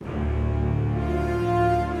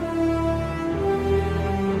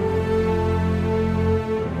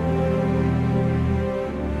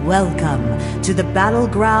Welcome to the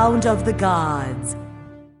battleground of the gods.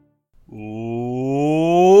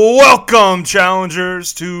 Welcome,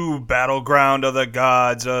 challengers, to Battleground of the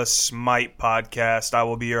Gods, a Smite podcast. I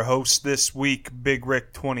will be your host this week, Big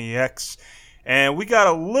Rick 20X, and we got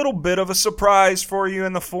a little bit of a surprise for you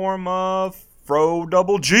in the form of Fro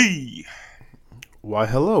Double G. Why,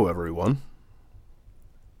 hello, everyone.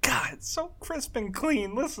 God, it's so crisp and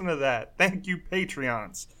clean. Listen to that. Thank you,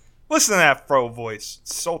 Patreons. Listen to that Fro voice.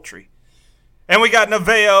 It's sultry. And we got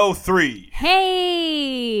Neveo3.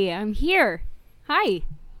 Hey, I'm here. Hi.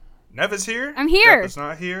 Nev is here. I'm here. Jeff is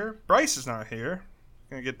not here. Bryce is not here.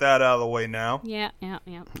 Gonna get that out of the way now. Yeah.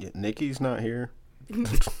 Nikki's not here.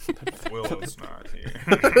 Willow's not here.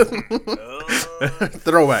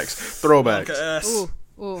 Throwbacks.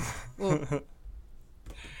 Ooh.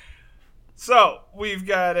 So, we've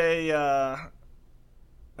got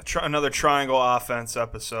another triangle offense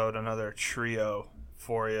episode, another trio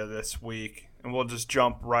for you this week. And we'll just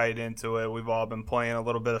jump right into it. We've all been playing a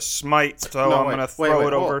little bit of Smite, so I'm going to throw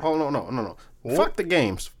it over. No. Fuck the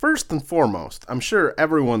games. First and foremost, I'm sure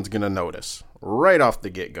everyone's going to notice right off the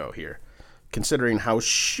get-go here, considering how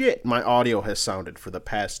shit my audio has sounded for the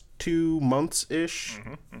past 2 months-ish.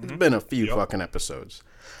 It's been a few fucking episodes.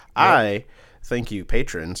 I, thank you,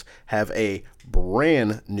 patrons, have a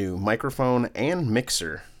brand new microphone and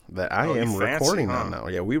mixer that I am recording on now.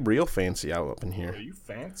 Yeah, we real fancy out up in here. Are you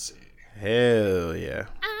fancy? Hell yeah.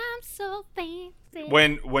 I'm so fancy.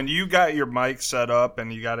 When you got your mic set up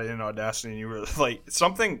and you got it in Audacity and you were like,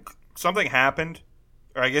 something happened,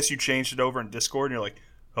 or I guess you changed it over in Discord and you're like,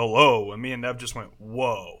 hello, and me and Nev just went,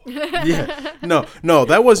 whoa. Yeah. No,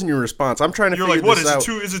 that wasn't your response. I'm trying to figure this out.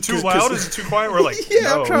 You're like, what, is it too loud? Is it too quiet? We're like, yeah,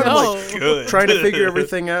 no, I'm trying to figure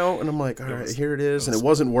everything out, and I'm like, all right, here it is, and it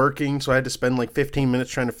wasn't working, so I had to spend like 15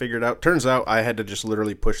 minutes trying to figure it out. Turns out I had to just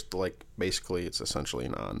literally push the, like, basically it's essentially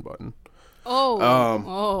an on button.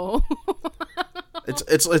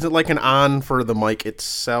 It's like an on for the mic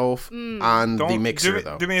itself on the mixer,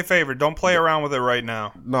 though. Do me a favor. Don't play around with it right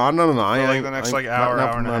now. No. I like the next hour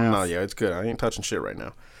and a half. No, yeah, it's good. I ain't touching shit right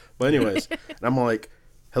now. But anyways, and I'm like,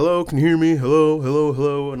 hello, can you hear me?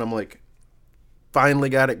 Hello. And I'm like, finally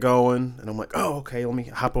got it going. And I'm like, oh, okay, let me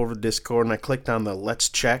hop over to Discord. And I clicked on the let's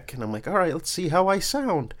check. And I'm like, all right, let's see how I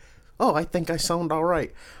sound. Oh, I think I sound all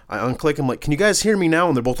right. I unclick. I'm like, can you guys hear me now?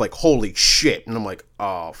 And they're both like, holy shit. And I'm like,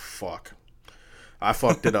 oh, fuck. I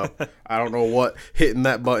fucked it up. I don't know what hitting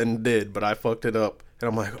that button did, but I fucked it up. And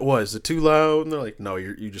I'm like, what, is it too loud? And they're like, no,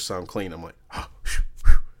 you just sound clean. I'm like, oh,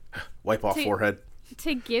 wipe off forehead.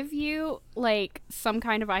 To give you, like, some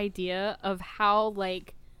kind of idea of how,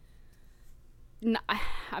 like,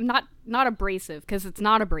 I'm not abrasive, because it's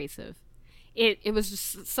not abrasive. It was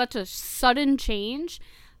just such a sudden change.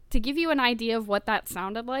 To give you an idea of what that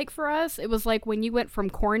sounded like for us, it was like when you went from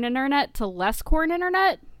corn internet to less corn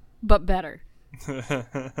internet, but better.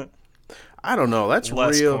 I don't know. That's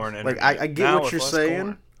less real. Corn like I get now what you're saying,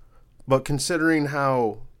 corn. But considering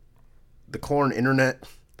how the corn internet,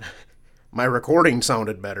 my recording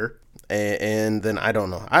sounded better, and then I don't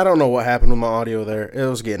know. I don't know what happened with my audio there. It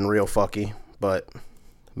was getting real fucky, but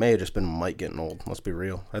may have just been my mic getting old. Let's be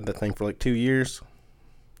real. I had that thing for like 2 years.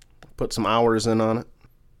 Put some hours in on it.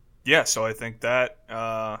 Yeah, so I think that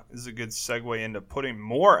is a good segue into putting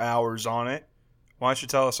more hours on it. Why don't you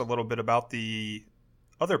tell us a little bit about the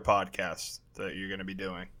other podcasts that you're going to be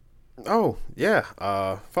doing? Oh, yeah.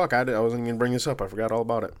 Fuck, I wasn't going to bring this up. I forgot all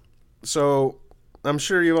about it. So, I'm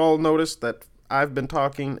sure you all noticed that I've been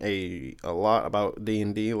talking a lot about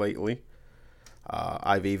D&D lately.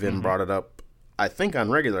 I've even brought it up, I think,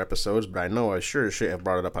 on regular episodes, but I know I sure as shit have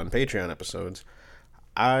brought it up on Patreon episodes.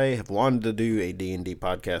 I have wanted to do a D&D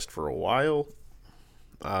podcast for a while,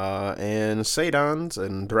 and Sadons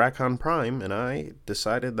and Drakon Prime and I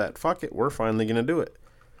decided that, fuck it, we're finally going to do it.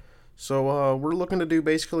 So, we're looking to do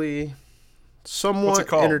basically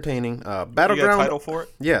somewhat entertaining. Battleground. You got a title for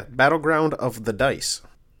it? Yeah, Battleground of the Dice.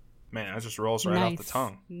 Man, that just rolls right off the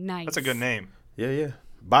tongue. Nice. That's a good name. Yeah.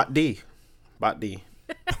 Bot D. So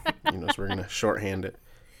we're going to shorthand it.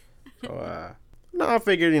 So, no, I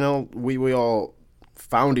figured, we all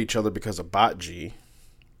found each other because of Bot G.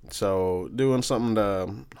 So, doing something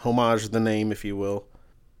to homage the name, if you will.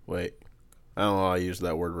 Wait. I don't know how I used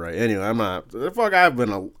that word right. Anyway, I'm not... Fuck, I've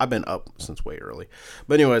been up since way early.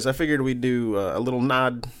 But anyways, I figured we'd do a little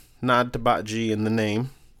nod to Bot G in the name.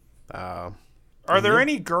 Are there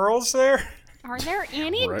any girls there? Are there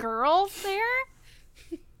any girls there?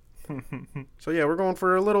 So yeah, we're going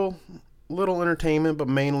for a little entertainment, but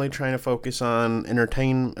mainly trying to focus on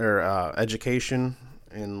education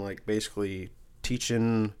and like basically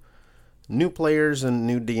teaching new players and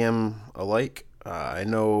new DM alike I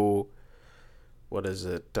know, what is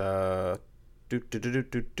it?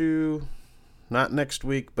 Not next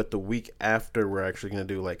week, but the week after, we're actually going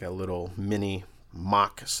to do like a little mini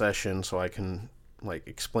mock session so I can like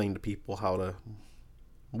explain to people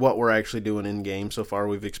what we're actually doing in game. So far,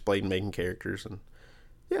 we've explained making characters, and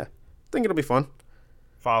yeah, I think it'll be fun.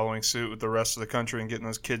 Following suit with the rest of the country and getting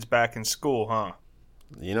those kids back in school, huh?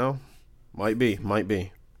 You know, might be.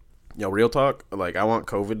 Yo, real talk, like, I want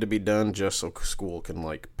COVID to be done just so school can,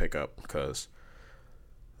 like, pick up, because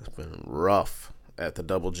it's been rough at the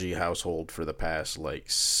Double G household for the past, like,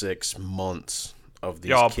 6 months of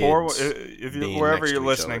these Y'all, kids if you being wherever next you're to each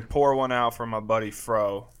listening, other. pour one out for my buddy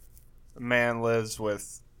Fro. The man lives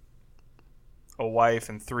with a wife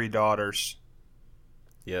and 3 daughters.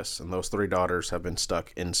 Yes, and those 3 daughters have been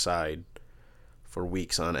stuck inside for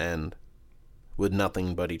weeks on end with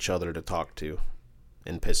nothing but each other to talk to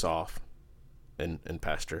and piss off and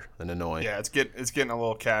pester and annoy. Yeah, it's getting a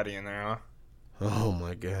little catty in there, huh? Oh,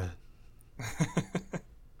 my God.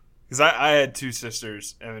 Because I had 2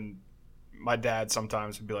 sisters, and my dad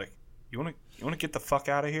sometimes would be like, "You want to get the fuck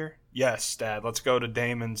out of here?" "Yes, Dad. Let's go to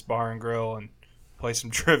Damon's Bar and Grill and play some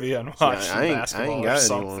trivia and watch some basketball or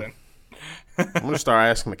something." I'm going to start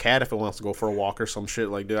asking the cat if it wants to go for a walk or some shit.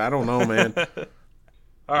 Like, dude, I don't know, man. All They're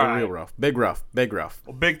right. real rough. Big rough.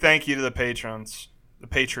 Well, big thank you to the patrons, the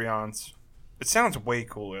Patreons. It sounds way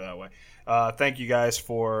cooler that way. Thank you guys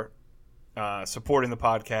for supporting the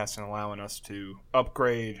podcast and allowing us to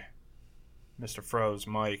upgrade Mr. Fro's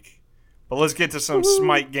mic. But let's get to some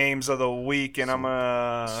Smite games of the week, and I'm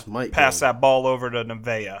going to pass that ball over to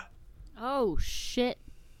Nevaeh. Oh, shit.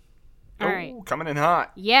 All right. Coming in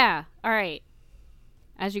hot. Yeah. All right.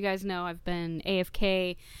 As you guys know, I've been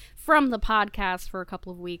AFK from the podcast for a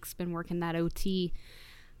couple of weeks, been working that OT.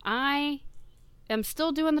 I am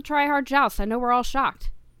still doing the Try Hard Joust. I know we're all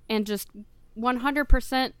shocked and just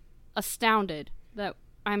 100% astounded that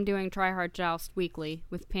I'm doing Try Hard Joust weekly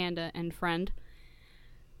with Panda and Friend.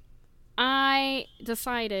 I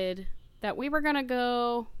decided that we were going to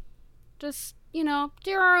go just, do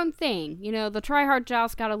our own thing. The Try Hard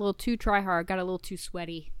Joust got a little too try hard, got a little too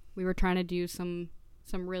sweaty. We were trying to do some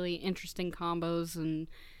really interesting combos and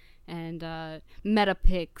meta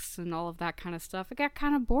picks and all of that kind of stuff. It got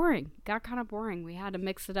kind of boring. We had to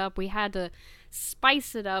mix it up. We had to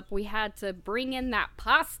spice it up. We had to bring in that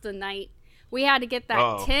pasta night. We had to get that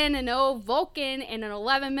 10-0 Vulcan and an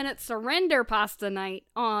 11-minute surrender pasta night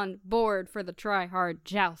on board for the Try Hard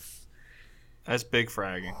Joust. That's big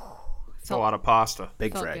fragging. It's a lot of pasta.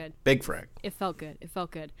 Big frag. It felt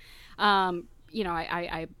good. I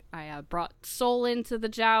brought Soul into the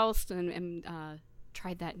joust and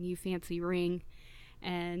tried that new fancy ring,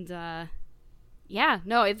 and we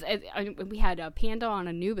had Panda on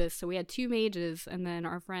Anubis, so we had 2 mages, and then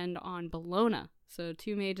our friend on Bologna, so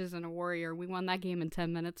 2 mages and a warrior. We won that game in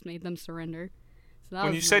 10 minutes, made them surrender. So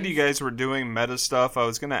when you said you guys were doing meta stuff, I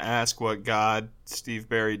was going to ask what god Steve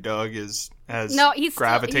Barry Doug has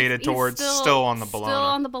gravitated towards. Still on the Bologna. Still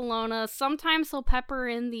on the Bologna. Sometimes he'll pepper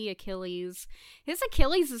in the Achilles. His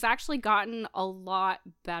Achilles has actually gotten a lot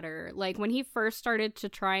better. Like, when he first started to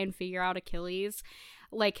try and figure out Achilles,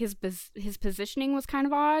 like, his positioning was kind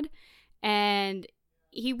of odd, and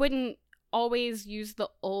he wouldn't always use the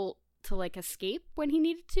ult to, like, escape when he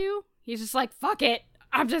needed to. He's just like, fuck it,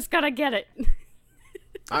 I'm just gonna get it.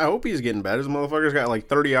 I hope he's getting better. This motherfucker's got like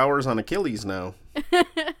 30 hours on Achilles now.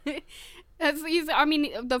 The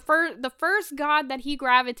first god that he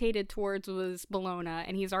gravitated towards was Bologna,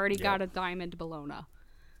 and he's already got a diamond Bologna.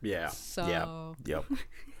 Yeah. So... Yep.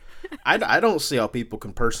 I don't see how people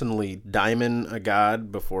can personally diamond a god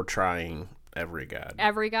before trying every god.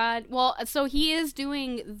 Every god? Well, so he is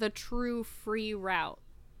doing the true free route.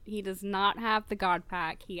 He does not have the god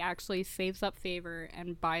pack. He actually saves up favor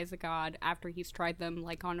and buys a god after he's tried them,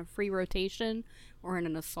 like, on a free rotation or in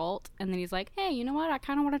an assault. And then he's like, hey, you know what? I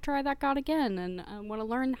kind of want to try that god again, and I want to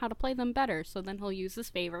learn how to play them better. So then he'll use his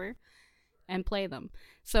favor and play them.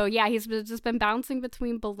 So yeah, he's just been bouncing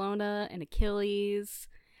between Bologna and Achilles.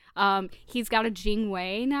 He's got a Jing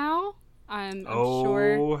Wei now. I'm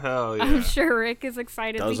sure. Hell yeah. I'm sure Rick is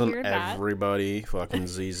excited to hear that. Doesn't everybody fucking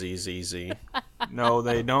ZZZZ? No,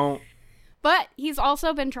 they don't. But he's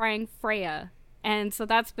also been trying Freya, and so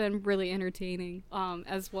that's been really entertaining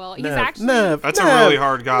as well. He's That's a really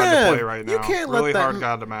hard god to play right now. You can't really let that hard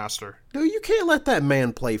god to master. Dude, you can't let that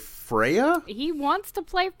man play Freya. He wants to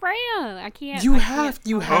play Freya. I can't. You have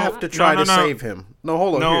to try to save him. No,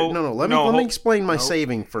 hold on. Let me explain my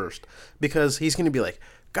saving first, because he's gonna be like,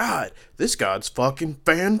 God, this god's fucking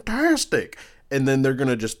fantastic, and then they're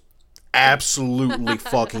gonna just absolutely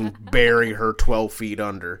fucking bury her 12 feet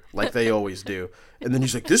under, like they always do. And then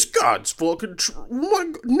he's like, this god's fucking...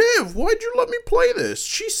 Nev, why'd you let me play this?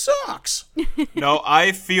 She sucks. No,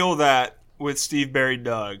 I feel that with Steve Barry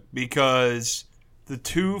Doug, because the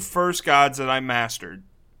two first gods that I mastered,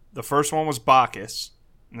 the first one was Bacchus,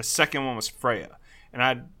 and the second one was Freya. And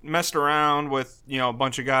I messed around with, a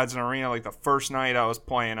bunch of gods in Arena, like the first night I was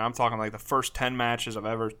playing. I'm talking like the first 10 matches I've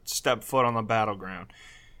ever stepped foot on the battleground.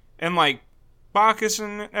 And like, Bacchus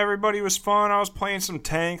and everybody was fun. I was playing some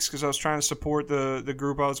tanks because I was trying to support the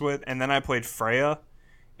group I was with. And then I played Freya.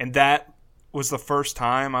 And that was the first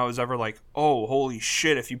time I was ever like, oh, holy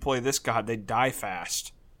shit, if you play this god, they die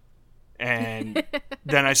fast. And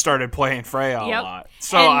then I started playing Freya a lot.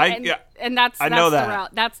 So that's I know that. the route.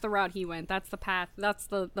 That's the route he went. That's the path. That's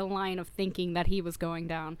the line of thinking that he was going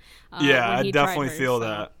down. I definitely feel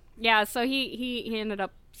that. Yeah, so he ended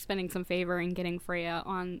up spending some favor in getting Freya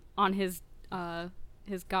on his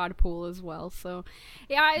god pool as well. So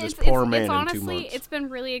yeah, it's honestly, it's been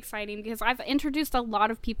really exciting because I've introduced a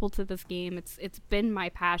lot of people to this game. It's been my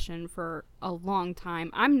passion for a long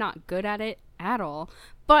time. I'm not good at it at all,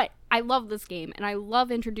 but I love this game and I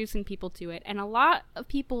love introducing people to it. And a lot of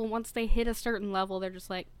people, once they hit a certain level, they're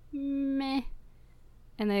just like, meh,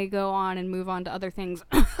 and they go on and move on to other things.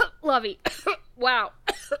 Lovey. Wow.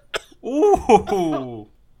 Ooh.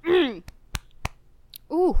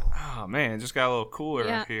 Ooh. Oh, man, it just got a little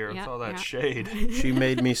cooler here with all that shade. She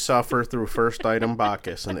made me suffer through first item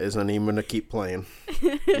Bacchus and isn't even going to keep playing.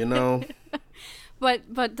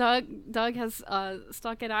 But Doug has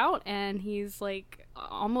stuck it out, and he's like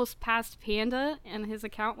almost past Panda and his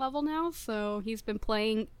account level now, so he's been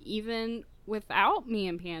playing even without me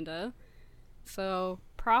and Panda. So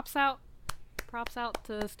props out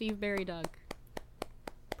to Steve Barry Doug.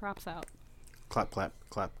 Props out. Clap, clap,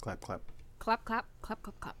 clap, clap, clap. Clap, clap, clap,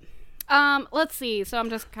 clap, clap. Let's see. So I'm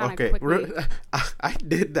just kind of quickly... I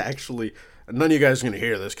did actually... None of you guys are going to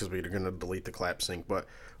hear this because we're going to delete the clap sync, but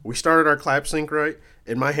we started our clap sync, right?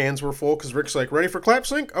 And my hands were full because Rick's like, ready for clap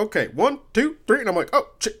sync? Okay, 1, 2, 3. And I'm like, oh,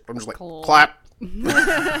 shit. I'm just like, clap. I'm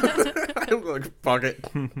like, fuck it.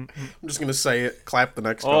 I'm just going to say it. Clap the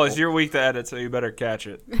next couple. It's your week to edit, so you better catch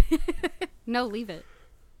it. No, leave it.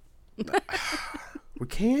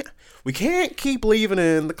 We can't keep leaving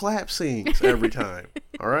in the clap syncs every time.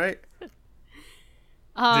 All right?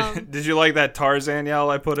 Did you like that Tarzan yell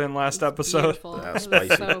I put in last episode? That's It was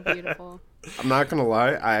spicy. so beautiful. I'm not gonna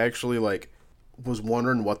lie, I actually was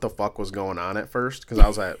wondering what the fuck was going on at first because I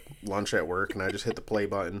was at lunch at work and I just hit the play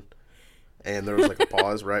button and there was like a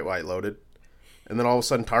pause right while I loaded, and then all of a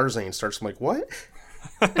sudden Tarzan starts. I'm like, what?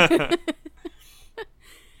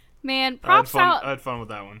 Man, I out. had fun with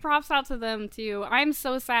that one. Props out to them too. I'm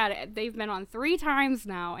so sad. They've been on 3 times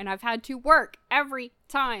now, and I've had to work every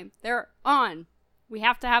time they're on. We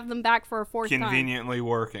have to have them back for a 4th time. Conveniently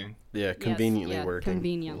working. Yeah, conveniently working.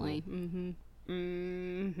 Conveniently. Mm-hmm.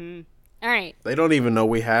 Mm-hmm. All right. They don't even know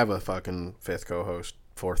we have a fucking 5th co-host,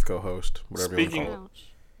 4th co-host, whatever you want to call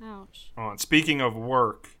it. Ouch. Speaking of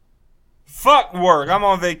work. Fuck work. I'm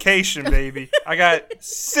on vacation, baby. I got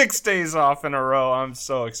 6 days off in a row. I'm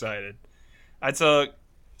so excited.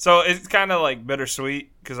 So it's kind of like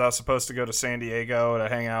bittersweet because I was supposed to go to San Diego to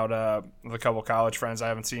hang out with a couple college friends I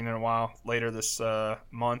haven't seen in a while later this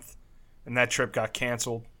month. And that trip got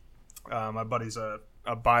canceled. My buddy's a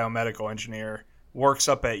biomedical engineer, works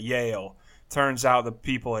up at Yale. Turns out the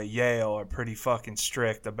people at Yale are pretty fucking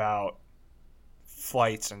strict about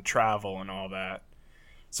flights and travel and all that.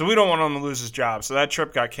 So we don't want him to lose his job. So that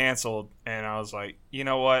trip got canceled, and I was like, you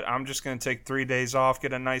know what? I'm just going to take 3 days off,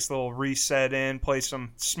 get a nice little reset in, play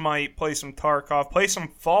some Smite, play some Tarkov, play some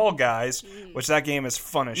Fall Guys, which that game is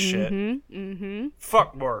fun as shit. Mm-hmm.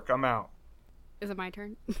 Fuck work. I'm out. Is it my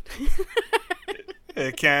turn?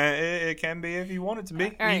 It can be if you want it to be.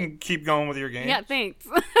 All right. You can keep going with your game. Yeah, thanks.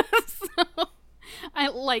 So,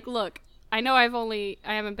 look. I know I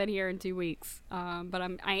haven't been here in 2 weeks, but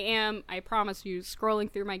I promise you, scrolling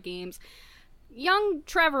through my games. Young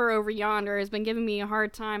Trevor over yonder has been giving me a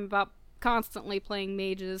hard time about constantly playing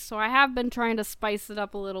mages, so I have been trying to spice it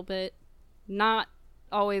up a little bit, not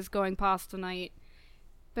always going past tonight.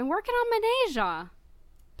 Been working on my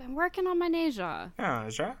Neja. Yeah,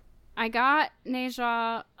 is that? I got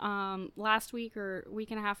Neja last week or a week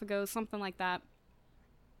and a half ago, something like that,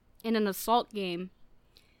 in an assault game.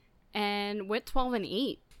 And went 12 and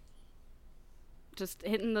 8. Just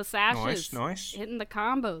hitting the sashes. Nice. Hitting the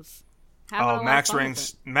combos.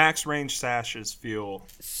 Max range sashes feel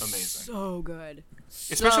amazing. So good.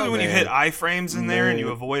 Especially when you Man. hit iframes in there and you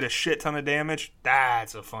Man. avoid a shit ton of damage.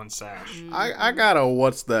 That's a fun sash. I got a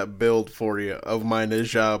what's that build for you of my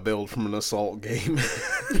Ninja build from an Assault game.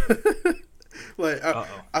 Like,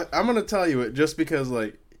 I'm going to tell you it just because,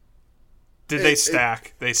 like... Did they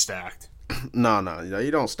stack? They stacked. No,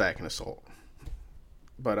 you don't stack an Assault.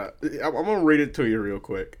 But I'm going to read it to you real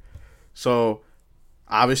quick. So,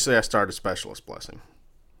 obviously I started Specialist Blessing.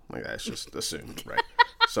 Like, that's just assumed, right?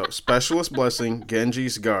 So, Specialist Blessing,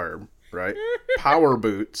 Genji's Garb, right? Power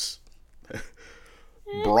Boots,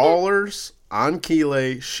 Brawlers,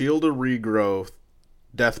 Ankile, Shield of Regrowth,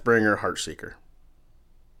 Deathbringer, Heartseeker.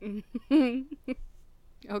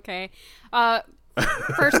 Okay.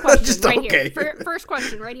 First question Just right okay. here. First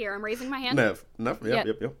question right here. I'm raising my hand. Nev.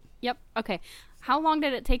 Yep. Yep. Okay. How long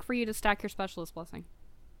did it take for you to stack your Specialist Blessing?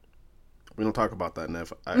 We don't talk about that,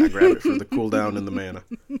 Nev. I grabbed it for the cooldown and the mana.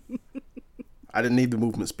 I didn't need the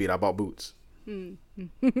movement speed. I bought boots.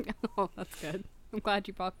 Oh, that's good. I'm glad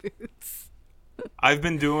you bought boots. I've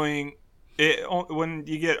been doing it when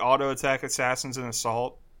you get auto attack assassins in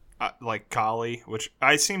Assault, like Kali, which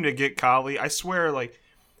I seem to get Kali. I swear, like,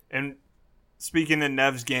 and speaking in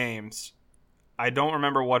Nev's games, I don't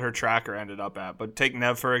remember what her tracker ended up at, but take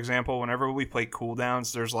Nev for example. Whenever we play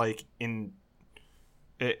cooldowns, there's like an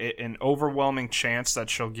overwhelming chance that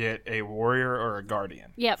she'll get a warrior or a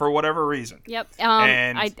guardian. Yep. For whatever reason. Yep.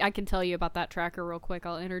 And I can tell you about that tracker real quick.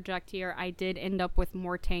 I'll interject here. I did end up with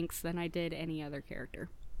more tanks than I did any other character.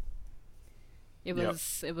 It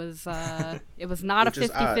was not a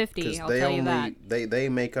 50-50, I'll tell you that. They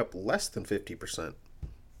make up less than 50%.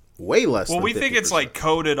 Way less than 50%. Well, we think it's like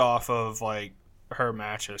coded off of like her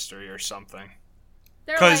match history or something.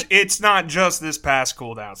 They're Because like, it's not just this past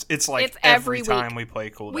cooldowns. It's like It's every every time week. we play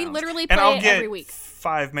cooldowns. We literally and play I'll it get every week.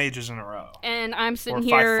 5 mages in a row. and I'm sitting or 5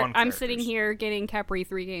 here fun I'm sitting characters. here getting Khepri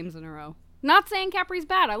 3 games in a row. Not saying Khepri's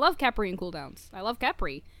bad. I love Khepri in cooldowns. I love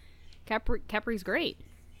Khepri. Khepri's great.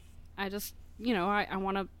 I just, I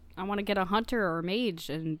want to get a hunter or a mage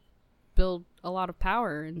and build a lot of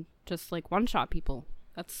power and just like one-shot people.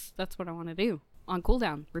 That's what I want to do on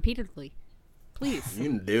cooldown repeatedly. Please. You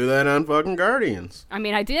can do that on fucking Guardians. I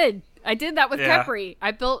mean, I did that with Yeah. Khepri.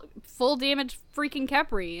 I built full damage freaking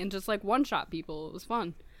Khepri and just like one-shot people. It was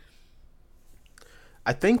fun.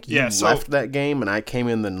 I think you Yeah, so- left that game and I came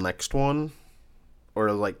in the next one,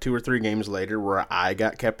 or like 2 or 3 games later, where I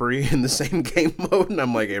got Khepri in the same game mode, and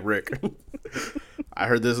I'm like, hey, Rick, I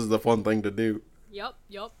heard this is the fun thing to do. Yep.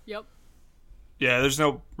 Yeah, there's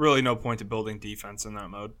really no point to building defense in that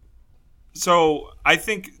mode. So I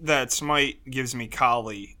think that Smite gives me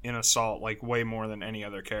Kali in Assault like way more than any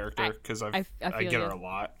other character because I feel get you. her a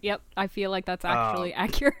lot. Yep, I feel like that's actually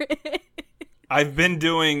accurate. I've been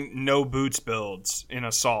doing no boots builds in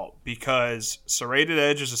Assault because Serrated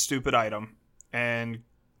Edge is a stupid item, and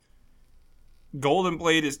Golden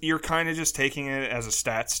Blade is, you're kind of just taking it as a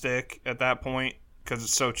stat stick at that point because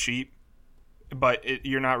it's so cheap, but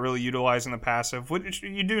you're not really utilizing the passive, which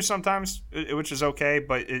you do sometimes, which is okay,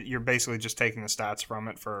 but you're basically just taking the stats from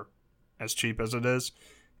it for as cheap as it is.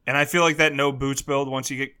 And I feel like that no boots build, once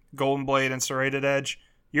you get Golden Blade and Serrated Edge,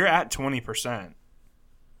 you're at 20%.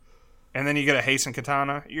 And then you get a Hasten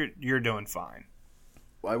Katana, you're doing fine.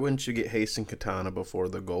 Why wouldn't you get Hasten Katana before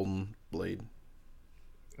the Golden Blade?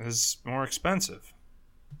 It's more expensive.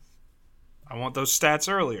 I want those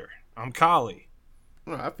stats earlier. I'm Kali.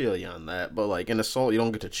 Well, I feel you on that, but like in Assault, you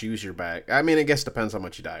don't get to choose your back. I mean, I guess it depends how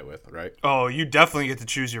much you die with, right? Oh, you definitely get to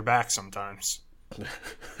choose your back sometimes.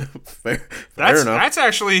 fair That's enough. that's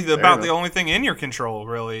actually about the enough. only thing in your control,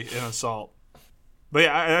 really, in Assault. But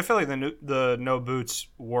yeah, I feel like the no boots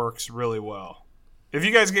works really well. If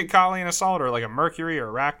you guys get Kali in Assault, or like a Mercury or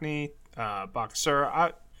Arachne,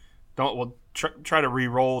 Bakasura, try to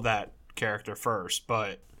re-roll that character first.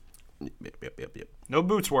 But Yep. no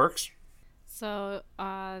boots works. So,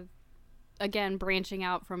 again, branching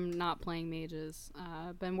out from not playing mages,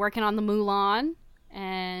 I've been working on the Mulan,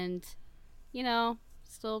 and,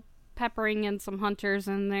 still peppering in some hunters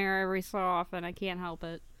in there every so often. I can't help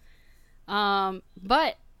it.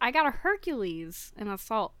 But I got a Hercules in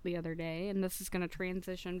Assault the other day, and this is going to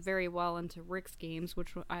transition very well into Rick's games,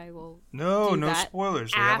 which I will No do that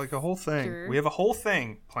spoilers. We have like a whole after. thing. We have a whole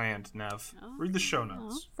thing planned, Nev. Read the show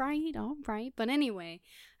notes. All right. But anyway,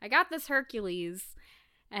 I got this Hercules,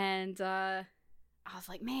 and I was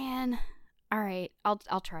like, man, all right,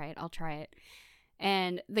 I'll try it.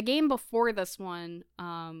 And the game before this one,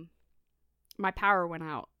 my power went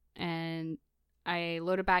out, and I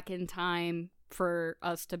loaded back in time for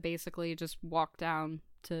us to basically just walk down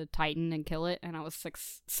to Titan and kill it, and I was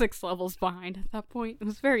six levels behind at that point. It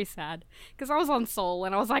was very sad because I was on Soul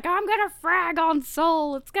and I was like, I'm gonna frag on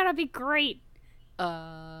Soul. It's gonna be great.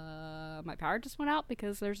 My power just went out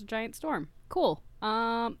because there's a giant storm. Cool.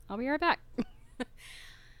 I'll be right back.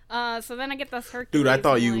 So then I get this Hercules. Dude, I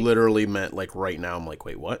thought and, you like, literally meant like right now. I'm like,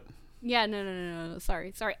 wait, what? Yeah, no.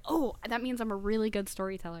 Sorry. Oh, that means I'm a really good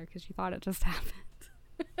storyteller because you thought it just happened.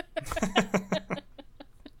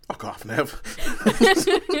 Fuck off, Nev.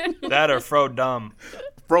 That or Fro dumb.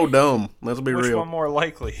 Fro dumb. Let's be Which real. one more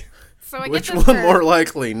likely? So I Which get this one Herc. more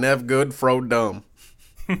likely? Nev good, Fro dumb.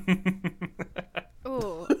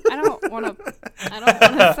 Ooh, I don't want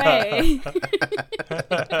to say.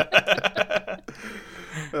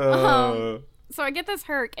 So I get this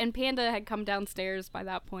Herc, and Panda had come downstairs by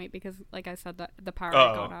that point because, like I said, the power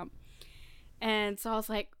had gone up. And so I was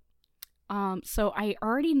like, so I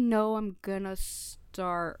already know I'm gonna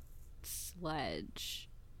start Sledge.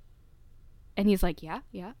 And he's like, yeah.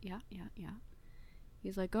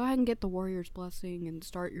 He's like, go ahead and get the Warrior's Blessing and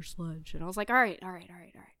start your Sledge. And I was like, all right.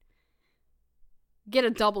 Get a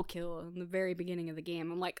double kill in the very beginning of the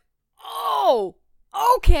game. I'm like, oh,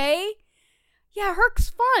 okay. Yeah,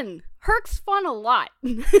 Herc's fun. Herc's fun a lot.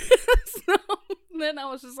 So then I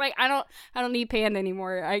was just like, I don't need Panda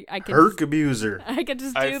anymore. I can Herc abuser. I could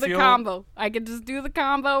just do the combo. I could just do the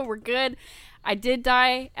combo. We're good. I did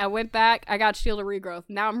die. I went back. I got Shield of Regrowth.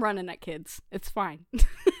 Now I'm running at kids. It's fine.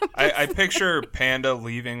 I picture Panda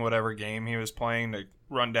leaving whatever game he was playing to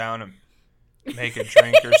run down and make a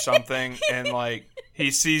drink or something, and like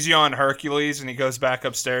he sees you on Hercules and he goes back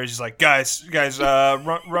upstairs. He's like, guys,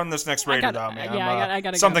 run this next raid without me. I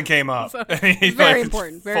gotta something go. came up. So, he very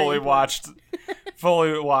important. Very fully important.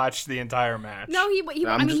 watched the entire match. No, he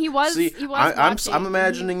was. See, he was. I'm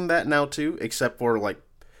imagining that now too, except for like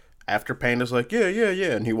after Panda's like, yeah,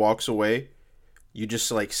 and he walks away, you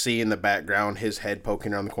just like see in the background his head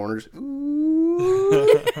poking around the corners.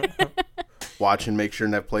 Ooh. Watching, make sure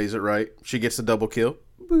Nev plays it right. She gets the double kill.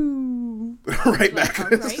 Boo. Right back. All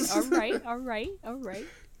right.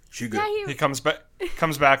 She good. Yeah, He comes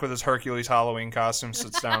back with his Hercules Halloween costume,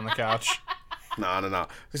 sits down on the couch. No.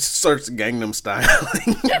 It starts Gangnam Style.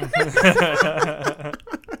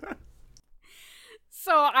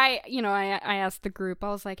 So I asked the group. I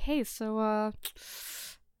was like, "Hey, so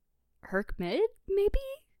Herc mid maybe?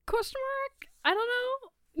 Question mark? I don't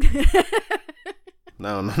know."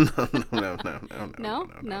 No.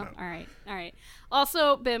 No. All right.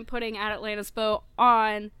 Also been putting At Atlantis Bow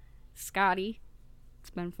on Scotty. It's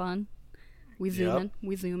been fun. We zoom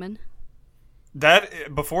in.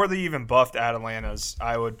 That before they even buffed Atalanta's,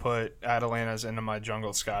 I would put Atalanta's into my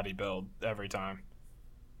Jungle Scotty build every time.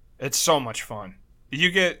 It's so much fun. You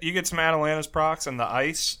get some Atalanta's procs and the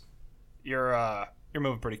ice, you're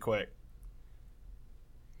moving pretty quick.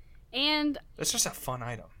 And it's just a fun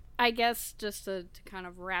item. I guess just to kind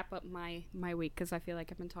of wrap up my week, because I feel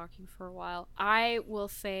like I've been talking for a while, I will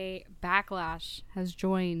say Backlash has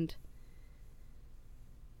joined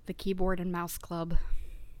the Keyboard and Mouse Club.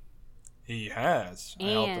 He has. I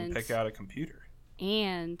helped him pick out a computer.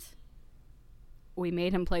 And we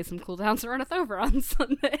made him play some cooldowns to run us over on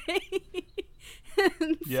Sunday.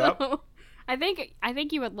 Yep. So I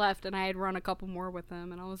think you had left, and I had run a couple more with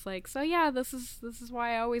him, and I was like, so yeah, this is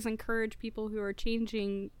why I always encourage people who are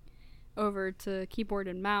changing over to keyboard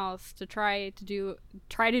and mouse to try to do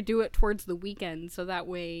it towards the weekend, so that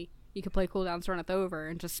way you can play cooldowns to run it over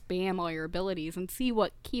and just spam all your abilities and see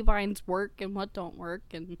what keybinds work and what don't work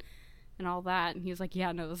and all that. And he was like,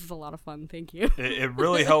 yeah, no, this is a lot of fun, thank you. It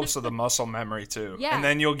really helps with the muscle memory too. Yeah. And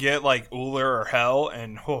then you'll get like Uller or Hell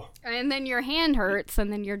and and then your hand hurts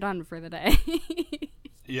and then you're done for the day.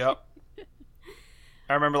 Yep.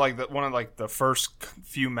 I remember one of the first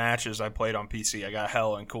few matches I played on PC, I got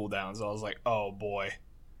Hell and cooldowns. I was like, oh boy,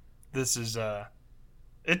 this is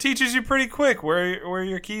it teaches you pretty quick where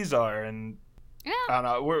your keys are, and Yeah. I don't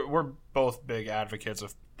know. We're both big advocates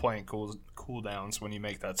of playing cooldowns when you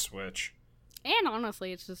make that switch. And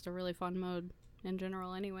honestly, it's just a really fun mode in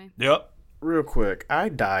general anyway. Yep. Real quick, I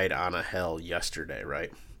died on a Hell yesterday,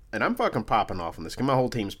 right? And I'm fucking popping off on this. My whole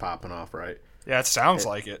team's popping off, right? Yeah, it sounds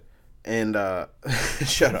like it. And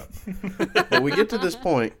shut up. But we get to this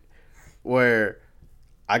point where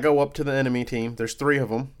I go up to the enemy team. There's 3 of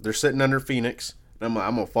them. They're sitting under Phoenix. And I'm like,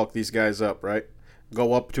 I'm gonna fuck these guys up, right?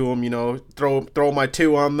 Go up to them, throw my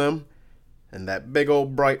 2 on them, and that big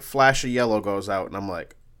old bright flash of yellow goes out, and I'm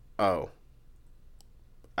like, oh.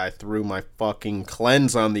 I threw my fucking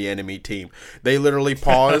cleanse on the enemy team. They literally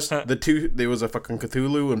paused. There was a fucking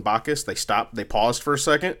Cthulhu and Bacchus. They stopped. They paused for a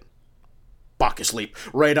second. Bacchus leap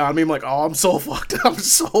right on me. I'm like, oh, I'm so fucked. I'm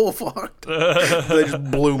so fucked. They just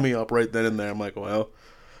blew me up right then and there. I'm like, well,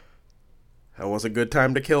 that was a good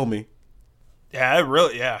time to kill me. Yeah,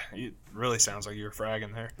 it really sounds like you were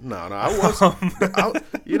fragging there. No, I wasn't.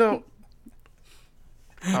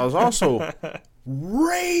 I was also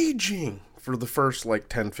raging for the first,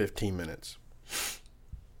 10, 15 minutes.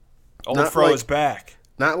 Old Fro is back.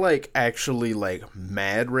 Not actually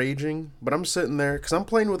mad raging, but I'm sitting there because I'm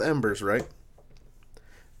playing with Embers, right?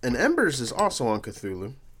 And Embers is also on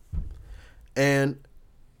Cthulhu. And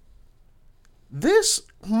this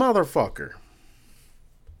motherfucker,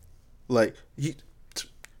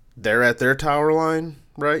 they're at their tower line,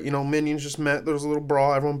 right? Minions just met. There's a little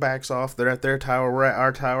brawl. Everyone backs off. They're at their tower. We're at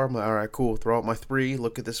our tower. I'm like, all right, cool. Throw out my 3.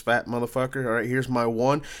 Look at this fat motherfucker. All right, here's my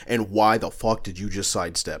 1. And why the fuck did you just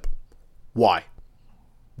sidestep? Why?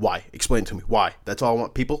 Why? Explain to me. Why? That's all I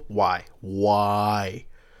want. People, why? Why?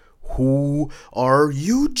 Who are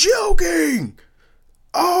you joking?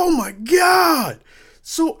 Oh my god!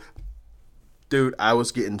 So, dude, I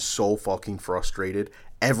was getting so fucking frustrated.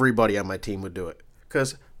 Everybody on my team would do it.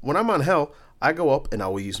 Because when I'm on hell, I go up and I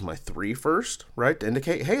will use my 3 first, right? To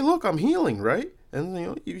indicate, hey, look, I'm healing, right?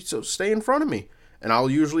 And, so stay in front of me. And I'll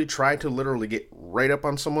usually try to literally get right up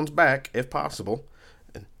on someone's back, if possible,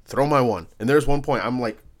 and throw my 1. And there's one point, I'm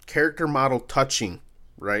character model touching,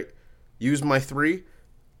 right? Use my 3,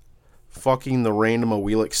 fucking the random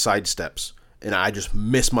Awilix sidesteps, and I just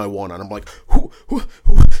miss my 1, and I'm like,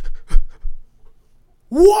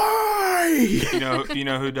 why? You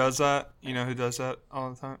know who does that? You know who does that all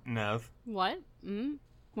the time? Nev. What?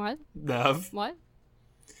 What? Nev. What?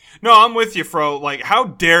 No, I'm with you, Fro. How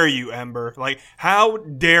dare you, Ember? How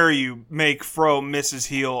dare you make Fro miss his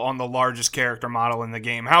heal on the largest character model in the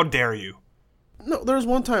game? How dare you? No, there was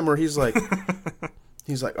one time where he's like,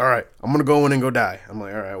 all right, I'm going to go in and go die. I'm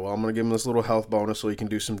like, all right, well, I'm going to give him this little health bonus so he can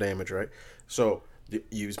do some damage, right? So,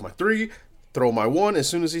 use my 3, throw my 1 as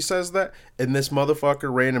soon as he says that, and this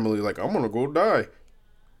motherfucker randomly, I'm going to go die.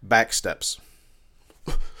 Backsteps.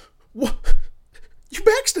 What? You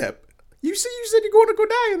backstep. You said you're going to go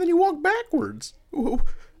die, and then you walk backwards.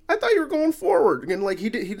 I thought you were going forward. And he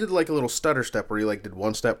did a little stutter step where he did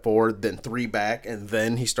 1 step forward, then 3 back, and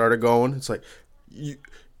then he started going. It's like,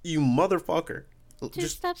 you motherfucker. 2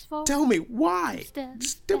 steps forward. Tell me why.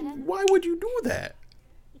 Why would you do that?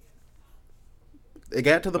 It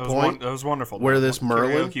got to the point that was wonderful. Where this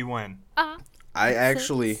Merlin, karaoke win. I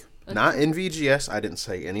actually, not in VGS, I didn't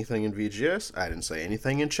say anything in VGS, I didn't say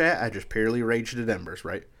anything in chat, I just purely raged at Embers,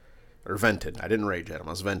 right? Or vented. I didn't rage at him,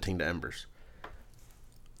 I was venting to Embers.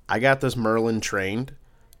 I got this Merlin trained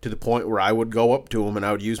to the point where I would go up to him and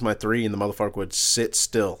I would use my 3 and the motherfucker would sit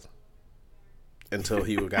still until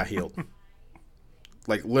he got healed.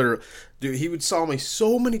 Literally. Dude, he would saw me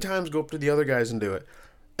so many times go up to the other guys and do it.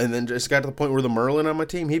 And then just got to the point where the Merlin on my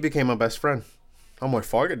team, he became my best friend. I'm like,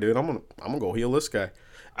 fuck it, dude. I'm gonna go heal this guy.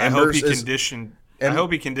 I hope he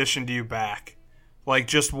conditioned you back.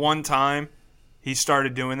 Just one time, he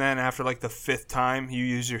started doing that, and after the 5th time, you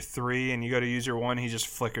use your 3 and you go to use your 1, he just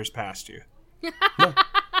flickers past you.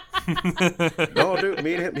 No, dude,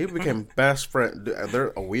 me and him, he became best friend. They're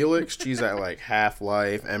a Awilix, she's at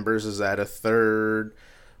half-life. Embers is at a 3rd.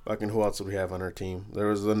 Fucking who else did we have on our team? There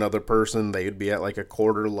was another person, they would be at a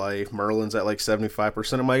 1/4 life. Merlin's at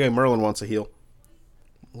 75%. I'm like, hey, Merlin wants a heal.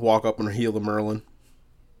 Walk up and heal the Merlin.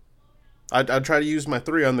 I'd try to use my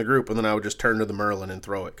 3 on the group, and then I would just turn to the Merlin and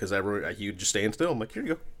throw it, because you'd just stand still. I'm like, here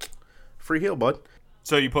you go. Free heal, bud.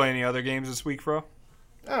 So you play any other games this week, Fro?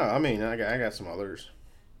 Oh, I mean, I got some others.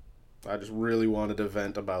 I just really wanted to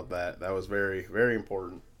vent about that. That was very, very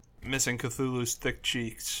important. Missing Cthulhu's thick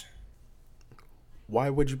cheeks. Why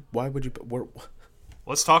would you...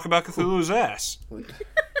 Let's talk about Cthulhu's ass.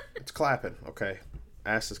 It's clapping. Okay.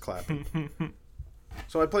 Ass is clapping.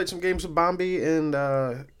 So I played some games with Bombi and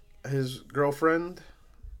his girlfriend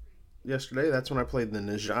yesterday. That's when I played the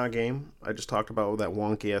Ninja game. I just talked about that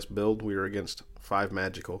wonky-ass build. We were against 5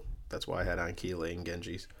 magical. That's why I had Ankyla and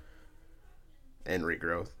Genjis. And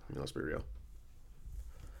Regrowth. I mean, let's be real.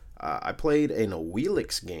 I played an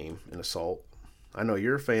Awilix game in Assault. I know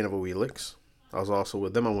you're a fan of Awilix. I was also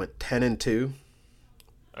with them. I went 10-2.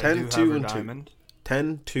 10-2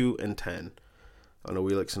 and 10 on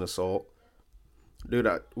Awilix and Assault. Dude,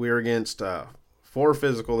 we were against 4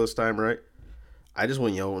 physical this time, right? I just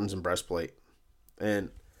went Jotuns and Breastplate. And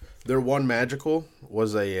their 1 magical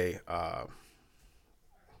was a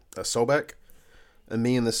Sobek. And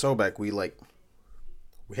me and the Sobek,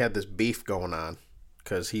 we had this beef going on.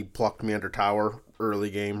 Because he plucked me under tower early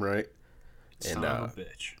game, right? Son of a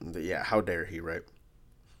bitch. Yeah, how dare he, right?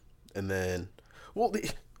 And then... Well,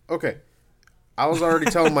 okay. I was already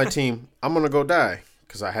telling my team, I'm going to go die,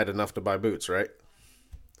 because I had enough to buy boots, right?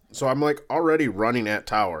 So I'm, like, already running at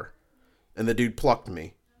tower, and the dude plucked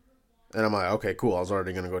me. And I'm like, okay, cool, I was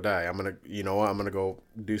already going to go die. I'm going to, you know what, I'm going to go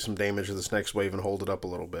do some damage to this next wave and hold it up a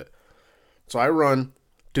little bit. So I run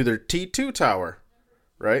to their T2 tower,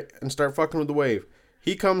 right, and start fucking with the wave.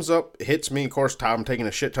 He comes up, hits me, of course, I'm taking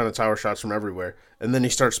a shit ton of tower shots from everywhere, and then he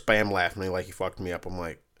starts spam laughing like he fucked me up. I'm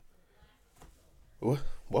like,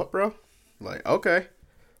 what, bro? I'm like, okay.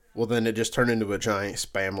 Well, then it just turned into a giant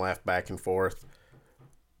spam laugh back and forth.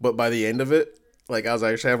 But by the end of it, like, I was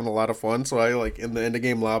actually having a lot of fun, so I, like, in the end of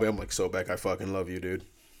game lobby, I'm like, Sobek, I fucking love you, dude.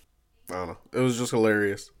 I don't know. It was just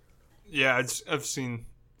hilarious. Yeah, I've seen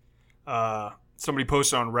somebody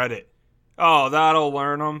post on Reddit, oh, that'll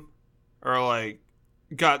learn them, or, like,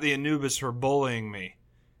 got the Anubis for bullying me.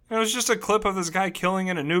 And it was just a clip of this guy killing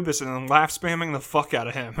an Anubis and then laugh spamming the fuck out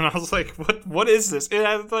of him. And I was like, what is this? It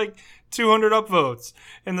had, like, 200 upvotes.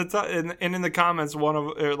 And in the comments, one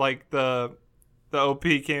of, like, the OP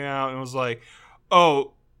came out and was like,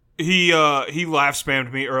 oh, he laugh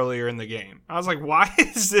spammed me earlier in the game. I was like, why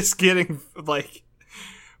is this getting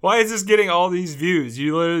all these views?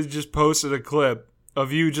 You literally just posted a clip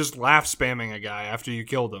of you just laugh spamming a guy after you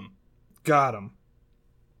killed him. Got him.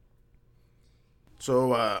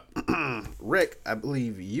 So, Rick, I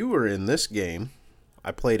believe you were in this game.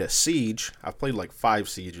 I played a Siege. I've played like 5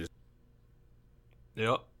 Sieges.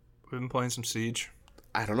 Yep. We've been playing some Siege.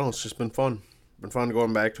 I don't know. It's just been fun. Been fun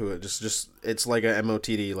going back to it. Just it's like a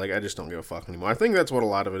MOTD. Like, I just don't give a fuck anymore. I think that's what a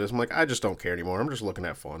lot of it is. I'm like, I just don't care anymore. I'm just looking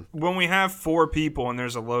at fun. When we have 4 people and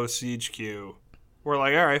there's a low Siege queue, we're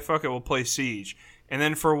like, all right, fuck it, we'll play Siege. And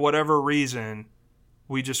then for whatever reason,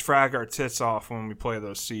 we just frag our tits off when we play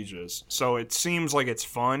those Sieges. So it seems like it's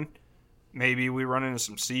fun. Maybe we run into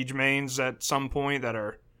some Siege mains at some point that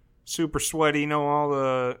are super sweaty, know all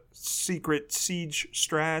the secret Siege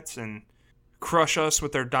strats, and crush us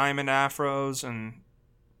with their diamond afros and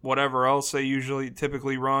whatever else they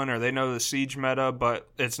typically run, or they know the Siege meta, but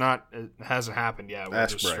it hasn't happened yet. We're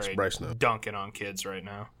Ask just Bryce. straight Bryce knows. dunking on kids right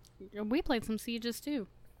now. We played some Sieges too.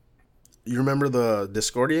 You remember the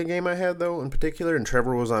Discordia game I had, though, in particular, and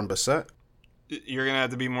Trevor was on Bassett? You're going to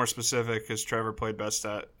have to be more specific because Trevor played best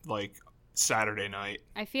at, like, Saturday night.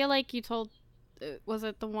 I feel like you told... was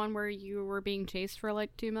it the one where you were being chased for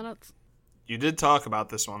like 2 minutes? You did talk about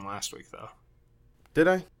this one last week, though. Did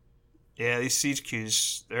I? Yeah, these Siege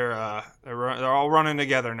queues, they're all running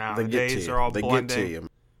together now. They The get days to you. are all They blending. get to you.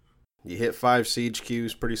 You hit 5 Siege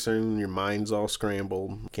queues pretty soon, your mind's all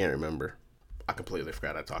scrambled. Can't remember. I completely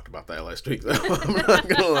forgot I talked about that last week, though. I'm not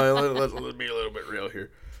going to lie. Let's be a little bit real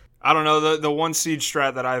here. I don't know. The one Siege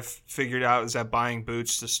strat that I've figured out is that buying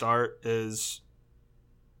boots to start is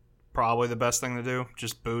probably the best thing to do.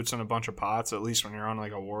 Just boots and a bunch of pots, at least when you're on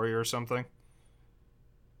like a warrior or something.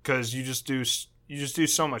 Because you just do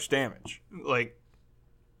so much damage. Like,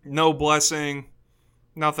 no blessing,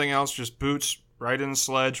 nothing else, just boots right in the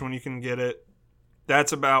sledge when you can get it.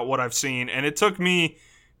 That's about what I've seen. And it took me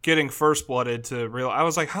getting first blooded to realize. I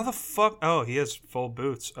was like, how the fuck? Oh, he has full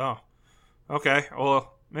boots. Oh, okay.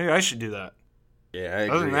 Well, maybe I should do that. Yeah, I agree.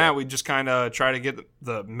 Other than that, we just kind of try to get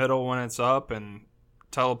the middle when it's up and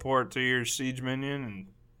teleport to your Siege minion and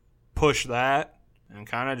push that. And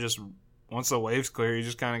kind of just, once the wave's clear, you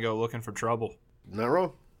just kind of go looking for trouble. Not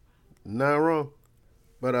wrong. Not wrong.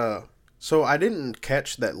 But, so I didn't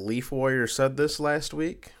catch that Leaf Warrior said this last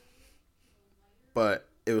week, but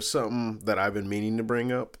it was something that I've been meaning to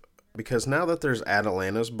bring up, because now that there's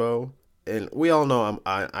Atalanta's bow, and we all know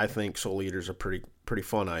I think Soul Eater's a pretty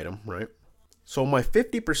fun item, right? So my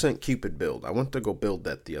 50% Cupid build, I went to go build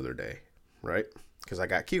that the other day, right? Because I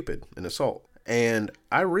got Cupid in Assault. And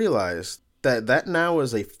I realized that now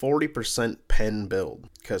is a 40% pen build.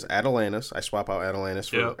 Because Atalantis, I swap out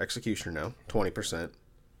Atalantis for Executioner now, 20%.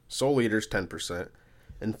 Soul Eater's 10%.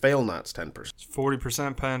 And Fail Not's 10%.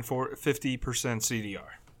 40% pen, 50% CDR.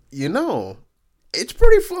 You know, it's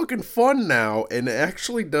pretty fucking fun now, and it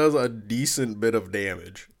actually does a decent bit of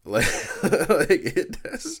damage. Like it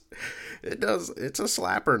does. It's a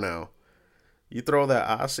slapper now. You throw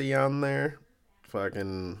that Aussie on there,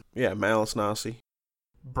 fucking, yeah, Malice Nasi.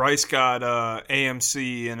 Bryce got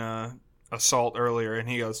AMC in a assault earlier, and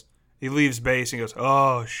he leaves base, and he goes,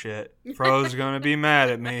 oh shit, Fro's gonna be mad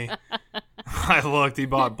at me. I looked, he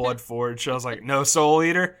bought Bloodforge. I was like, no Soul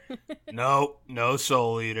Eater? Nope, no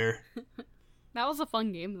Soul Eater. That was a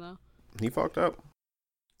fun game, though. He fucked up.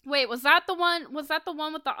 Wait, was that the one with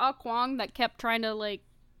the Ah Kwang that kept trying to, like,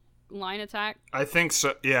 line attack? I think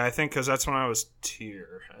so. Yeah, I think because that's when I was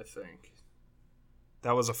tier, I think.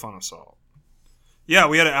 That was a fun assault. Yeah,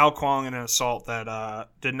 we had an Al Kwang and an assault that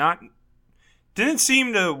didn't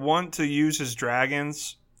seem to want to use his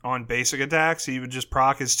dragons on basic attacks. He would just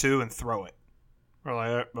proc his 2 and throw it. We're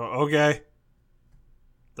like, okay.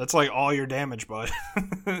 That's like all your damage, bud.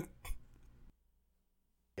 Yeah,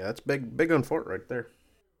 that's big on Fort right there.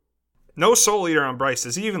 No Soul Eater on Bryce.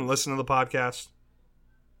 Does he even listen to the podcast?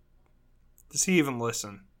 Does he even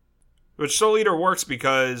listen? Which Soul Eater works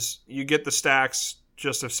because you get the stacks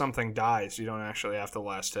just if something dies. You don't actually have to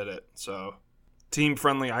last hit it. So,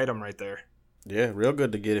 team-friendly item right there. Yeah, real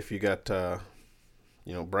good to get if you got,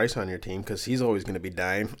 Bryce on your team, because he's always going to be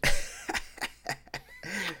dying.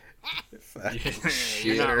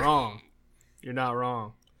 You're not wrong. You're not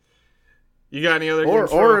wrong. You got any other or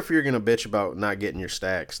games? Or if you're going to bitch about not getting your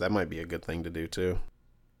stacks, that might be a good thing to do, too.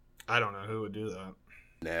 I don't know who would do that.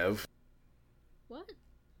 Nev.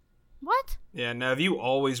 What? Yeah, Nev, you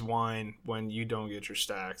always whine when you don't get your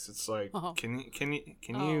stacks. It's like, Oh. can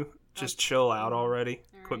you just chill out already?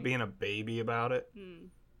 All Quit right. being a baby about it.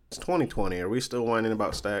 It's 2020. Are we still whining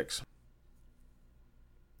about stacks?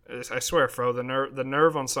 I swear, Fro, the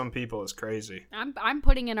nerve on some people is crazy. I'm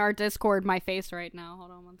putting in our Discord my face right now.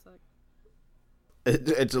 Hold on one sec.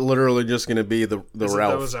 It's literally just going to be the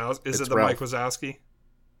Ralph. Is It's it the Ralph. Mike Wazowski?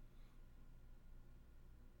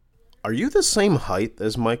 Are you the same height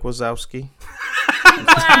as Mike Wazowski?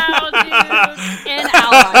 Wow, dude. And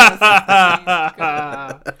allies.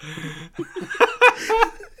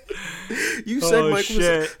 You said Oh, Mike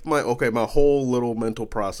shit. my whole little mental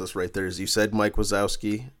process right there is you said Mike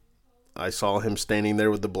Wazowski. I saw him standing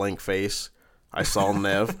there with the blank face. I saw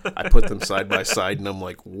Nev. I put them side by side, and I'm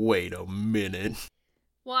like, wait a minute.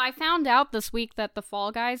 Well, I found out this week that the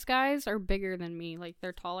Fall Guys are bigger than me. Like,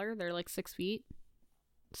 they're taller. They're like 6 feet.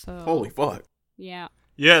 So Holy fuck. yeah.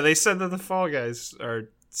 Yeah, they said that the Fall Guys are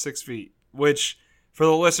 6 feet. Which, for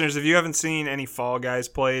the listeners, if you haven't seen any Fall Guys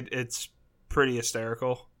played, it's pretty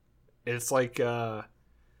hysterical. It's like,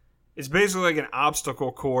 it's basically like an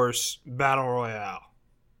obstacle course battle royale.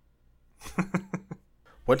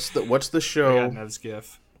 What's the I got show? Nev's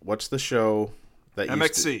gif. What's the show that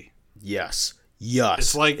MXC. Yes.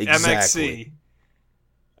 It's like exactly.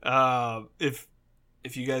 MXC.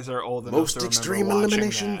 If you guys are old enough Most to Extreme remember watching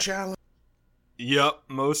Elimination that. Challenge. Yep,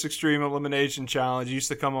 Most Extreme Elimination Challenge used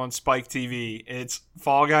to come on Spike TV. It's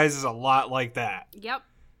Fall Guys is a lot like that. Yep.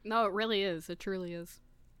 No, it really is. It truly is.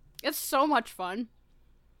 It's so much fun.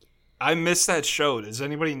 I miss that show. Does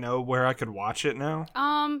anybody know where I could watch it now?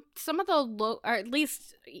 Some of the or at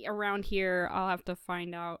least around here, I'll have to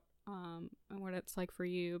find out what it's like for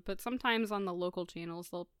you. But sometimes on the local channels,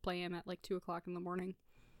 they'll play them at like 2:00 in the morning.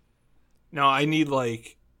 No, I need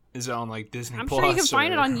is it on like Disney I'm Plus sure you can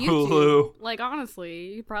find it or on YouTube. Hulu? Like honestly,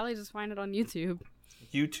 you could probably just find it on YouTube.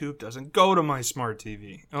 YouTube doesn't go to my smart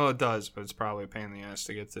TV. Oh, it does, but it's probably a pain in the ass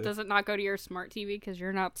to get to. Does it not go to your smart TV because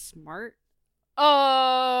you're not smart? Oh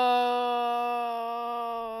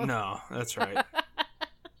No, that's right.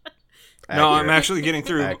 No, I'm actually getting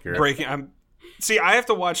through Accurate. breaking. I have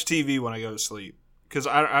to watch TV when I go to sleep because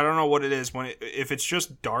I don't know what it is if it's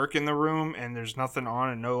just dark in the room and there's nothing on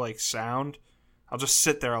and no like sound. I'll just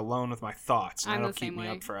sit there alone with my thoughts and I'm that'll the keep same me way.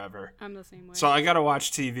 up forever. I'm the same way. So I gotta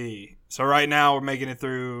watch TV. So right now we're making it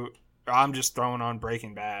through. I'm just throwing on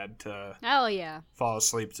Breaking Bad to Hell yeah. fall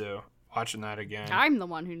asleep to. Watching that again. I'm the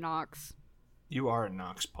one who knocks. You are a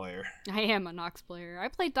Nox player. I am a Nox player. I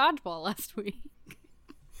played dodgeball last week.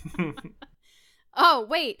 Oh,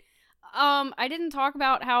 wait. I didn't talk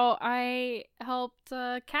about how I helped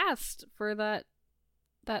cast for that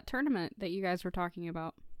tournament that you guys were talking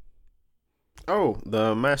about. Oh,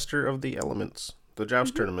 the Master of the Elements. The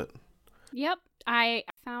Joust tournament. Yep. I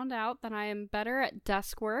found out that I am better at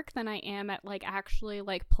desk work than I am at actually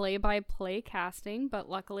play-by-play casting, but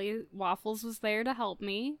luckily Waffles was there to help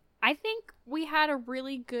me. I think we had a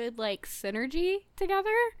really good synergy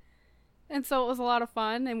together. And so it was a lot of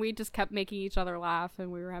fun, and we just kept making each other laugh,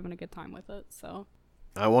 and we were having a good time with it, so.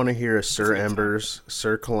 I want to hear a Sir Embers,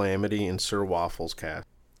 Sir Calamity, and Sir Waffles cast.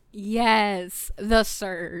 Yes, the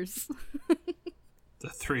sirs. The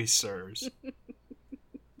 3 sirs.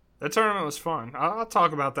 That tournament was fun. I'll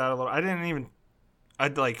talk about that a little.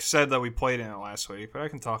 I said that we played in it last week, but I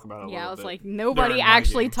can talk about it a little bit. Yeah, I was like, nobody during my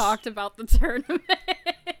actually games. talked about the tournament.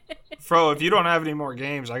 Fro, if you don't have any more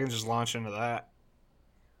games, I can just launch into that.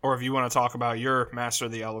 Or if you want to talk about your Master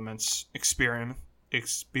of the Elements experience.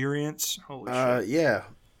 Holy shit. Yeah.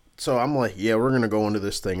 So I'm like, yeah, we're going to go into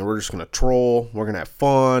this thing, and we're just going to troll. We're going to have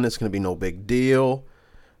fun. It's going to be no big deal.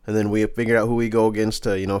 And then we figured out who we go against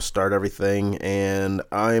to, start everything. And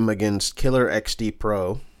I'm against Killer XD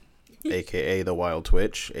Pro. a.k.a. the Wild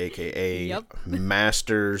Twitch, a.k.a. Yep.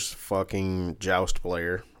 Masters fucking Joust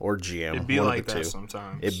player, or GM. It'd be one like of the that two.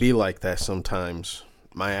 sometimes. It'd be like that sometimes.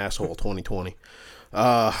 My asshole 2020.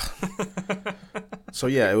 So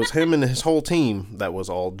yeah, it was him and his whole team that was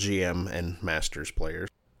all GM and Masters players.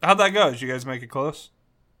 How'd that go? Did you guys make it close?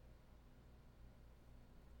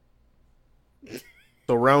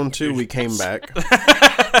 So round 2, we came back.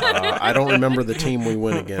 I don't remember the team we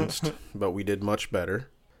went against, but we did much better.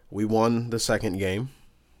 We won the second game,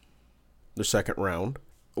 the second round.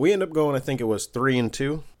 We ended up going, I think it was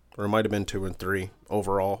 3-2, or it might have been 2-3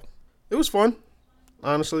 overall. It was fun.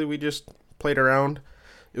 Honestly, we just played around.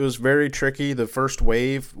 It was very tricky. The first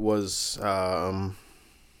wave was, the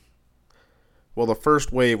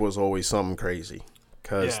first wave was always something crazy,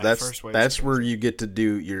 because that's where you get to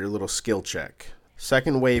do your little skill check.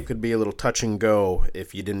 Second wave could be a little touch and go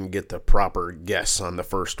if you didn't get the proper guess on the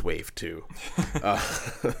first wave too.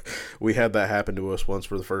 We had that happen to us once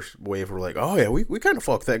for the first wave. We're like, oh yeah, we kind of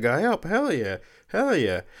fucked that guy up. Hell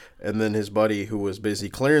yeah. And then his buddy who was busy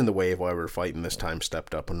clearing the wave while we were fighting this time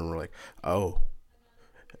stepped up and we're like, oh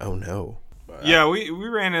no. Yeah, we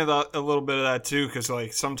ran into a little bit of that too, because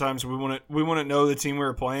like sometimes we wouldn't know the team we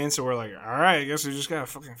were playing, so we're like, all right, I guess we just gotta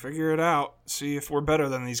fucking figure it out, see if we're better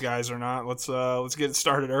than these guys or not. Let's get it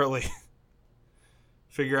started early.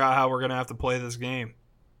 Figure out how we're gonna have to play this game.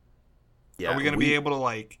 Yeah, are we gonna be able to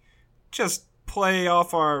like just play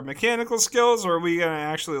off our mechanical skills, or are we gonna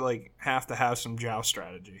actually like have to have some joust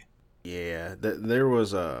strategy? Yeah, there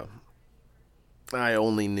was I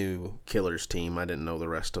only knew Killer's team. I didn't know the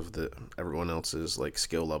rest of everyone else's like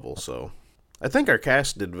skill level. So I think our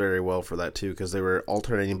cast did very well for that too, because they were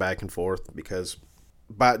alternating back and forth. Because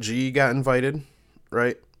Bot G got invited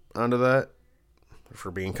right onto that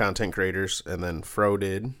for being content creators, and then Fro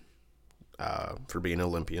did for being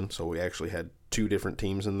Olympian. So we actually had 2 different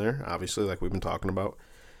teams in there, obviously, like we've been talking about.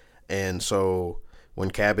 And so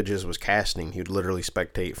when Cabbages was casting, he'd literally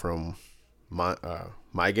spectate from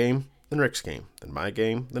my game. Then Rick's game, then my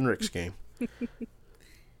game, then Rick's game.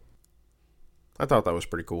 I thought that was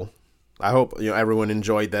pretty cool. I hope everyone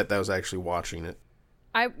enjoyed that was actually watching it.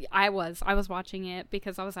 I was watching it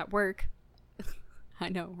because I was at work. I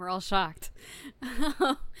know, we're all shocked.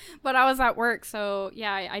 But I was at work, so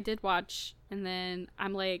yeah, I did watch, and then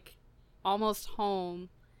I'm like almost home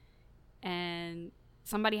and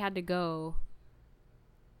somebody had to go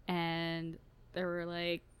and they were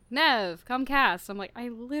like, Nev, come cast. I'm like, I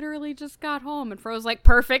literally just got home, and Fro's like,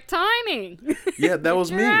 perfect timing. Yeah, that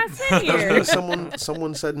was me. Here.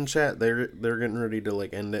 Someone said in chat they're getting ready to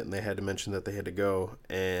like end it, and they had to mention that they had to go.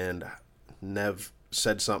 And Nev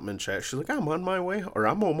said something in chat. She's like, I'm on my way, or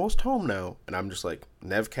I'm almost home now. And I'm just like,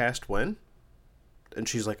 Nev cast when? And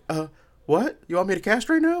she's like, what? You want me to cast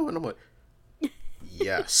right now? And I'm like,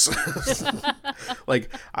 yes.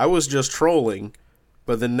 Like, I was just trolling.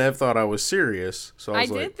 But then Nev thought I was serious, so I was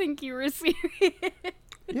like... I did think you were serious.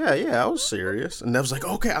 Yeah, I was serious. And Nev's like,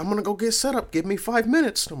 okay, I'm gonna go get set up. Give me 5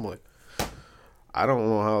 minutes. And I'm like, I don't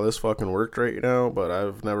know how this fucking worked right now, but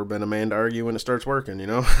I've never been a man to argue when it starts working, you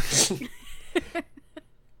know?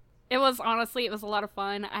 It was a lot of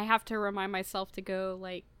fun. I have to remind myself to go,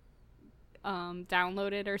 like,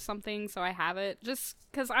 download it or something so I have it. Just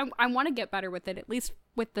because I want to get better with it, at least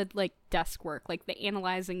with the, like, desk work, like the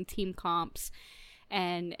analyzing team comps.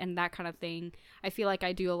 And that kind of thing. I feel like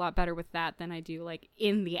I do a lot better with that than I do like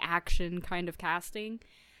in the action kind of casting.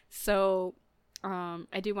 So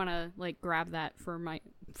I do want to like grab that for my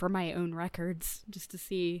own records just to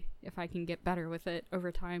see if I can get better with it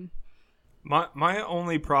over time. My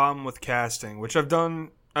only problem with casting, which I've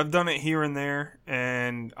done it here and there,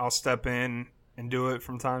 and I'll step in and do it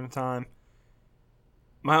from time to time.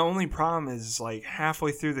 My only problem is, like,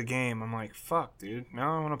 halfway through the game, I'm like, fuck, dude,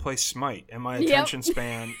 now I want to play Smite. And my attention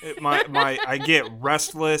span, I get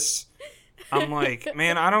restless. I'm like,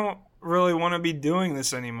 man, I don't really want to be doing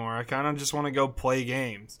this anymore. I kind of just want to go play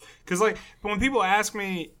games. Because, like, when people ask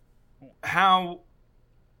me how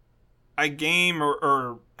I game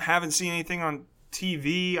or haven't seen anything on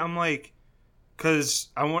TV, I'm like... Because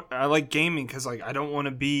I like gaming because like I don't want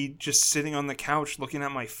to be just sitting on the couch looking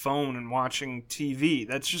at my phone and watching TV.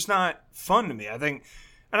 That's just not fun to me. I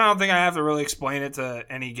don't think I have to really explain it to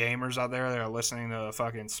any gamers out there that are listening to a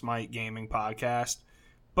fucking Smite gaming podcast.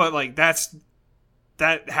 But like that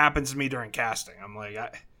happens to me during casting. I'm like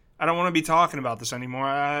I don't want to be talking about this anymore.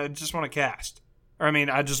 I just want to cast. Or I mean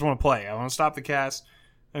I just want to play. I want to stop the cast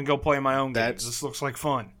and go play my own games. This looks like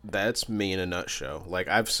fun. That's me in a nutshell. Like,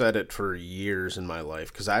 I've said it for years in my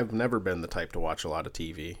life, because I've never been the type to watch a lot of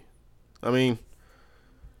TV. I mean,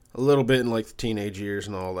 A little bit in like the teenage years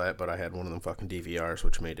and all that, but I had one of them fucking DVRs,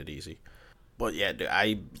 which made it easy. But yeah, dude,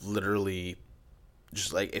 I literally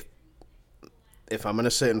just like if I'm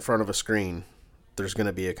gonna sit in front of a screen, there's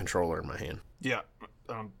gonna be a controller in my hand. Yeah.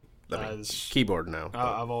 Keyboard now.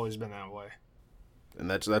 I've always been that way. And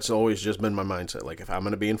that's always just been my mindset. Like, if I'm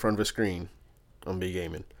going to be in front of a screen, I'm going to be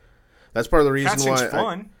gaming. That's part of the reason why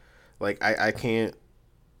fun. I can't,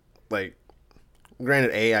 like,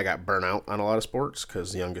 granted, I got burnt out on a lot of sports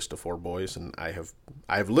because the youngest of 4 boys, and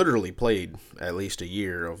I've literally played at least a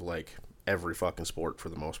year of, like, every fucking sport for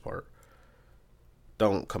the most part.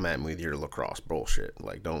 Don't come at me with your lacrosse bullshit.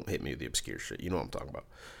 Like, don't hit me with the obscure shit. You know what I'm talking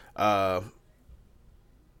about.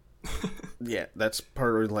 Yeah, that's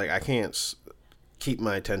part of, like, I can't keep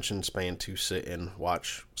my attention span to sit and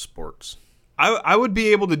watch sports. I would be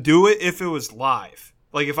able to do it if it was live.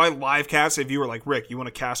 Like, if I live cast, if you were like, Rick, you want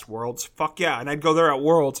to cast Worlds? Fuck yeah. And I'd go there at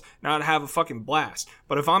Worlds and I'd have a fucking blast.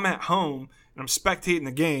 But if I'm at home and I'm spectating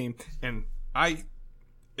the game and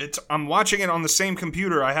I'm watching it on the same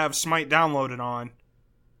computer I have Smite downloaded on,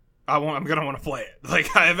 I'm going to want to play it.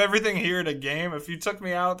 Like, I have everything here at a game. If you took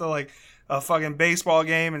me out to, like, a fucking baseball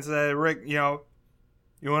game and said, Rick, you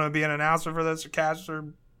want to be an announcer for this, or cast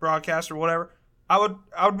or broadcast or whatever, I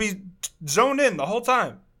would be zoned in the whole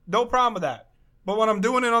time. No problem with that. But when I'm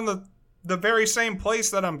doing it on the very same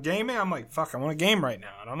place that I'm gaming, I'm like, fuck, I want a game right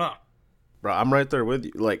now. I don't know. Bro, I'm right there with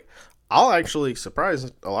you. Like, I'll actually surprise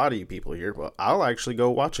a lot of you people here, but I'll actually go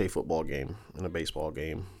watch a football game and a baseball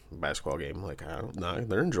game, a basketball game. Like, I don't know,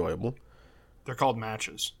 they're enjoyable. They're called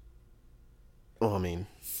matches. Well, I mean,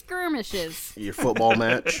 skirmishes. Your football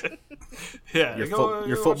match. Yeah, your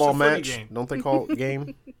football match. Game. Don't they call it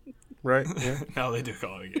game? Right? Yeah. No, they do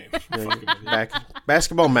call it a game. Yeah,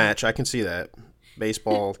 basketball match. I can see that.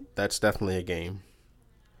 Baseball. That's definitely a game.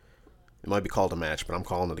 It might be called a match, but I'm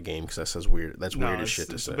calling it a game because that says weird. That's weird as shit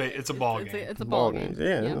to say. It's a ball game. It's a ball game.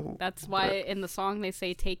 Yeah. That's why in the song they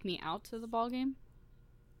say, "Take me out to the ball game."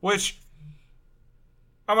 Which,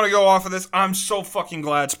 I'm going to go off of this. I'm so fucking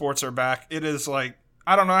glad sports are back. It is like,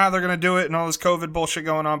 I don't know how they're going to do it and all this COVID bullshit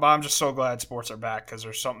going on, but I'm just so glad sports are back because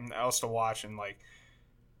there's something else to watch. And, like,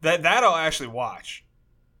 that I'll actually watch.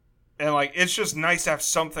 And, like, it's just nice to have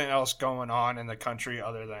something else going on in the country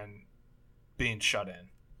other than being shut in.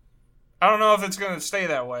 I don't know if it's going to stay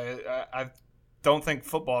that way. I don't think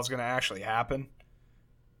football is going to actually happen.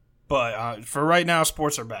 But for right now,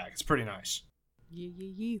 sports are back. It's pretty nice.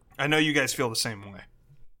 Yeah. I know you guys feel the same way.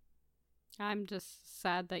 I'm just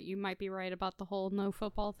sad that you might be right about the whole no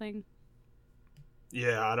football thing.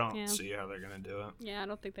 Yeah, I don't see how they're going to do it. Yeah, I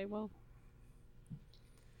don't think they will.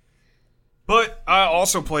 But I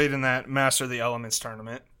also played in that Master of the Elements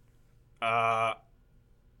tournament.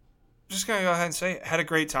 Just going to go ahead and say it. Had a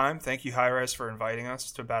great time. Thank you, Hi-Res, for inviting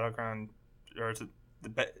us to Battleground, or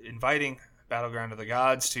inviting Battleground of the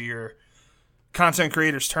Gods to your content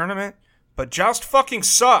creators tournament. But Joust fucking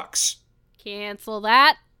sucks. Cancel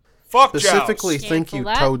that. Fuck Specifically, Joust. thank you,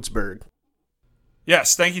 Toadsburg.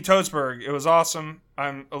 Yes, thank you, Toadsburg. It was awesome.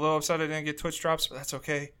 I'm a little upset I didn't get Twitch drops, but that's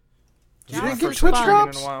okay. You didn't get Twitch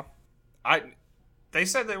drops? In a while. They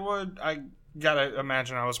said they would. I gotta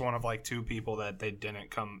imagine I was one of like 2 people that they didn't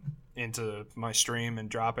come into my stream and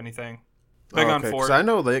drop anything. Big on Ford. Because I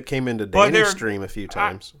know they came into Danny's stream a few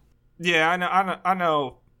times. I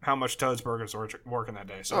know how much Toadsburg was working that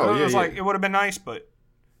day. So it was like, it would have been nice, but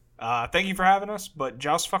thank you for having us. But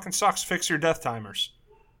Joust fucking sucks. Fix your death timers.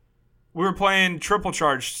 We were playing Triple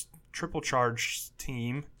Charge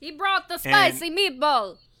team. He brought the spicy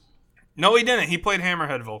meatball. No, he didn't. He played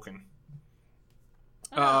Hammerhead Vulcan.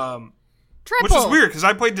 Triple. Which is weird because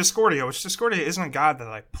I played Discordia, which Discordia isn't a god that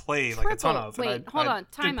I play like a ton of. Wait, hold on.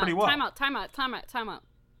 Time out.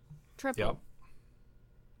 Triple. Yep.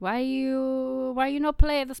 Why you not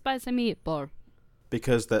play the spicy meatball?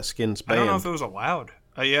 Because that skin's banned. I don't know if it was allowed.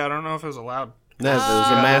 I don't know if it was allowed. No, it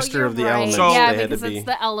was a master of the elements. So, yeah, they had because to be. it's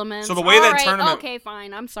the elements. So the way that tournament... Okay,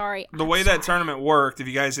 fine. I'm sorry. The way that tournament worked, if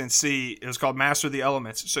you guys didn't see, it was called Master of the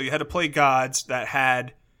Elements. So you had to play gods that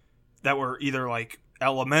were either like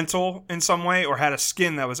elemental in some way or had a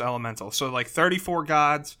skin that was elemental. So like 34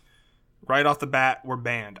 gods right off the bat were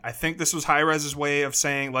banned. I think this was Hi-Res's way of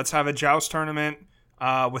saying, let's have a Joust tournament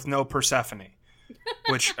with no Persephone,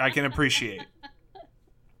 which I can appreciate.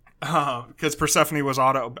 Because Persephone was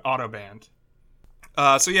auto banned.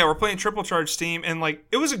 So yeah, we're playing Triple Charge team, and like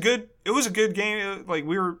it was a good game. Like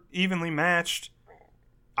we were evenly matched.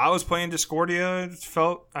 I was playing Discordia. I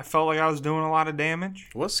felt like I was doing a lot of damage.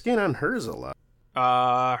 What skin on hers a lot?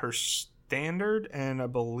 Her standard and I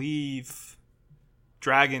believe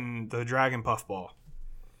the dragon puffball,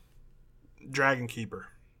 Dragon Keeper.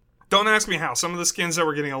 Don't ask me how. Some of the skins that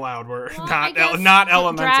were getting allowed were Well, I guess not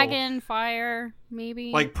elemental. Dragon, fire,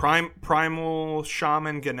 maybe. Like Primal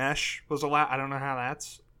Shaman Ganesh was allowed. I don't know how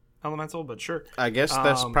that's elemental, but sure. I guess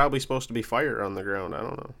that's probably supposed to be fire on the ground. I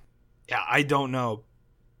don't know. Yeah, I don't know.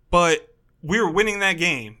 But we were winning that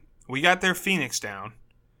game. We got their Phoenix down.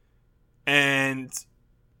 And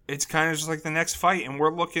it's kind of just like the next fight. And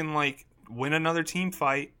we're looking like win another team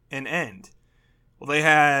fight and end. Well, they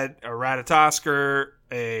had a Ratatoskr,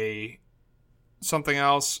 a something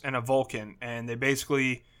else, and a Vulcan. And they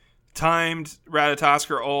basically timed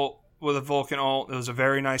Ratatoskr ult with a Vulcan ult. It was a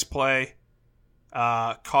very nice play.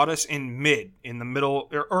 Caught us in mid, in the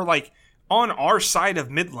middle, or like on our side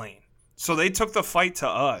of mid lane. So they took the fight to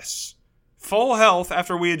us. Full health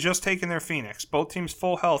after we had just taken their Phoenix. Both teams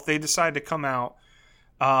full health. They decided to come out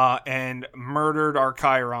and murdered our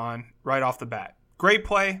Chiron right off the bat. Great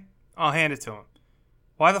play. I'll hand it to him.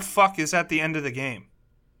 Why the fuck is that the end of the game?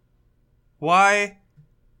 Why?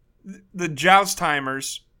 The Joust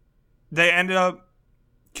timers, they ended up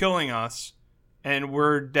killing us, and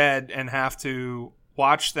we're dead and have to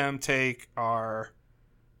watch them take our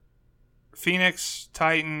Phoenix,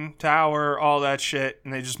 Titan, Tower, all that shit,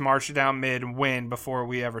 and they just march it down mid and win before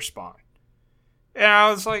we ever spawn. And I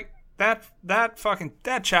was like, that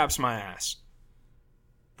chaps my ass.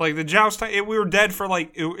 Like, the Joust, we were dead for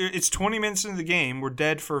like, it's 20 minutes into the game, we're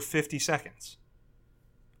dead for 50 seconds.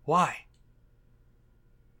 Why?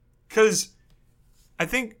 Because I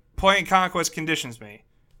think playing Conquest conditions me.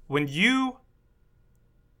 When you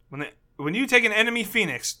take an enemy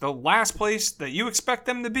Phoenix, the last place that you expect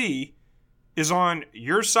them to be is on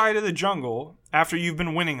your side of the jungle after you've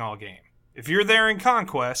been winning all game. If you're there in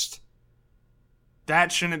Conquest,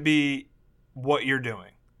 that shouldn't be what you're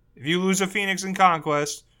doing. If you lose a Phoenix in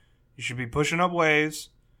Conquest, you should be pushing up waves,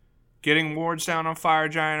 getting wards down on Fire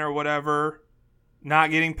Giant or whatever,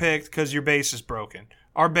 not getting picked because your base is broken.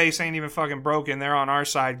 Our base ain't even fucking broken. They're on our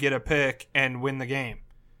side, get a pick, and win the game.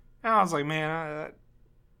 And I was like, man,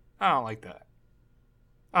 I don't like that.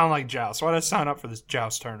 I don't like Joust. Why did I sign up for this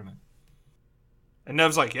Joust tournament? And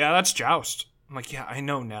Nev's like, yeah, that's Joust. I'm like, yeah, I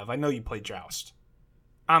know, Nev. I know you play Joust.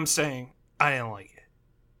 I'm saying I didn't like it.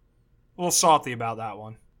 A little salty about that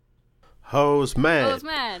one. Hose mad. Hose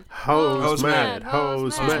mad. Hose mad.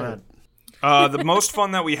 Hose mad. The most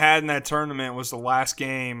fun that we had in that tournament was the last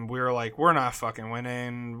game. We were like, we're not fucking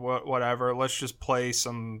winning, whatever. Let's just play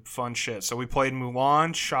some fun shit. So we played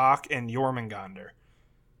Mulan, Shock, and Jormungandr.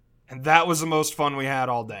 And that was the most fun we had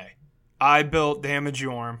all day. I built Damage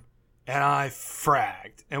Yorm, and I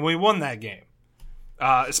fragged. And we won that game.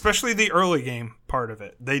 Especially the early game part of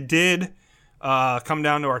it. They did come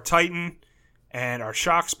down to our Titan and our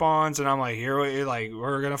Shock spawns, and I'm like,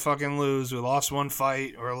 we're gonna fucking lose. We lost one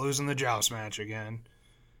fight. We're losing the Joust match again.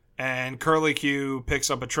 And Curly Q picks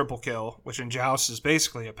up a triple kill, which in Joust is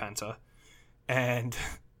basically a penta. And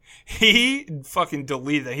he fucking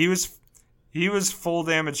deleted it. He was full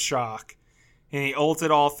damage Shock, and he ulted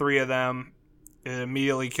all three of them. It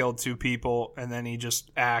immediately killed two people, and then he just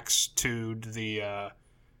axed to the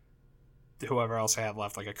whoever else I had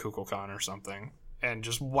left, like a Kukulkan or something, and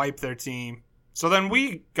just wiped their team. So then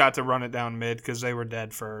we got to run it down mid because they were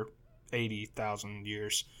dead for 80,000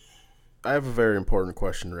 years. I have a very important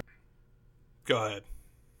question, Rick. Go ahead.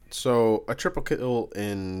 So a triple kill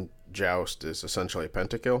in Joust is essentially a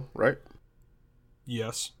pentakill, right?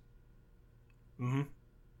 Yes. Mm-hmm.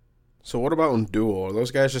 So what about in Duel? Are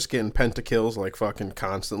those guys just getting pentakills like fucking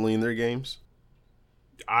constantly in their games?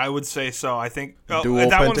 I would say so. I think Dual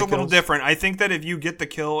that one's a little pentakills? different. I think that if you get the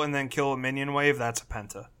kill and then kill a minion wave, that's a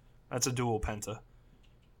penta. That's a dual penta.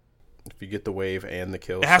 If you get the wave and the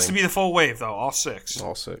kill, It has to be the full wave, though, all six.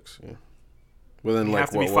 all six. Yeah. Within You like have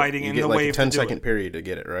to be what, fighting you in get the like wave a to do 10-second it. period to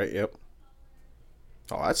get it, right? Yep.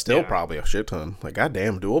 Oh, that's still Yeah. probably a shit ton. Like,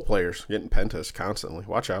 goddamn, Duel players getting pentas constantly.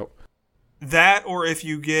 Watch out. That, or if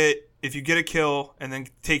you get a kill and then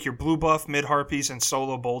take your blue buff, mid harpies, and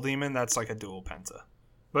solo bull demon, that's like a dual penta.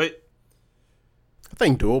 But I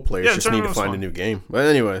think Duel players Yeah, the just need to tournament was find a fun. new game. But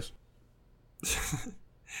anyways,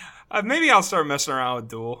 maybe I'll start messing around with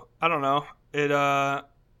duel. I don't know. It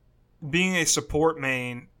being a support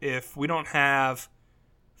main, if we don't have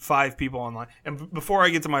 5 people online, and before I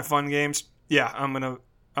get to my fun games, yeah, I'm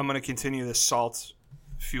gonna continue this salt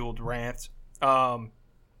fueled rant.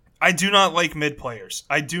 I do not like mid players.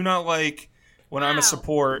 I do not like when I'm a Wow.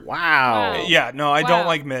 support. wow. Yeah, no, I don't Wow.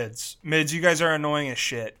 like mids. Mids, you guys are annoying as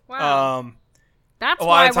shit. Wow. That's A lot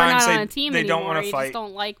why of we're times not they- on a team they don't anymore. wanna You fight. just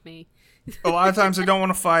don't like me. A lot of times I don't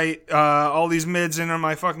want to fight. All these mids and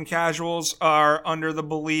my fucking casuals are under the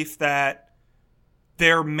belief that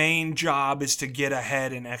their main job is to get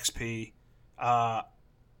ahead in XP.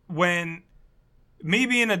 when me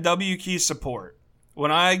being a W key support,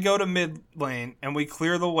 when I go to mid lane and we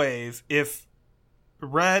clear the wave, if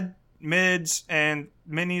red, mids, and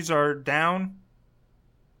minis are down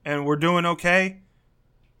and we're doing okay,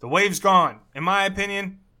 the wave's gone. In my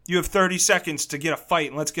opinion, you have 30 seconds to get a fight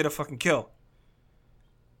and let's get a fucking kill.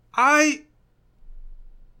 I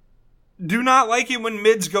do not like it when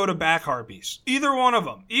mids go to back harpies. Either one of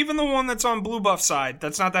them. Even the one that's on blue buff side,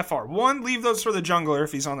 that's not that far. One, leave those for the jungler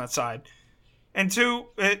if he's on that side. And two,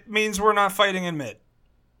 it means we're not fighting in mid.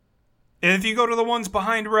 And if you go to the ones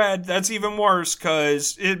behind red, that's even worse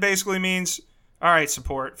because it basically means, all right,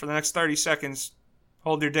 support, for the next 30 seconds,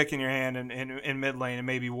 hold your dick in your hand in mid lane and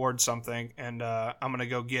maybe ward something. And I'm going to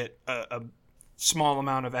go get a small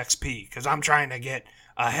amount of XP because I'm trying to get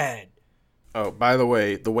ahead. Oh, by the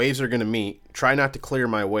way, the waves are going to meet. Try not to clear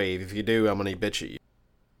my wave. If you do, I'm going to bitch at you.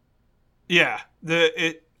 Yeah.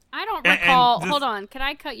 I don't recall. Hold on. Can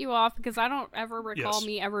I cut you off? Because I don't ever recall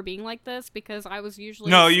me ever being like this because I was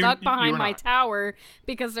usually stuck behind my tower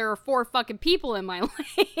because there are 4 fucking people in my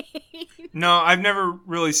lane. No, I've never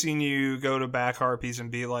really seen you go to back harpies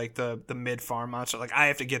and be like the mid farm monster. Like, I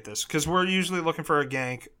have to get this because we're usually looking for a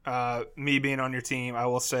gank. Me being on your team, I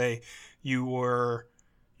will say you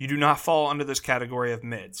do not fall under this category of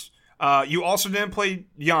mids. You also didn't play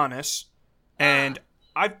Giannis, and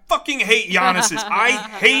I fucking hate Giannis's.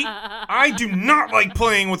 I do not like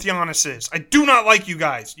playing with Giannis's. I do not like you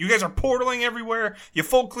guys. You guys are portaling everywhere. You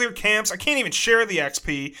full clear camps. I can't even share the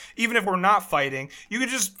XP, even if we're not fighting. You could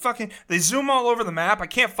just fucking, they zoom all over the map. I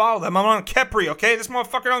can't follow them. I'm on Kepri, okay? This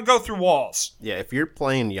motherfucker don't go through walls. Yeah, if you're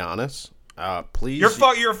playing Giannis, please.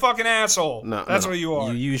 You're a fucking asshole. No, that's what you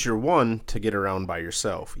are. You use your 1 to get around by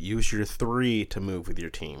yourself. Use your 3 to move with your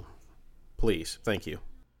team. Please. Thank you.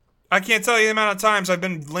 I can't tell you the amount of times I've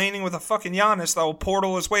been laning with a fucking Giannis that will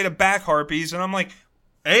portal his way to back harpies, and I'm like,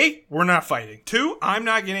 A, we're not fighting. 2, I'm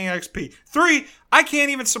not getting XP. 3, I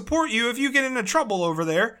can't even support you if you get into trouble over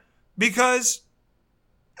there because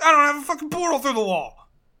I don't have a fucking portal through the wall.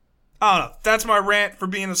 I don't know. That's my rant for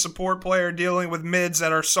being a support player dealing with mids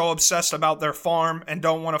that are so obsessed about their farm and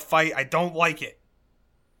don't want to fight. I don't like it.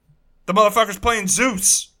 The motherfucker's playing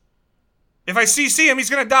Zeus. If I CC him, he's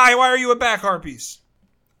going to die. Why are you a back harpies?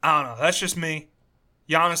 I don't know. That's just me.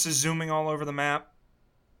 Giannis is zooming all over the map.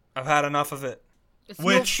 I've had enough of it. It's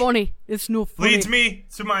no funny. It's no funny. Leads me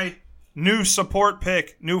to my new support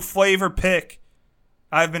pick, new flavor pick.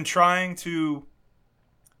 I've been trying to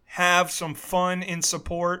have some fun in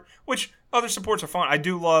support, which other supports are fun. I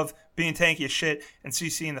do love being tanky as shit and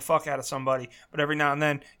CCing the fuck out of somebody, but every now and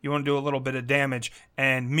then you want to do a little bit of damage.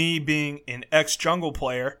 And me being an ex-jungle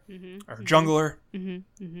player, or jungler,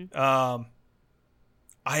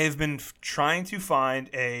 I have been trying to find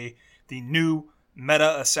the new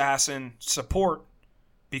meta assassin support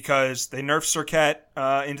because they nerfed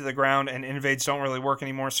Serket into the ground and invades don't really work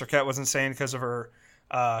anymore. Serket was insane because of her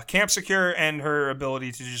camp secure and her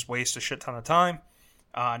ability to just waste a shit ton of time.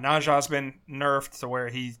 Naja's been nerfed to where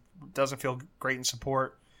he doesn't feel great in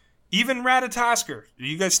support. Even Ratatosker. Do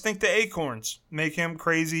you guys think the acorns make him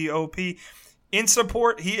crazy OP? In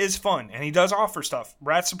support, he is fun, and he does offer stuff.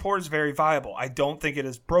 Rat support is very viable. I don't think it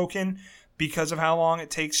is broken because of how long it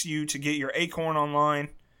takes you to get your acorn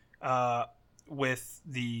online with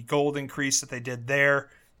the gold increase that they did there.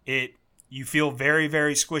 You feel very,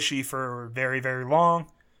 very squishy for very, very long,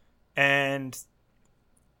 and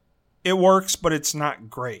it works, but it's not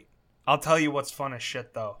great. I'll tell you what's fun as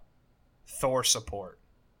shit, though. Thor support.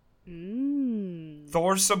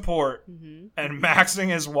 Thor support and maxing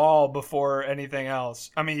his wall before anything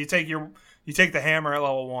else. I mean, you take the hammer at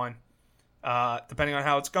level 1. Depending on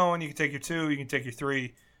how it's going, you can take your 2, you can take your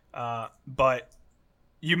 3, but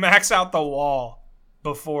you max out the wall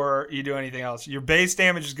before you do anything else. Your base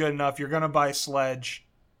damage is good enough. You're gonna buy Sledge,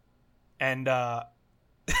 and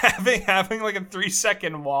having like a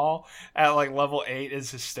 3-second wall at like level 8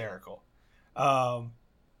 is hysterical. I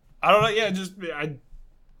don't know. Yeah, I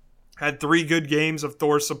had 3 good games of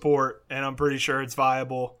Thor support, and I'm pretty sure it's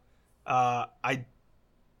viable. I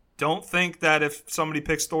don't think that if somebody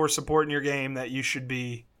picks Thor support in your game that you should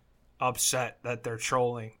be upset that they're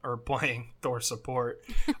trolling or playing Thor support.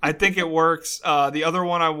 I think it works. The other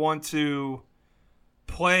one I want to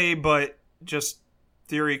play, but just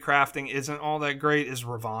theory crafting isn't all that great, is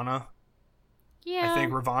Ravana. Yeah. I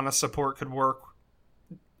think Ravana support could work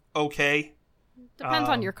okay. Depends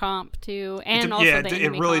on your comp, too, and also the enemy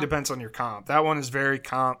it really comp. depends on your comp. That one is very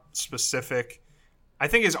comp-specific. I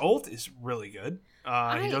think his ult is really good.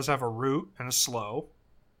 He does have a root and a slow.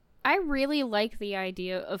 I really like the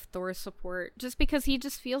idea of Thor support, just because he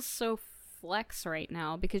just feels so flex right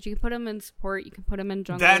now because you can put him in support, you can put him in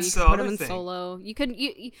jungle, That's you the can put other him in thing. solo.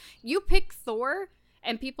 You pick Thor,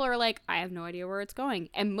 and people are like, I have no idea where it's going.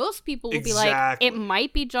 And most people will be like, Exactly. it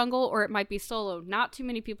might be jungle or it might be solo. Not too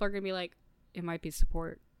many people are going to be like, it might be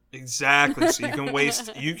support. Exactly. So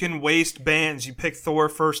you can waste bans. You pick Thor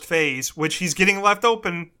first phase, which he's getting left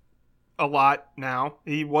open a lot now.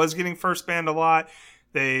 He was getting first banned a lot.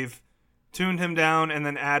 They've tuned him down and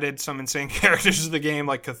then added some insane characters to the game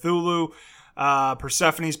like Cthulhu.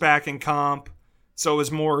 Persephone's back in comp. So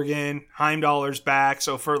is Morgan. Heimdallr's back.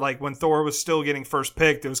 So for like when Thor was still getting first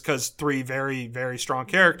picked, it was because 3 very, very strong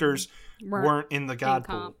characters weren't in the god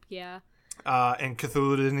pool. Comp, yeah. And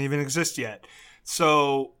Cthulhu didn't even exist yet.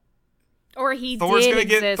 So Or he Thor's did gonna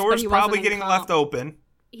exist, get but Thor's he probably wasn't in getting comp. left open,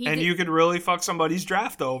 He and did- you could really fuck somebody's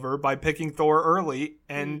draft over by picking Thor early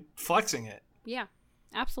and flexing it. Yeah,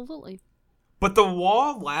 absolutely. But the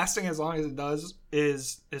wall lasting as long as it does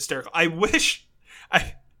is hysterical. I wish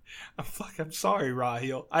I'm sorry,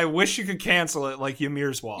 Raheel. I wish you could cancel it like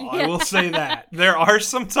Ymir's wall. I will say that. There are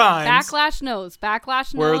some times Backlash knows.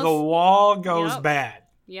 where the wall goes Yep. bad.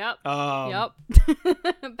 Yep. Yep.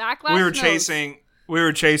 Backlash we were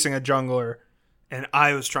knows. chasing a jungler, and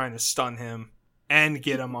I was trying to stun him and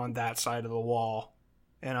get him on that side of the wall,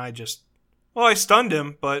 and I stunned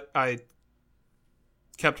him, but I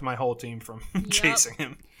kept my whole team from chasing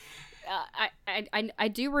him. I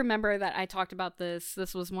do remember that I talked about this.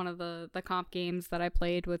 This was one of the comp games that I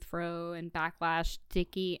played with Fro and Backlash,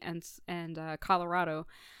 Dicky, and Colorado.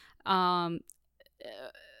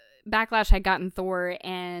 Backlash had gotten Thor,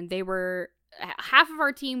 and they were half of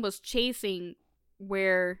our team was chasing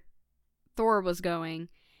where Thor was going,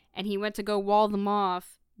 and he went to go wall them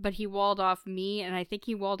off, but he walled off me, and I think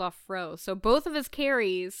he walled off Fro. So both of his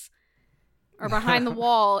carries are behind the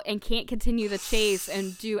wall and can't continue the chase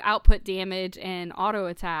and do output damage and auto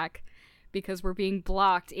attack because we're being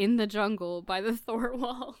blocked in the jungle by the Thor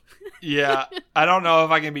wall. Yeah, I don't know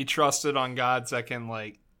if I can be trusted on gods that can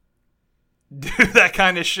like do that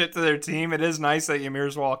kind of shit to their team. It is nice that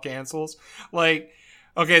Ymir's wall cancels. Like,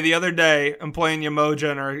 okay, the other day I'm playing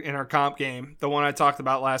Yamoja in our comp game, the one I talked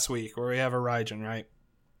about last week, where we have a Raijin, right?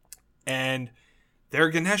 And their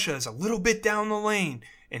Ganesha is a little bit down the lane,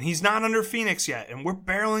 and he's not under Phoenix yet, and we're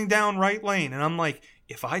barreling down right lane, and I'm like,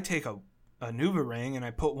 if I take a Nuva ring and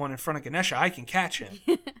I put one in front of Ganesha, I can catch him,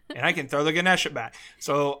 and I can throw the Ganesha back.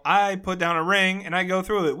 So I put down a ring, and I go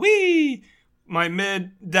through it. Whee! My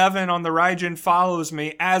mid Devin on the Raijin follows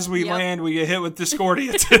me. As we Yep. land, we get hit with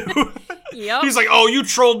Discordia too. Yep. He's like, "Oh, you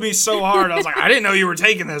trolled me so hard." I was like, "I didn't know you were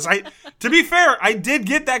taking this." To be fair, I did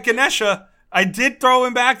get that Ganesha. I did throw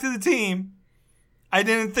him back to the team. I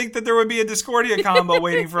didn't think that there would be a Discordia combo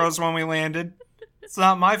waiting for us when we landed. It's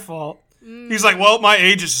not my fault. He's like, "Well, my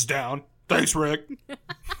Aegis is down. Thanks, Rick."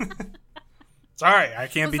 Sorry, I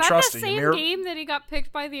can't Was be that trusted. the same Ymir- game that he got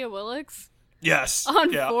picked by the Awilix? Yes.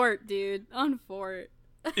 On Yeah. Fort, dude. On Fort.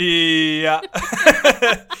 Yeah.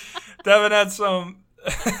 Devin had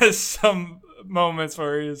some moments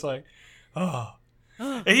where he was like, "Oh."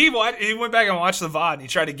 And he went back and watched the VOD and he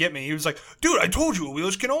tried to get me. He was like, "Dude, I told you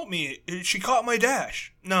Awilish can ult me. She caught my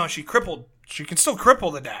dash." No, she can still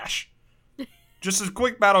cripple the dash. Just as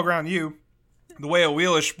quick Battleground U, the way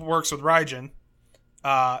Awilish works with Raijin,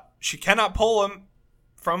 she cannot pull him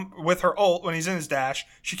with her ult when he's in his dash.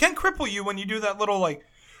 She can cripple you when you do that little like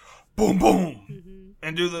boom boom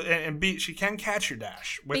and do and beat. She can catch your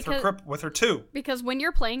dash with her 2. Because when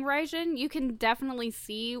you're playing Raijin, you can definitely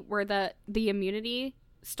see where the immunity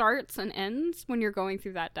starts and ends when you're going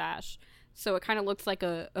through that dash. So it kind of looks like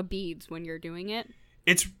a beads when you're doing it.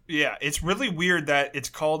 It's really weird that it's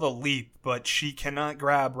called a leap, but she cannot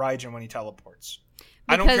grab Raijin when he teleports.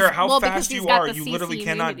 I don't care how because fast he's you got are, the you CC literally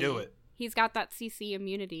cannot immunity. do it. He's got that CC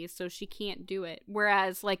immunity, so she can't do it.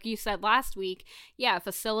 Whereas, like you said last week, yeah, if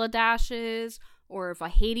a Scylla dashes or if a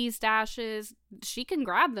Hades dashes, she can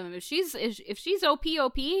grab them. If she's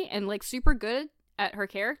OP and like super good at her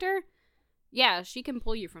character, yeah, she can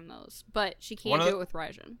pull you from those. But she can't do it with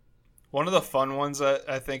Raijin. One of the fun ones that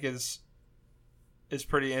I think is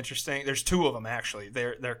pretty interesting. There's 2 of them actually.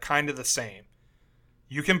 They're kind of the same.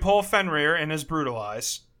 You can pull Fenrir in his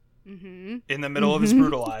Brutalize. In the middle of his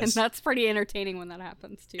Brutalize. And that's pretty entertaining when that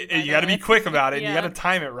happens too. You got to be quick about it. Yeah. You got to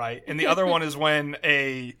time it right. And the other one is when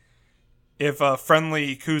if a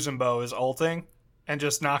friendly Kuzumbo is ulting and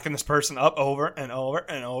just knocking this person up over and over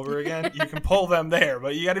and over again, you can pull them there.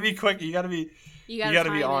 But you got to be quick. You got to be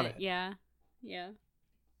time on it. Yeah.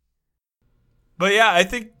 But yeah, I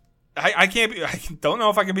think I can't be. I don't know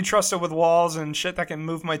if I can be trusted with walls and shit that can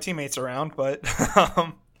move my teammates around. But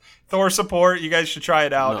Thor support. You guys should try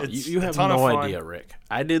it out. No, It's you a have ton no of fun. idea, Rick.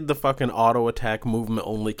 I did the fucking auto attack movement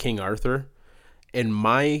only King Arthur, and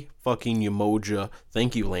my fucking Umoja,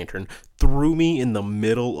 thank you, Lantern, threw me in the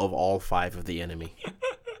middle of all 5 of the enemy.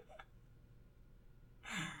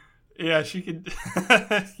 Yeah, she could.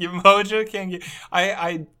 Umoja can get.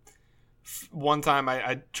 I one time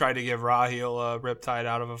I tried to give Rahil a Riptide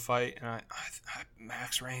out of a fight, and I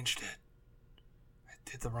max ranged it. I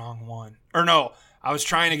did the wrong one. Or no, I was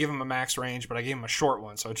trying to give him a max range, but I gave him a short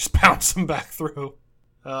one, so I just bounced him back through.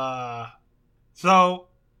 So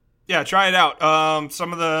yeah, try it out.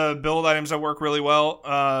 Some of the build items that work really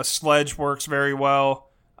well. Sledge works very well.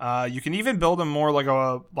 You can even build him more like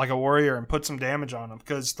a warrior and put some damage on him,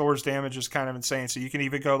 because Thor's damage is kind of insane. So you can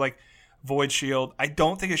even go like Void Shield. I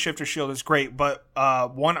don't think a Shifter Shield is great, but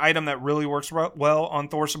one item that really works well on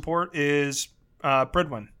Thor support is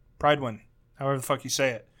Pridwin, however the fuck you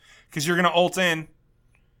say it, because you're gonna ult in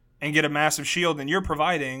and get a massive shield, and you're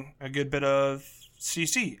providing a good bit of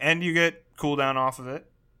CC, and you get cooldown off of it.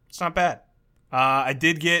 It's not bad. I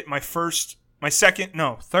did get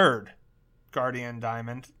third Guardian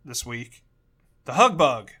Diamond this week. The Hug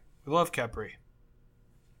Bug. We love Khepri.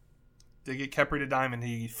 Did get Khepri to Diamond.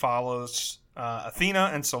 He follows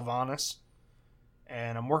Athena and Sylvanas.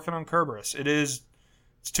 And I'm working on Kerberos.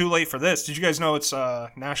 It's too late for this. Did you guys know it's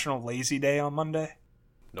National Lazy Day on Monday?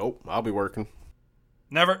 Nope, I'll be working.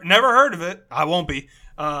 Never heard of it. I won't be.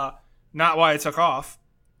 Not why I took off.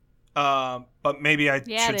 But maybe I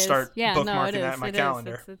should start bookmarking that in my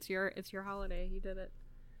calendar. It's your holiday. You did it.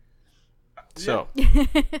 So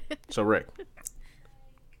Rick,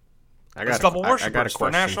 I got a question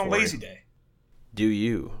for National for Lazy you. Day. Do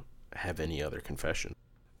you have any other confession?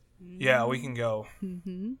 Yeah, we can go.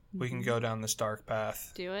 We can go down this dark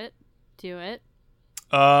path. Do it.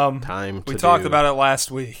 Time to We talked about it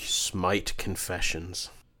last week. Smite confessions.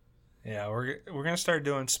 Yeah, we're gonna start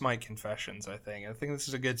doing Smite confessions. I think this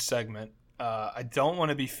is a good segment. I don't want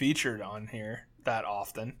to be featured on here that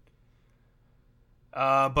often.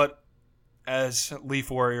 But as Leaf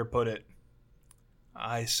Warrior put it,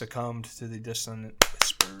 I succumbed to the dissonant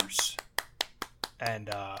whispers, and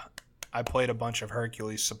I played a bunch of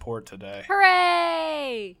Hercules support today.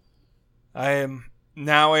 Hooray! I am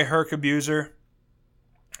now a Herc abuser.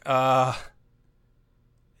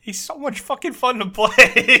 He's so much fucking fun to play.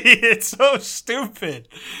 It's so stupid.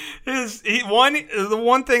 The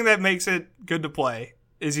one thing that makes it good to play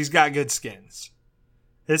is he's got good skins.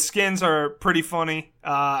 His skins are pretty funny.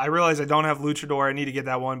 I realize I don't have Luchador. I need to get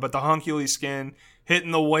that one. But the Hunkules skin,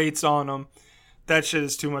 hitting the weights on him, that shit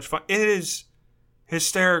is too much fun. It is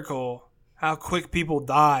hysterical how quick people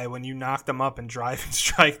die when you knock them up and drive and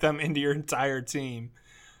strike them into your entire team.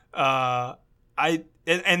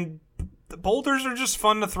 And the boulders are just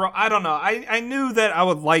fun to throw. I don't know. I knew that I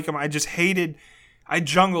would like them. I just hated. I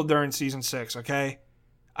jungled during Season 6, okay?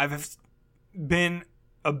 I've been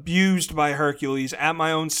abused by Hercules at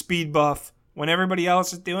my own speed buff when everybody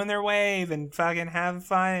else is doing their wave and fucking having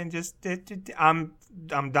fun and just I'm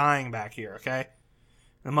dying back here, okay?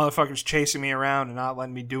 The motherfucker's chasing me around and not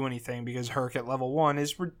letting me do anything because Herc at level 1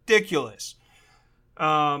 is ridiculous.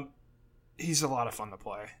 He's a lot of fun to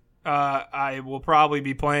play. I will probably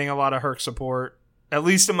be playing a lot of Herc support, at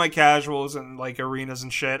least in my casuals and like arenas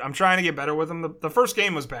and shit. I'm trying to get better with him. The first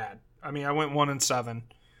game was bad. I mean, I went 1-7.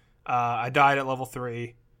 I died at level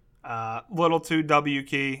 3. Little 2 W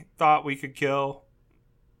key. Thought we could kill.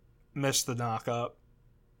 Missed the knock-up.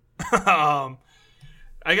 I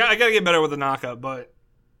gotta get better with the knock-up, but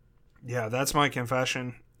yeah, that's my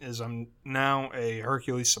confession, is I'm now a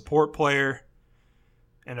Hercules support player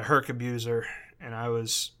and a Herc abuser, and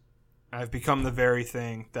I've become the very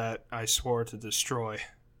thing that I swore to destroy.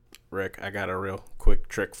 Rick, I got a real quick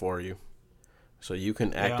trick for you. So you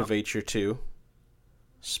can activate your 2,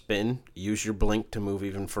 spin, use your blink to move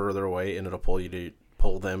even further away, and it'll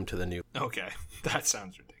pull them to the new. Okay, that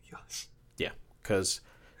sounds ridiculous. Yeah, because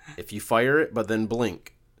if you fire it but then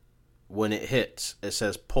blink, when it hits, it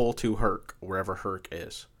says pull to Herc, wherever Herc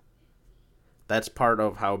is. That's part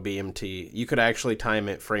of how BMT. You could actually time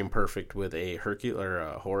it frame perfect with a Hercule or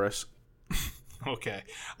a Horus. Okay,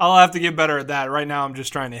 I'll have to get better at that. Right now, I'm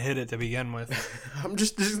just trying to hit it to begin with. I'm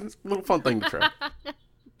just a little fun thing to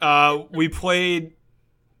try. We played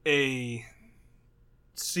a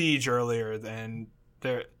Siege earlier, and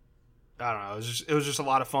there, I don't know. It was just a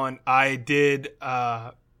lot of fun. I did.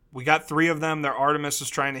 We got 3 of them. Their Artemis was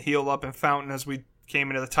trying to heal up in Fountain as we came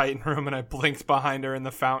into the Titan room, and I blinked behind her in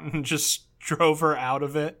the Fountain and just drove her out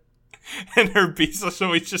of it. And her beast, so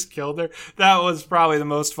we just killed her. That was probably the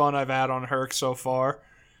most fun I've had on Herc so far.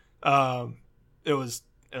 It was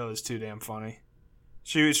too damn funny.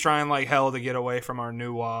 She was trying like hell to get away from our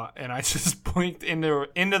Nuwa, and I just blinked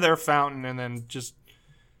into their fountain and then just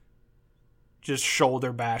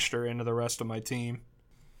shoulder bashed her into the rest of my team.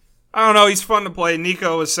 I don't know. He's fun to play.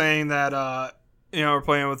 Nico was saying that we're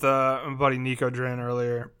playing with my buddy Nico Drin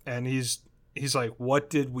earlier, and he's like, "What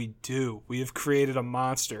did we do? We have created a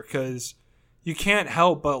monster." Because you can't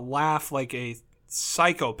help but laugh like a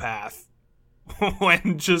psychopath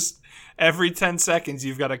when just every 10 seconds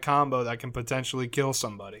you've got a combo that can potentially kill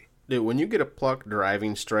somebody. Dude, when you get a pluck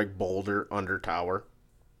driving strike boulder under tower,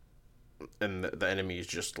 and the enemy is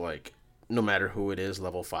just like, no matter who it is,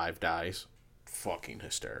 level 5 dies, fucking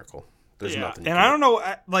hysterical. There's nothing. And I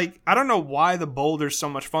don't know why the boulder's so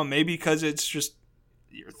much fun. Maybe because it's just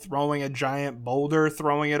you're throwing a giant boulder,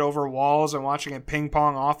 throwing it over walls and watching it ping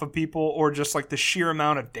pong off of people, or just like the sheer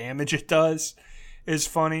amount of damage it does is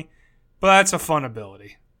funny. But that's a fun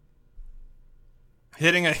ability.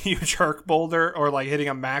 Hitting a huge Herc boulder or like hitting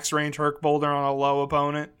a max range Herc boulder on a low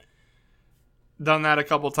opponent. Done that a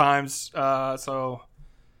couple times. So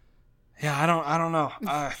yeah, I don't know.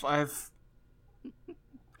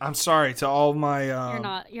 I'm sorry to all my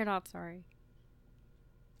You're not sorry.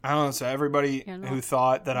 I don't know, so everybody who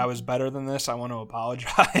thought that I was better than this, I want to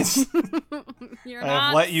apologize. You're I've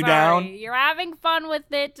not let you sorry. down. You're having fun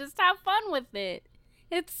with it. Just have fun with it.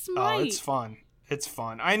 It's Smite. Oh, it's fun. It's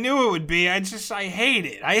fun. I knew it would be. I hate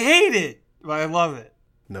it. I hate it. But I love it.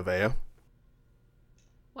 Nevea?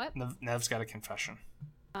 What? Nev's got a confession.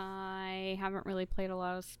 I haven't really played a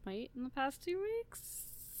lot of Smite in the past 2 weeks,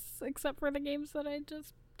 except for the games that I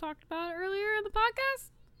just talked about earlier in the podcast.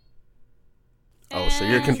 Oh, so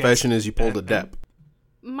your confession is you pulled a Depp.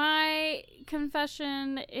 My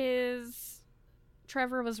confession is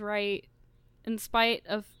Trevor was right. In spite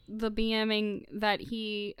of the BMing that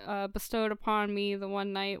he bestowed upon me the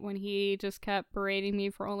one night when he just kept berating me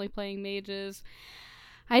for only playing mages,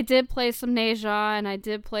 I did play some Neja and I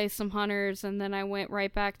did play some hunters, and then I went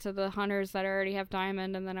right back to the hunters that already have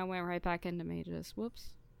diamond, and then I went right back into mages. Whoops.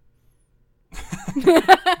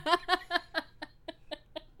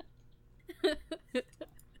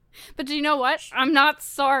 But you know what? I'm not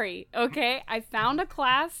sorry, okay? I found a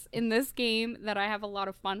class in this game that I have a lot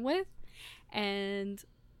of fun with, and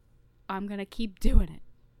I'm gonna keep doing it.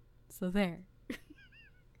 So there.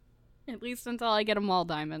 At least until I get them all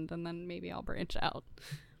diamond, and then maybe I'll branch out.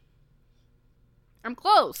 I'm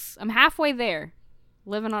close. I'm halfway there.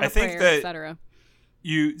 Living on a prayer, etc.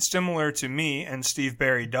 You, similar to me and Steve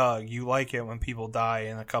Barry Doug, you like it when people die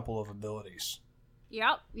in a couple of abilities.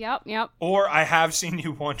 Yep. Or I have seen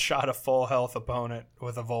you one-shot a full health opponent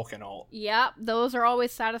with a Vulcan ult. Yep, those are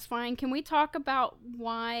always satisfying. Can we talk about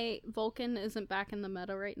why Vulcan isn't back in the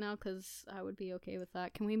meta right now? Because I would be okay with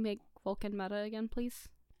that. Can we make Vulcan meta again, please?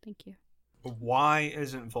 Thank you. Why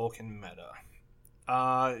isn't Vulcan meta?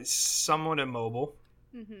 Somewhat immobile.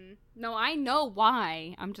 Mm-hmm. No, I know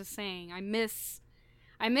why. I'm just saying, I miss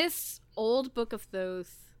old Book of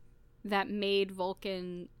Thoth that made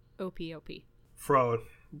Vulcan OP. Frode,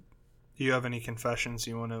 do you have any confessions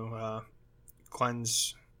you want to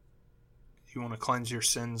cleanse? You want to cleanse your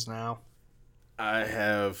sins now? I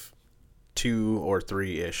have 2 or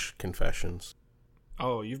 3-ish confessions.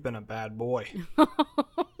 Oh, you've been a bad boy.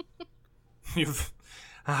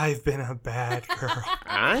 I've been a bad girl.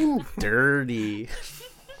 I'm dirty.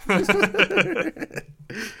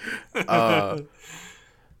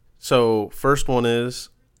 So, first one is,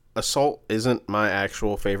 Assault isn't my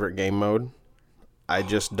actual favorite game mode. I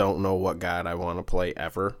just don't know what god I want to play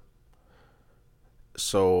ever.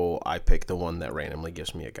 So, I pick the one that randomly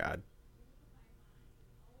gives me a god.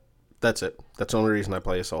 That's it. That's the only reason I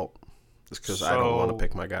play Assault. It's because I don't want to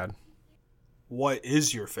pick my god. What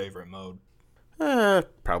is your favorite mode?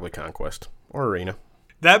 Probably Conquest or Arena.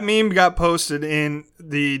 That meme got posted in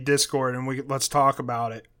the Discord, and let's talk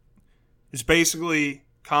about it. It's basically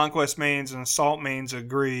Conquest mains and Assault mains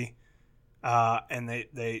agree, and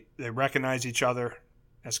they recognize each other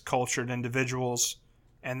as cultured individuals,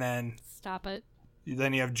 and then Stop it.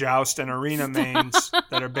 Then you have Joust and Arena mains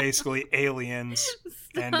that are basically aliens.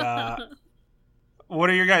 And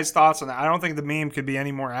what are your guys' thoughts on that? I don't think the meme could be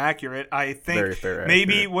any more accurate. I think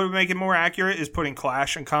maybe what would make it more accurate is putting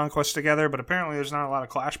Clash and Conquest together, but apparently there's not a lot of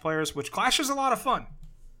Clash players, which Clash is a lot of fun.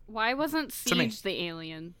 Why wasn't Siege the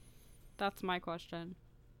alien? That's my question.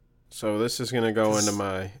 So this is going to go into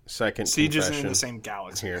my second Siege confession. isn't in the same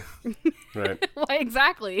galaxy. Here. Right. Why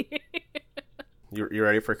exactly? You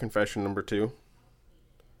ready for confession number 2?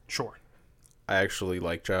 Sure. I actually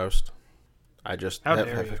like Joust. I just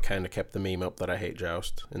have kind of kept the meme up that I hate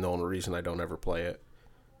Joust, and the only reason I don't ever play it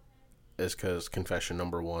is because confession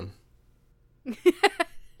number 1.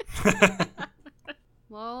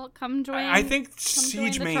 Well, come join. I think come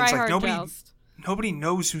siege join the mains, like, tryhard joust. nobody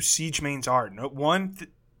knows who siege mains are. No,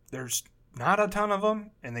 there's not a ton of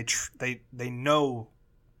them, and they know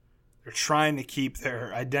they're trying to keep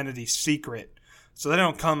their identity secret, so they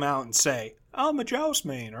don't come out and say, I'm a joust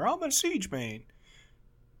main or I'm a siege main.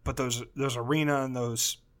 But those arena and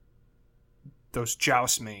those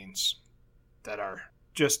joust mains that are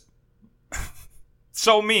just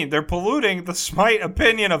so mean. They're polluting the Smite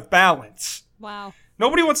opinion of balance. Wow.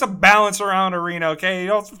 Nobody wants to balance around arena, okay? You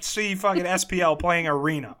don't see fucking SPL playing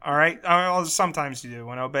arena, all right? Sometimes you do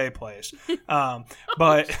when Obey plays.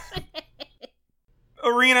 But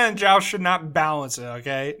arena and joust should not balance it,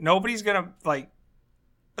 okay? Nobody's going to, like...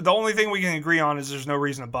 The only thing we can agree on is there's no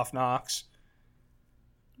reason to buff Nox.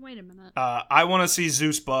 Wait a minute. I want to see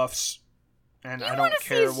Zeus buffs, and I don't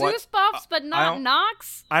care what... You want to see Zeus buffs, but not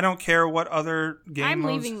Nox? I don't care what other game I'm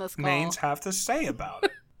modes leaving this call. mains have to say about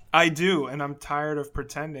it. I do, and I'm tired of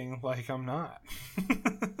pretending like I'm not.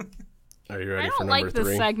 Are you ready I for don't number like 3?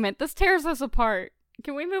 this segment. This tears us apart.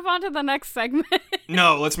 Can we move on to the next segment?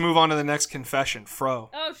 No, let's move on to the next confession. Fro.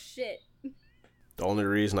 Oh, shit. The only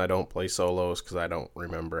reason I don't play solo is because I don't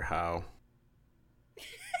remember how.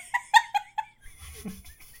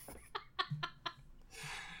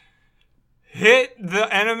 Hit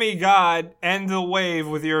the enemy god and the wave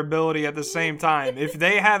with your ability at the same time. If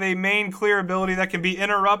they have a main clear ability that can be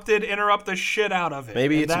interrupted, interrupt the shit out of it.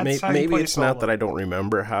 Maybe And it's that's how you play it's not solo. that I don't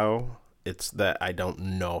remember how. It's that I don't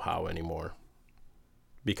know how anymore.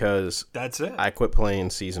 Because That's it. I quit playing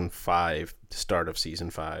season 5, start of season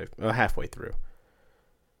 5, halfway through.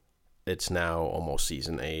 It's now almost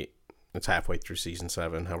season 8. It's halfway through season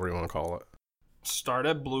 7, however you want to call it. Start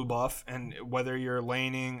at blue buff, and whether you're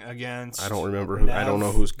laning against... I don't remember Nev, I don't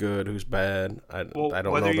know who's good, who's bad. I don't whether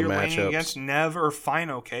know the you're laning matchups. against Nev or Fine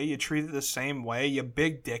OK, you treat it the same way. You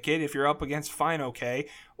big dick it if you're up against Fine OK,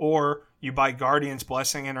 or you buy Guardian's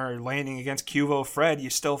Blessing and are laning against Cuvo Fred, you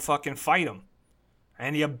still fucking fight him.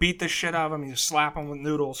 And you beat the shit out of him, you slap him with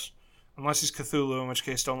noodles. Unless he's Cthulhu, in which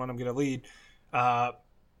case don't let him get a lead.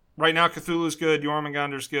 Right now, Cthulhu's good,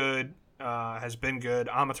 Jormungandr's good, has been good.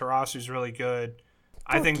 Amaterasu's really good.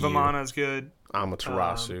 I think you. Vamana's good.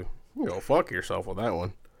 Amaterasu. You go fuck yourself with that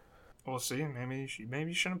one. We'll see. Maybe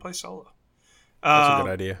you shouldn't play solo. That's a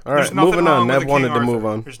good idea. All There's right, nothing moving wrong on. with Nev the wanted King to Arthur. move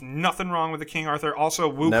on. There's nothing wrong with the King Arthur.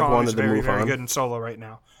 Also, Nev Wukong wanted is to very, move very on. good in solo right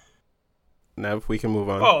now. Nev, we can move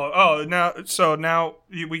on. Now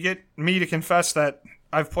we get me to confess that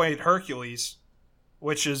I've played Hercules,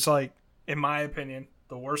 which is, like, in my opinion,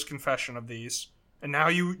 the worst confession of these. And now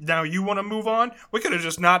you want to move on? We could have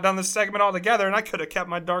just not done this segment altogether, and I could have kept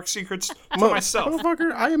my dark secrets to myself.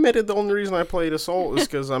 Motherfucker, I admitted the only reason I played Assault is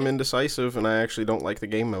because I'm indecisive and I actually don't like the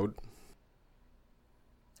game mode.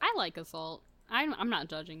 I like Assault. I'm not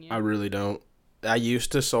judging you. I really don't. I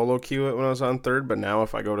used to solo queue it when I was on 3rd, but now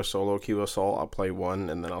if I go to solo queue Assault, I'll play 1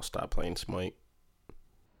 and then I'll stop playing Smite.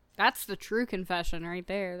 That's the true confession right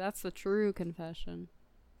there. That's the true confession.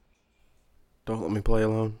 Don't let me play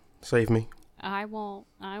alone. Save me. I won't.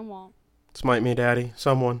 Smite me, daddy.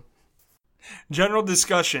 Someone. General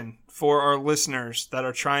discussion for our listeners that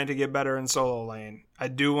are trying to get better in solo lane. I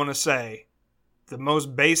do want to say the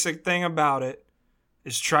most basic thing about it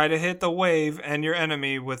is try to hit the wave and your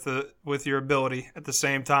enemy with your ability at the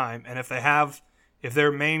same time. And if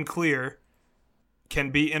their main clear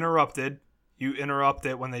can be interrupted, you interrupt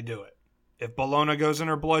it when they do it. If Bologna goes in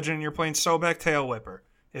her bludgeon, you're playing Sobek Tail Whipper.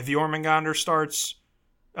 If Jormungandr starts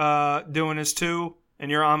doing his 2 and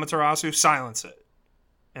you're Amaterasu, silence it.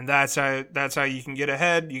 And that's how you can get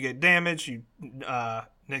ahead. You get damage. You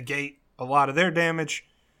negate a lot of their damage.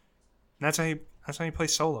 And that's how you play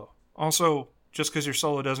solo. Also, just because you're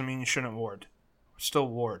solo doesn't mean you shouldn't ward. Still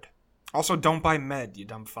ward. Also, don't buy med, you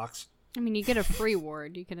dumb fucks. I mean, you get a free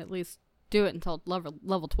ward. You can at least do it until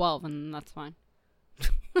level 12, and that's fine.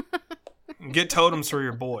 Get totems for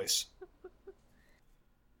your boys.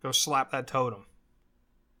 Go slap that totem.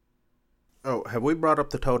 Oh, have we brought up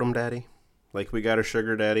the totem daddy? Like, we got our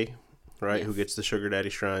sugar daddy, right? Yes. Who gets the sugar daddy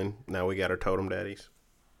shrine. Now we got our totem daddies.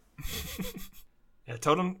 Yeah,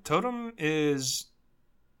 Totem is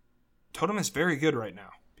very good right now.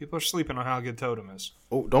 People are sleeping on how good Totem is.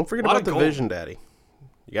 Oh, don't forget Lot about of the gold. Vision Daddy.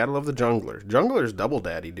 You gotta love the Jungler. Jungler's double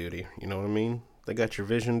daddy duty. You know what I mean? They got your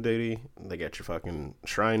Vision duty. They got your fucking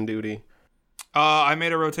shrine duty. I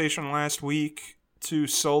made a rotation last week to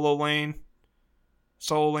solo lane.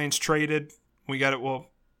 Solo lane's traded. We got it. Well,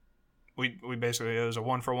 we basically, it was a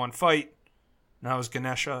 1-for-1 fight. Now it was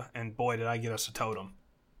Ganesha, and boy, did I get us a totem.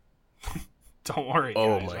 Don't worry,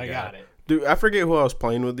 guys. Oh my I God. got it. Dude, I forget who I was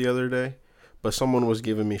playing with the other day, but someone was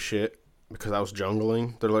giving me shit because I was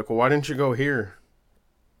jungling. They're like, well, why didn't you go here?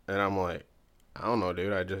 And I'm like, I don't know,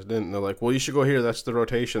 dude. I just didn't. And they're like, well, you should go here. That's the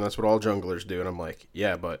rotation. That's what all junglers do. And I'm like,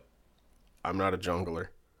 yeah, but I'm not a jungler.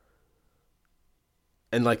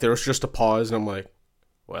 And like, there was just a pause, and I'm like,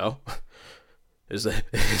 well, is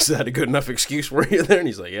that a good enough excuse for you there? And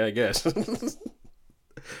he's like, yeah, I guess. It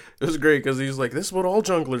was great because he's like, this is what all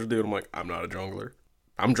junglers do. And I'm like, I'm not a jungler.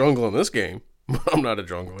 I'm jungling this game, but I'm not a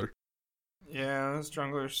jungler. Yeah, those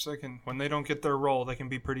junglers, when they don't get their role, they can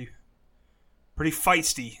be pretty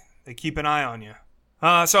feisty. They keep an eye on you.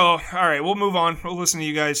 So, all right, we'll move on. We'll listen to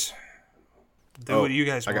you guys. Do what you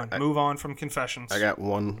guys want. Move on from confessions. I got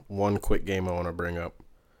one quick game I want to bring up.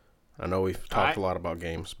 I know we've talked a lot about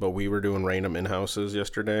games, but we were doing random in-houses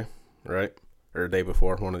yesterday, right? Or the day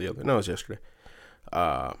before, one or the other. No, it was yesterday.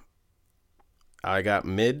 I got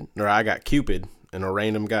Cupid and a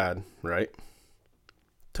random god, right?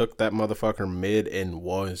 Took that motherfucker mid and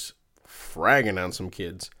was fragging on some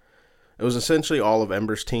kids. It was essentially all of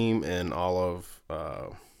Ember's team and all of,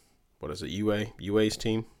 UA's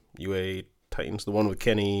team? UA Titans, the one with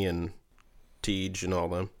Kenny and Tej and all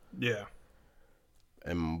them. Yeah.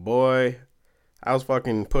 And boy, I was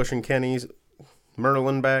fucking pushing Kenny's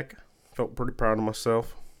Merlin back. Felt pretty proud of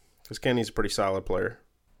myself. Because Kenny's a pretty solid player.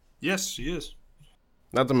 Yes, he is.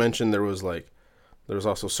 Not to mention there was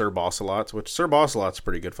also Sir Bosselots, which Sir Bosselot's a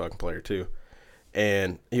pretty good fucking player too.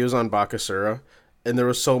 And he was on Bakasura, and there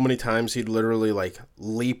was so many times he'd literally like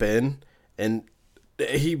leap in, and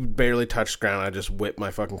he barely touched ground. I just whip my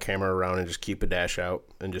fucking camera around and just keep a dash out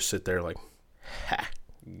and just sit there like, ha,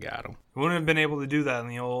 got him. You wouldn't have been able to do that on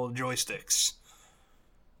the old joysticks.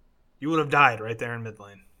 You would have died right there in mid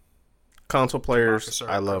lane. Console players,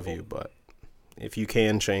 I love you, but if you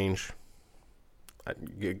can change,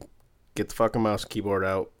 get the fucking mouse and keyboard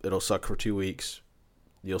out. It'll suck for 2 weeks.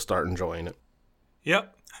 You'll start enjoying it.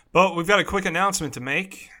 Yep. But we've got a quick announcement to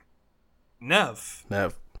make. Nev.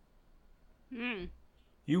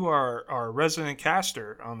 You are our resident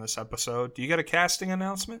caster on this episode. Do you got a casting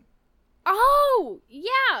announcement? Oh,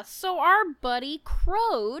 yeah. So our buddy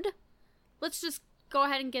Crowd, let's just go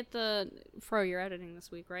ahead and get Fro, you're editing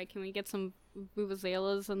this week, right? Can we get some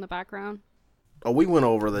vuvuzelas in the background? Oh, we went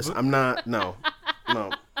over this. I'm not. No.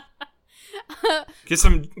 Get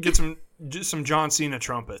some John Cena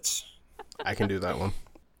trumpets. I can do that one.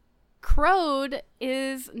 Crowd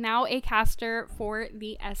is now a caster for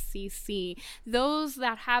the SCC. Those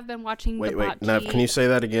that have been watching Wait, Nev, can you say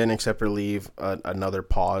that again except for leave another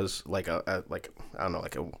pause, like a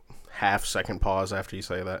half second pause after you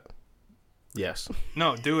say that? Yes.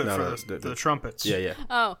 No, do it for the trumpets. Yeah.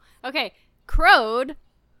 Oh, okay. Crowd.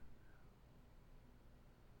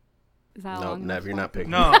 Is that no, Nev, you're not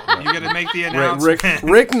picking. No, you got to make the announcement.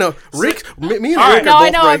 Rick, no. Rick, me and Rick are both I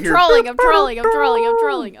know, right I'm here.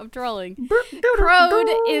 I'm trolling. Crowd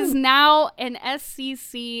is now an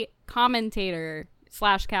SCC commentator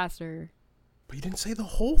 / caster. But you didn't say the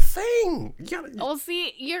whole thing. Well,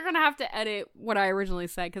 see, you're going to have to edit what I originally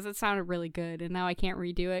said because it sounded really good, and now I can't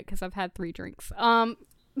redo it because I've had 3 drinks. So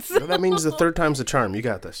that means the third time's the charm. You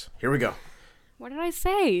got this. Here we go. What did I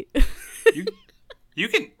say? You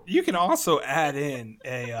can also add in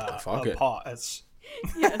a pause.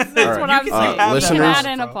 Yes, that's what I'm saying. Listeners, you can add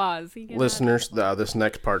in a pause. Listeners, this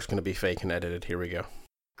next part's going to be fake and edited. Here we go.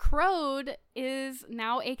 Crowd is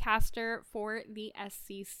now a caster for the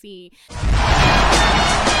SCC.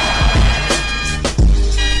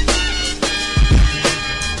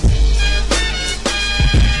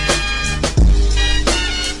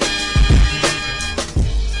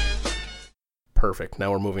 Perfect.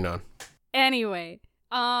 Now we're moving on. Anyway,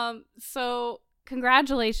 so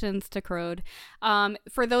congratulations to Crowd.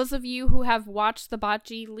 For those of you who have watched the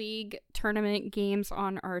Bocce League tournament games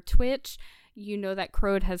on our Twitch, you know that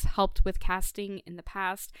Crowd has helped with casting in the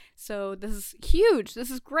past. So this is huge.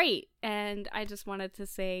 This is great. And I just wanted to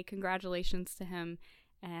say congratulations to him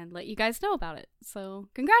and let you guys know about it. So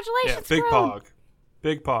congratulations, Crowd.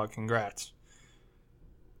 Big Pog. Congrats.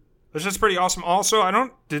 This is pretty awesome.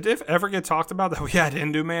 Also, did it ever get talked about that we had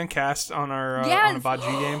Hindu Man cast on our on a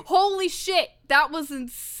Bocce game? Holy shit, that was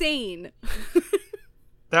insane.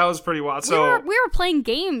 That was pretty wild. So we were playing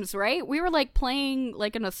games, right? We were like playing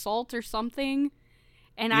like an assault or something,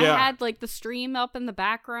 and I had like the stream up in the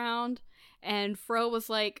background, and Fro was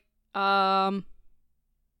like, I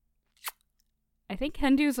think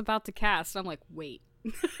Hindu's about to cast. I'm like, wait,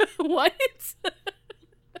 what?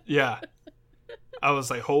 Yeah. I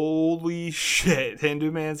was like, holy shit,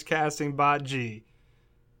 Hindu Man's casting Bocce.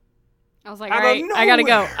 I was like, all right, I gotta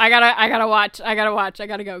go. I gotta watch. I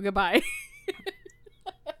gotta go. Goodbye.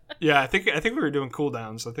 Yeah, I think we were doing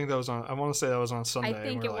cooldowns. I think that was on. I want to say that was on Sunday. I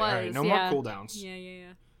think it was. All right, no more cooldowns.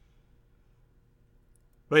 Yeah.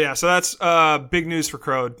 But yeah, so that's big news for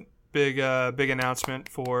Crode. Big announcement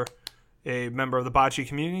for a member of the bocce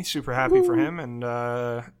community. Super happy for him, and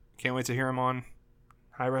can't wait to hear him on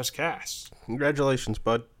High Res Cast. Congratulations,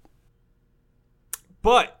 bud.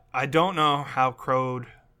 But I don't know how Crode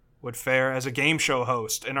would fare as a game show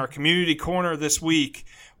host. And our community corner this week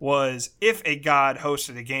was, if a god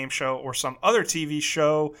hosted a game show or some other TV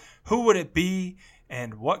show, who would it be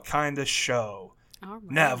and what kind of show? All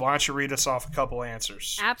right. Nev, why don't you read us off a couple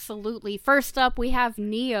answers? Absolutely. First up, we have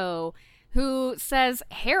Neo, who says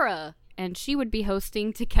Hera, and she would be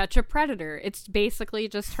hosting To Catch a Predator. It's basically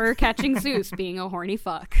just her catching Zeus being a horny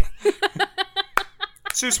fuck.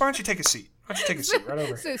 Zeus, why don't you take a seat? Why don't you take a seat right over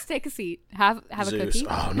here? Zeus, take a seat. Have a Zeus. cookie.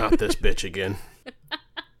 Oh, not this bitch again.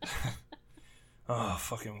 Oh,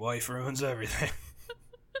 fucking wife ruins everything.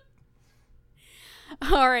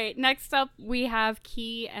 All right, next up we have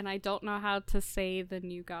Ki, and I don't know how to say the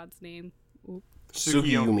new god's name. Oop.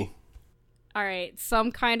 Sugiyumi. All right,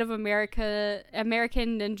 some kind of American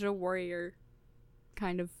Ninja Warrior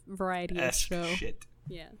kind of variety of show. Shit.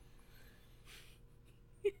 Yeah.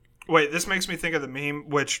 Wait, this makes me think of the meme,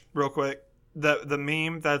 which, real quick, the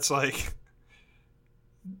meme that's like...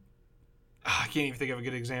 I can't even think of a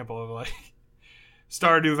good example of, like,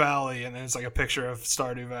 Stardew Valley, and then it's like a picture of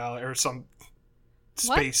Stardew Valley, or some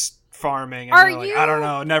space farming, and they're like, I don't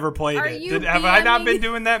know, never played it. Have I not been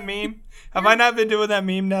doing that meme? Have I not been doing that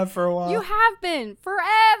meme, Nev, for a while? You have been,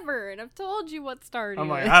 forever, and I've told you what Stardew I'm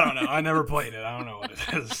like, is. I don't know, I never played it, I don't know what it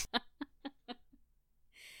is.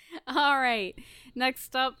 All right.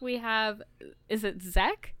 Next up, we have. Is it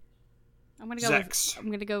Zek? I'm gonna go. Zex.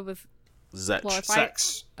 I'm gonna go with Zetch. Well, if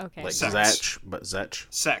Sex. Okay. Like Sex. Zatch, but Zetch.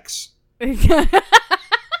 Sex.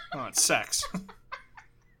 Oh, it's sex.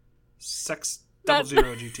 Sex That's-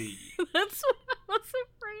 00 GT. That's what I was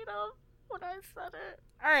afraid of when I said it.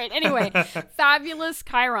 All right. Anyway, fabulous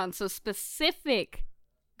Chiron. So specific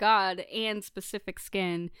god and specific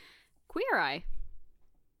skin. Queer Eye.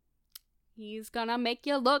 He's gonna make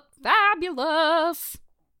you look fabulous.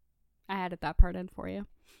 I added that part in for you.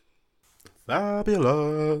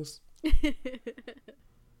 Fabulous.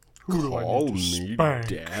 Who do I Call need to me spank?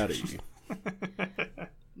 daddy.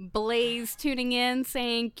 Blaze tuning in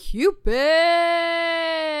saying Cupid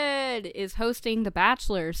is hosting The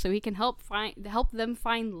Bachelor so he can help them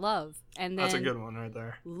find love. And then That's a good one right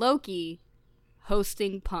there. Loki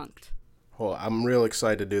hosting Punked. Well, I'm real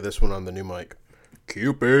excited to do this one on the new mic.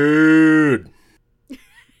 Cupid.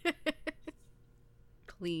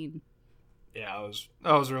 Clean. Yeah,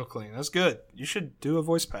 that was real clean. That's good. You should do a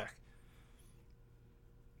voice pack.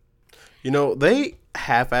 You know, they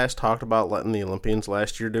half-assed talked about letting the Olympians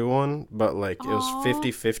last year do one, but, like, it was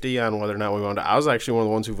 50-50 on whether or not we wanted to. I was actually one of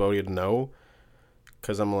the ones who voted no,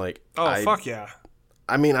 because I'm like... Oh, fuck yeah.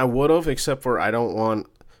 I mean, I would have, except for I don't want...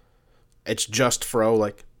 It's just Fro,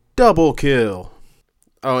 like, double kill.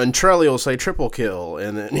 Oh, and Trelly will say triple kill,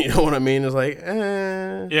 and then, you know what I mean? It's like,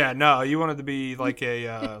 Yeah, no, you wanted to be like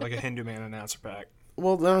a Hindu man announcer pack.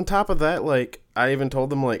 Well, then on top of that, like, I even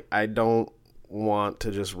told them, like, I don't want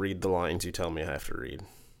to just read the lines you tell me I have to read.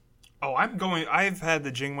 Oh, I've had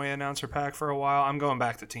the Jingwei announcer pack for a while. I'm going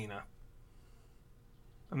back to Tina.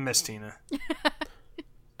 I miss Tina.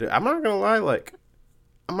 Dude, I'm not gonna lie, like,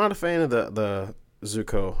 I'm not a fan of the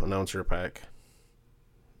Zuko announcer pack.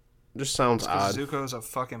 Just sounds odd. Zuko's a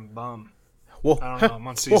fucking bum. Whoa. I don't know. I'm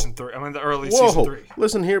on season 3. I'm in the early Whoa. season 3.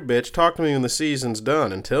 Listen here, bitch. Talk to me when the season's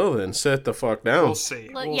done. Until then, sit the fuck down. We'll see.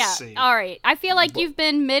 We'll see. All right. I feel like you've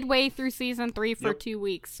been midway through season 3 for 2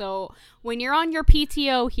 weeks. So when you're on your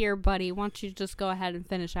PTO here, buddy, why don't you just go ahead and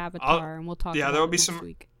finish Avatar and we'll talk about there'll it be next some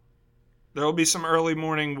week. There will be some early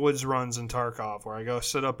morning woods runs in Tarkov where I go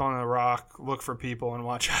sit up on a rock, look for people, and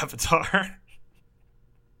watch Avatar.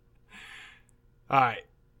 All right.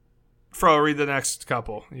 Fro, read the next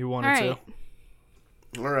couple. You wanted All right.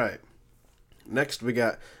 to. All right. Next, we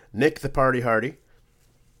got Nick the Party Hardy.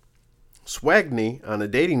 Swagney on a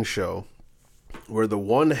dating show where the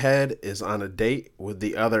one head is on a date with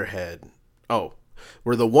the other head. Oh,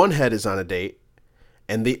 where the one head is on a date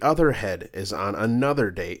and the other head is on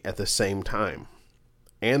another date at the same time.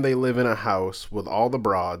 And they live in a house with all the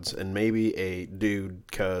broads and maybe a dude,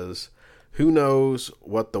 because who knows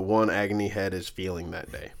what the one agony head is feeling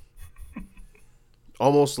that day.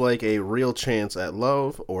 Almost like a Real Chance at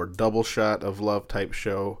Love or Double Shot of Love type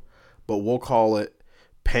show, but we'll call it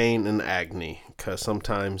Pain and Agony, because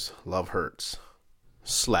sometimes love hurts.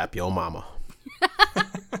 Slap your mama.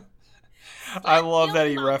 I love that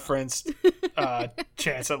he referenced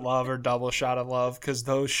Chance at Love or Double Shot of Love, because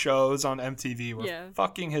those shows on MTV were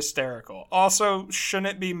fucking hysterical. Also,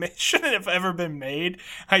 shouldn't have ever been made.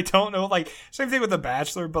 I don't know. Like, same thing with The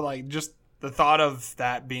Bachelor, but like just the thought of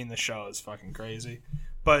that being the show is fucking crazy.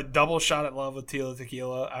 But Double Shot at Love with Tila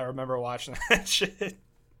Tequila, I remember watching that shit.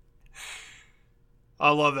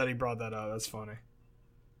 I love that he brought that up. That's funny.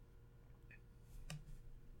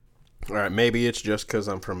 All right, maybe it's just because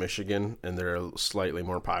I'm from Michigan and they're slightly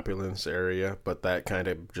more popular in this area, but that kind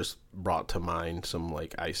of just brought to mind some,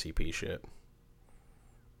 like, ICP shit.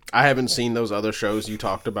 I haven't seen those other shows you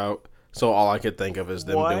talked about, so all I could think of is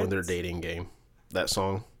them doing their dating game. That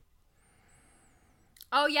song.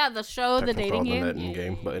 Oh, yeah, the show, the dating game. The netting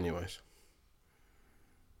game, but anyways.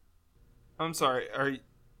 I'm sorry,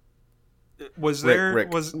 was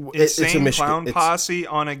Insane Clown Posse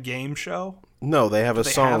on a game show? No, they have a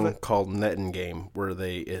song called Netting Game where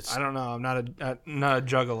I don't know. I'm not a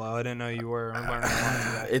juggalo. I didn't know you were. I'm learning a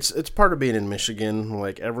lot today. It's part of being in Michigan.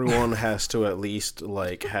 Like, everyone has to at least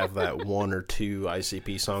like have that one or two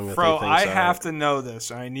ICP song that they think I have to know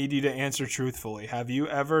this. I need you to answer truthfully. Have you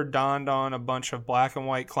ever donned on a bunch of black and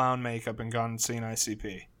white clown makeup and gone and seen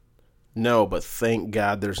ICP? No, but thank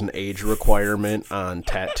God there's an age requirement on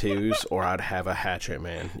tattoos, or I'd have a hatchet,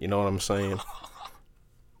 man. You know what I'm saying?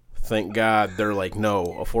 Thank God they're like, no,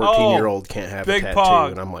 a 14-year-old can't have a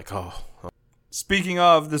tattoo. And I'm like, oh. Speaking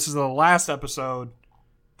of, this is the last episode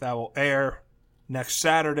that will air next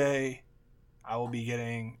Saturday. I will be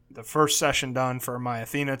getting the first session done for my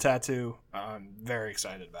Athena tattoo. I'm very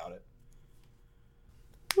excited about it.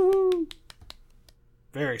 Woo.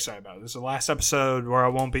 Very excited about it. This is the last episode where I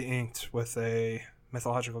won't be inked with a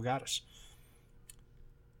mythological goddess.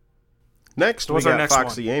 Next, we got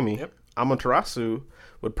Foxy Amy. Yep. Amaterasu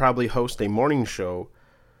would probably host a morning show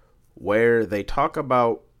where they talk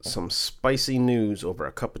about some spicy news over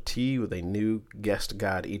a cup of tea with a new guest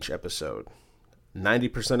god each episode.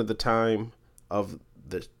 90% of the time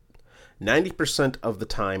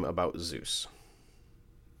about Zeus.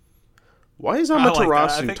 Why is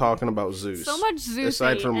Amaterasu talking about Zeus? So much Zeus.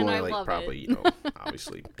 Aside from like probably,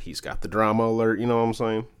 obviously he's got the drama alert, you know what I'm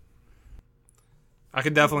saying? I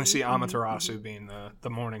could definitely see Amaterasu being the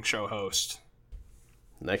morning show host.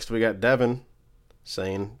 Next we got Devin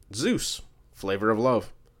saying Zeus, flavor of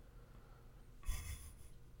love.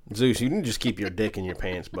 Zeus, you can just keep your dick in your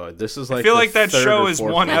pants, bud. This is like I feel like that show is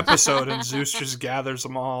one episode and Zeus just gathers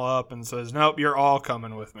them all up and says, nope, you're all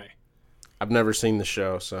coming with me. I've never seen the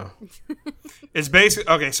show, so. It's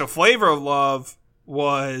basically, okay, so Flavor of Love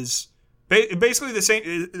was basically the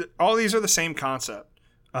same, all these are the same concept.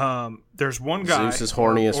 There's one guy. Zeus is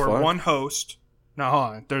horny as fuck. Or one host. No, hold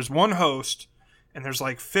on. There's one host, and there's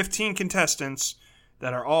like 15 contestants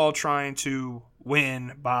that are all trying to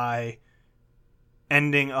win by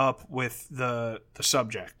ending up with the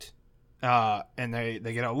subject. And they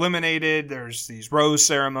get eliminated. There's these rose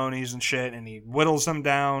ceremonies and shit, and he whittles them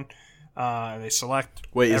down. They select.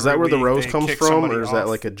 Wait, is that where the rose comes from, or is that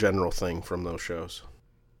like a general thing from those shows?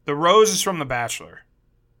 The rose is from The Bachelor.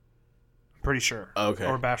 I'm pretty sure. Okay.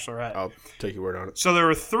 Or Bachelorette. I'll take your word on it. So there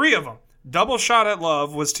were 3 of them. Double Shot at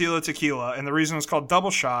Love was Tila Tequila, and the reason it's called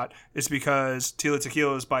Double Shot is because Tila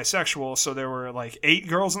Tequila is bisexual, so there were like 8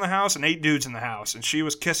 girls in the house and 8 dudes in the house, and she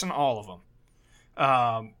was kissing all of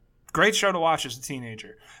them. Great show to watch as a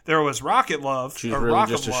teenager. There was Rocket Love. She's really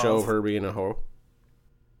just a show of her being a hoe?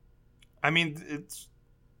 I mean,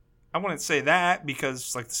 I wouldn't say that because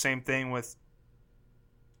it's like the same thing with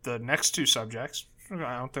the next 2 subjects.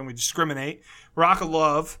 I don't think we discriminate. Rocket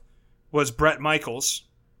Love was Bret Michaels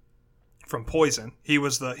from Poison. He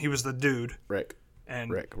was the dude. Rick.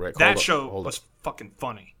 And Rick. That show was fucking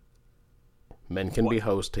funny. Men can be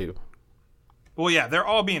hoes too. Well, yeah, they're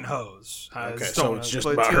all being hoes. Okay, so it's just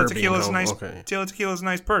about her being hoe. Okay. Tila Tequila's a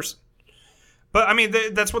nice person. But, I mean,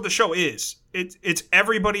 that's what the show is. It's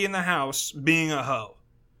everybody in the house being a hoe.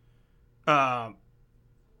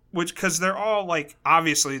 Because they're all, like,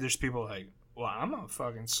 obviously there's people like, well, I'm going to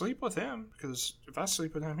fucking sleep with him. Because if I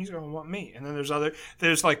sleep with him, he's going to want me. And then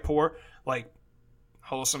there's, like, poor, like,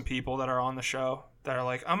 wholesome people that are on the show that are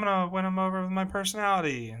like, I'm going to win him over with my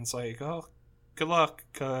personality. And it's like, oh, good luck,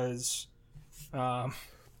 because...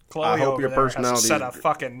 Chloe I hope your personality has a set of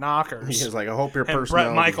fucking knockers. He's like, I hope your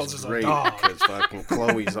personality Bret Michaels is great because fucking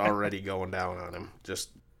Chloe's already going down on him.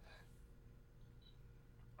 Just.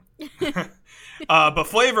 But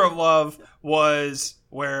Flavor of Love was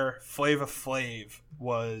where Flava Flav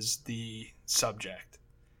was the subject.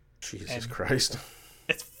 Jesus Christ!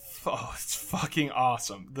 It's fucking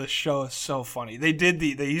awesome. The show is so funny. They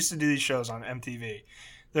used to do these shows on MTV.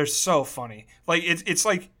 They're so funny. Like it's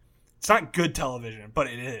like It's not good television, but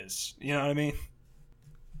it is. You know what I mean?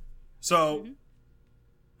 So,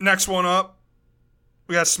 next one up,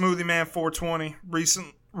 we got Smoothie Man 420,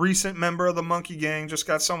 recent member of the Monkey Gang, just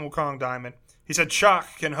got some Wukong Diamond. He said Chuck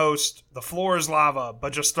can host The Floor is Lava,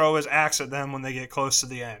 but just throw his axe at them when they get close to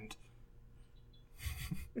the end.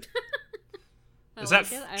 Is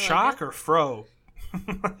that Chuck or Fro?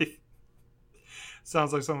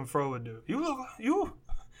 Sounds like something Fro would do.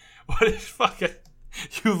 What is fucking...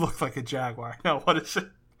 You look like a jaguar. No, what is it?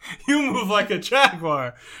 You move like a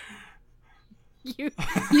jaguar. You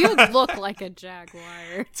look like a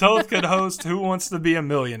jaguar. Toth could host Who Wants to Be a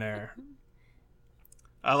Millionaire.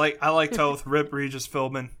 I like Toth. Rip Regis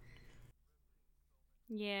Philbin.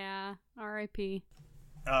 Yeah, R.I.P.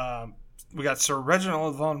 We got Sir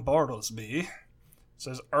Reginald von Bartlesby.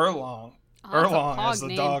 Says Erlong. Oh, that's a Erlong pog as the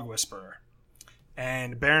name. dog whisperer.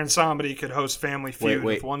 And Baron Samedi could host Family Feud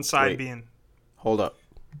with one side being... Hold up.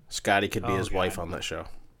 Scotty could be Oh, his God. wife on that show.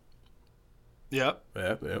 Yep.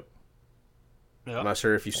 Yep. I'm not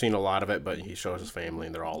sure if you've seen a lot of it, but he shows his family,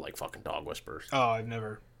 and they're all like fucking dog whisperers. Oh, I've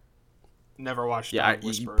never watched Yeah, Dog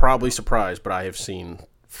Whisperer. you're probably surprised, but I have seen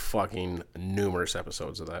fucking numerous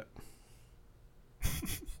episodes of that.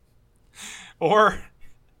 Or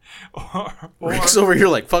Rick's over here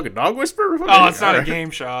like, fucking dog whisperer? oh, it's not a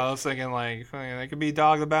game show. I was thinking like it could be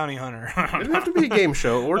Dog the Bounty Hunter. It didn't have to be a game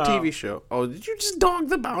show or TV show. Oh, did you just dog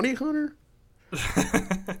the bounty hunter?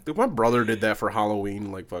 Dude, my brother did that for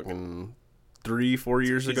Halloween like fucking 3-4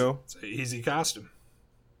 years ago. It's an easy costume.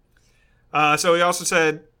 So he also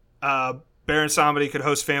said Baron Samedi could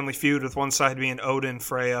host Family Feud with one side being Odin,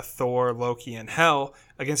 Freya, Thor, Loki, and Hel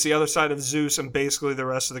against the other side of Zeus and basically the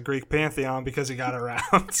rest of the Greek pantheon because he got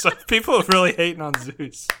around. So people are really hating on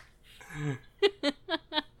Zeus.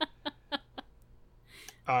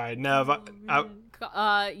 All right, Nev.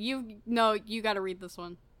 You got to read this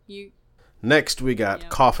one. Next, we got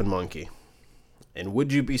Coffin Monkey. And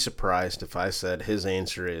would you be surprised if I said his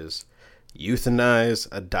answer is euthanize,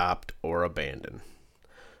 adopt, or abandon?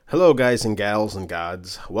 Hello, guys and gals and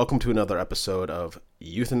gods. Welcome to another episode of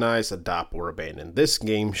Euthanize, Adopt, or Abandon. This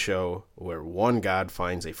game show where one god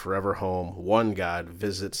finds a forever home, one god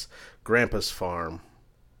visits Grandpa's farm.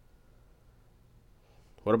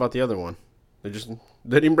 What about the other one? They didn't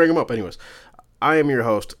even bring him up. Anyways, I am your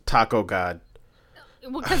host, Taco God.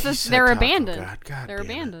 Well, because You said they're Taco abandoned. God They're damn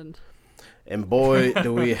it. abandoned. And boy,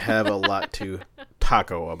 do we have a lot to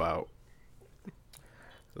taco about.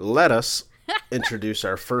 Let us introduce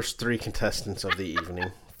our first three contestants of the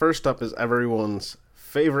evening. First up is everyone's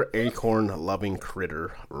favorite acorn-loving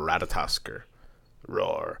critter, Ratatosker.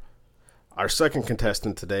 Roar. Our second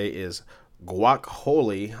contestant today is Guac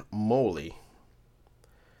Holy Moly.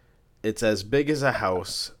 It's as big as a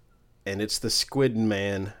house, and it's the Squid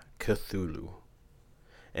Man Cthulhu.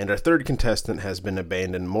 And our third contestant has been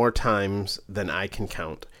abandoned more times than I can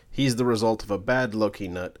count. He's the result of a bad Loki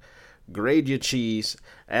nut. Grade your cheese,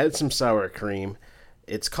 add some sour cream.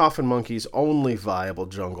 It's Coffin Monkey's only viable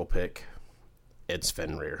jungle pick. It's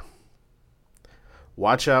Fenrir.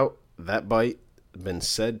 Watch out, that bite been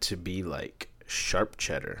said to be like sharp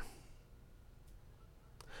cheddar.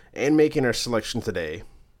 And making our selection today,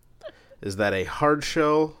 is that a hard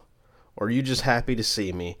shell, or are you just happy to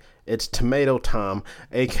see me? It's Tomato Tom,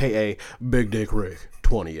 a.k.a. Big Dick Rick,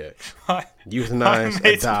 20X. Euthanize,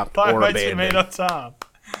 adopt, or abandon. Tomato Tom.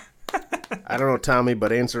 I don't know, Tommy,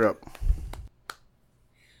 but answer up.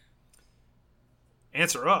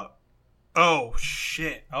 Answer up. Oh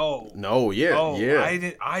shit. Oh. No, yeah, Oh,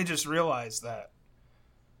 yeah. I just realized that.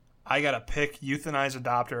 I gotta pick euthanize,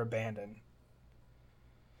 adopt, or abandon.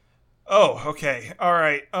 Oh, okay. All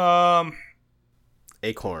right.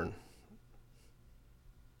 Acorn.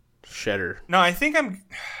 Cheddar. No, I think I'm.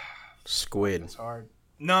 Squid. It's hard.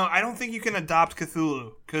 No, I don't think you can adopt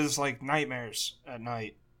Cthulhu because like nightmares at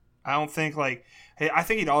night. I don't think like. Hey, I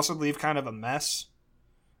think he'd also leave kind of a mess.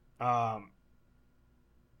 I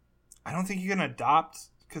don't think you can adopt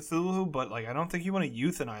Cthulhu, but like I don't think you want to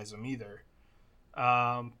euthanize him either.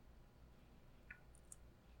 Probably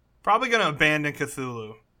gonna abandon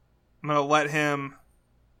Cthulhu. I'm gonna let him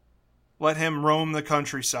roam the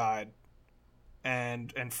countryside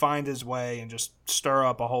and find his way and just stir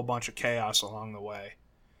up a whole bunch of chaos along the way.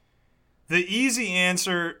 The easy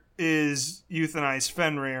answer is euthanize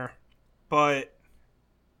Fenrir, but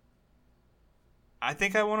I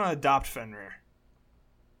think I want to adopt Fenrir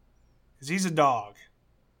because he's a dog,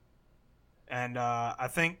 and I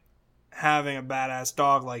think having a badass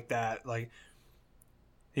dog like that, like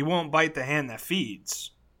he won't bite the hand that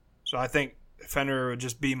feeds. So I think Fenrir would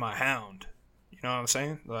just be my hound. You know what I'm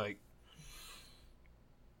saying? Like,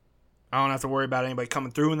 I don't have to worry about anybody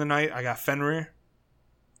coming through in the night. I got Fenrir.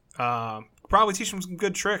 Probably teach him some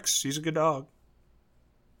good tricks. He's a good dog.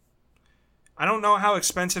 I don't know how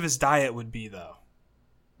expensive his diet would be, though.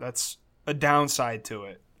 That's a downside to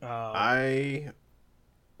it. I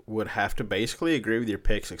would have to basically agree with your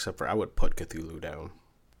picks, except for I would put Cthulhu down.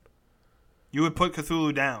 You would put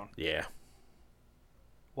Cthulhu down? Yeah.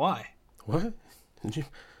 Why? What?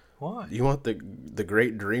 Why? You want the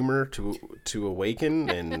great dreamer to awaken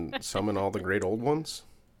and summon all the great old ones?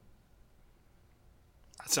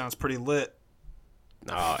 That sounds pretty lit.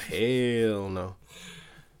 Oh, hell no.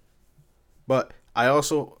 But I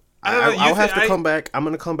also... I don't know, I'll have to come back. I'm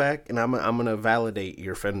going to come back, and I'm going to validate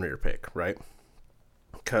your Fenrir pick, right?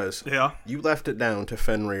 Because you left it down to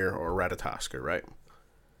Fenrir or Ratatoskr, right?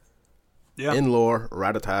 Yeah. In lore,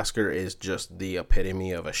 Ratatoskr is just the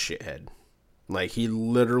epitome of a shithead. Like, he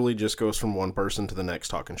literally just goes from one person to the next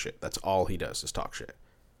talking shit. That's all he does is talk shit.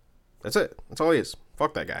 That's it. That's all he is.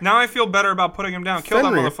 Fuck that guy. Now I feel better about putting him down. Kill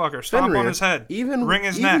Fenrir, that motherfucker. Stomp on his head. Wring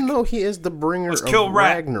his neck. Even though he is the bringer Let's of kill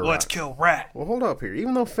Rat. Ragnarok. Let's kill Rat. Well, hold up here.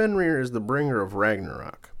 Even though Fenrir is the bringer of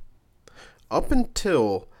Ragnarok, up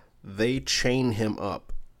until they chain him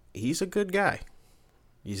up, he's a good guy.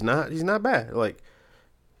 He's not bad. Like,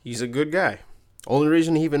 he's a good guy. Only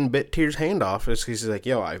reason he even bit Tyr's hand off is because he's like,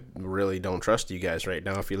 yo, I really don't trust you guys right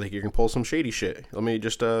now. I feel like you can pull some shady shit. Let me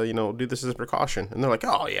just, do this as a precaution. And they're like,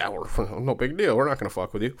 oh, yeah, no big deal. We're not going to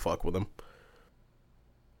fuck with you. Fuck with him.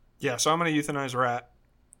 Yeah, so I'm going to euthanize Rat.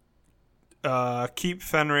 Keep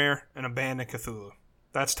Fenrir and abandon Cthulhu.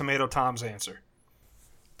 That's Tomato Tom's answer.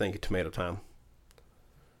 Thank you, Tomato Tom.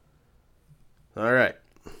 All right.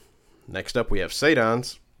 Next up, we have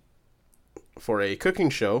Sadons. For a cooking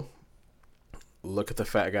show, look at the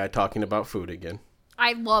fat guy talking about food again.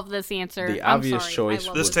 I love this answer. The obvious choice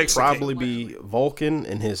would This probably be Vulcan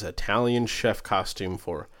in his Italian chef costume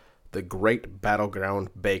for the Great Battleground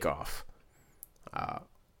Bake Off.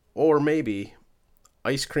 Or maybe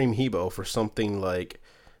Ice Cream Hebo for something like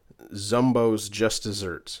Zumbo's Just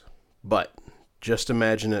Desserts. But just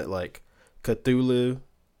imagine it like Cthulhu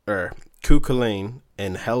or Cuchulainn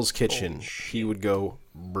in Hell's Kitchen. He would go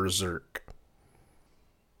berserk.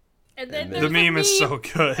 And then the meme is so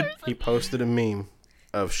good. He posted a meme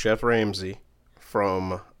of Chef Ramsay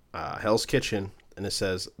from Hell's Kitchen, and it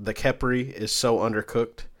says, "The Kepri is so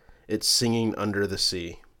undercooked, it's singing under the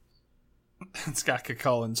sea." It's got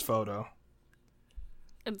Cuchulainn's photo.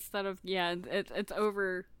 Instead of, it's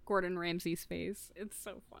over Gordon Ramsay's face. It's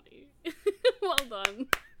so funny. Well done.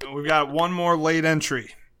 We've got one more late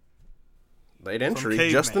entry. Late entry,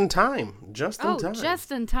 Caveman. just in time. Just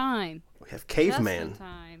in time. We have Caveman. Just in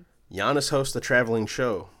time. Giannis hosts a traveling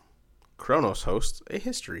show. Kronos hosts a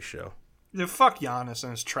history show. Yeah, fuck Giannis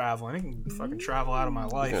and his traveling. He can fucking travel out of my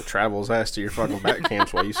He's gonna life. travel his ass to your fucking back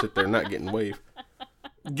camps while you sit there not getting wave.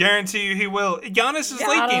 Guarantee you he will. Giannis is Got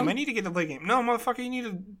late him. game. I need to get the late game. No, motherfucker, you need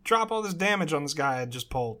to drop all this damage on this guy I just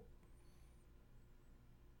pulled.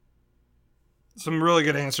 Some really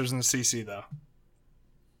good answers in the CC, though.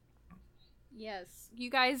 Yes, you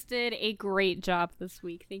guys did a great job this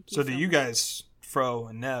week. Thank you. So do you guys, Fro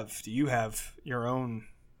and Nev, do you have your own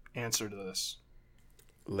answer to this?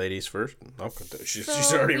 Ladies first. Oh, she's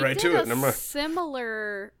So already we right did to it. a Never mind.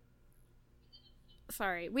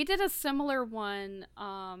 We did a similar one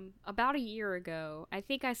about a year ago. I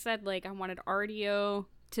think I said like I wanted RDO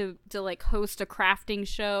to like host a crafting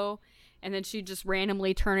show, and then she'd just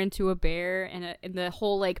randomly turn into a bear, and the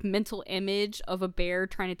whole like mental image of a bear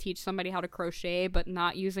trying to teach somebody how to crochet but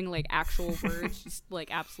not using like actual words just like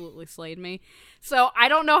absolutely slayed me. So I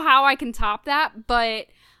don't know how I can top that, but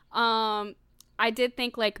I did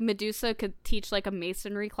think like Medusa could teach like a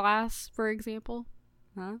masonry class, for example.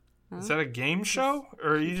 Huh? Is that a game show?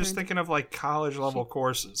 Or are you just thinking of like college level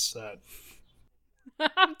courses that...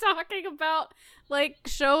 I'm talking about like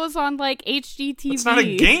shows on like HGTV. It's not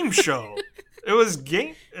a game show. It was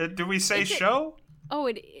game... did we say show? Oh,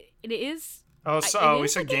 it is? Oh, we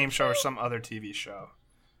said game show or some other TV show.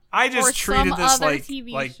 I just Or treated some this other like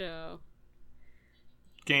TV show.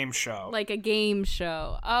 Game show. Like a game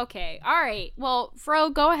show. Okay. All right. Well,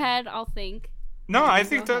 Fro, go ahead. I'll think. No, I Go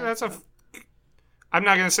think ahead. that's a... I'm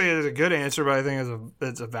not going to say it's a good answer, but I think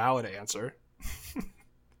it's a valid answer.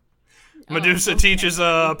 Medusa okay. teaches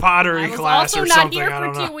a pottery class or something. I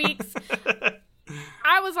don't know. 2 weeks.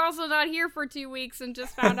 I was also not here for 2 weeks and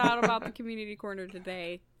just found out about the community corner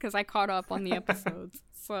today because I caught up on the episodes.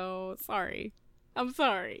 So, sorry. I'm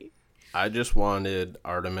sorry. I just wanted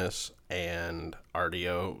Artemis and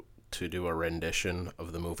RDO to do a rendition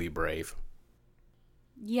of the movie Brave.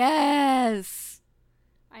 Yes.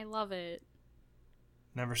 I love it.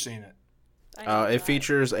 Never seen it. I didn't know It that.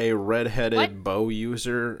 features a red-headed What? bow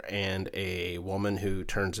user and a woman who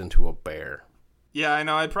turns into a bear. Yeah, I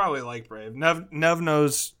know. I'd probably like Brave. Nev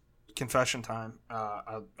knows Confession Time.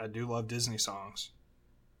 I do love Disney songs.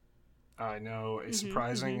 I know a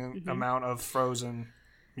surprising amount of Frozen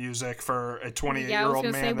music for a 28-year-old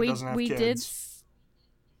man that doesn't have kids.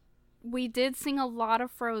 We did sing a lot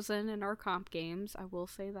of Frozen in our comp games. I will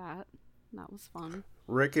say that. That was fun.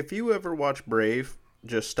 Rick, if you ever watch Brave,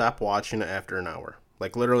 just stop watching it after an hour.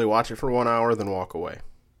 Like, literally watch it for 1 hour, then walk away.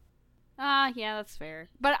 Yeah, that's fair.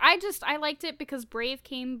 But I liked it because Brave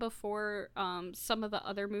came before some of the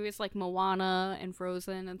other movies like Moana and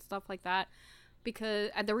Frozen and stuff like that. Because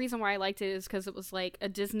the reason why I liked it is because it was like a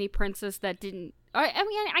Disney princess that didn't. I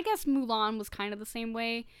mean, I guess Mulan was kind of the same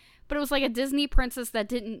way, but it was like a Disney princess that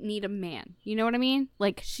didn't need a man. You know what I mean?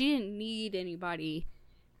 Like, she didn't need anybody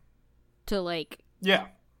to like Yeah.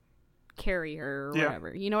 carry her or Yeah.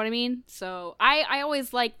 whatever. You know what I mean? So I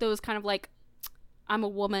always like those kind of like I'm a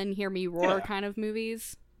woman, hear me roar Yeah. kind of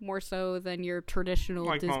movies more so than your traditional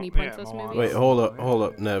Like Disney yeah, princess Moana. movies. Wait, hold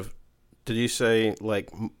up, Nev. Did you say, like,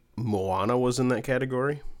 Moana was in that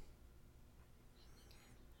category?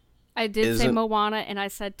 I did say Isn't- Moana, and I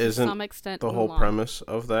said to Isn't some extent the whole Mulan. premise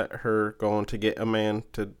of that her going to get a man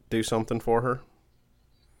to do something for her?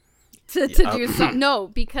 to do something. No,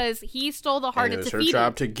 because he stole the heart And it of was her Tafiti,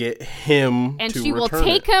 job to get him and to she will return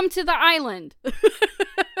take it. him to the island.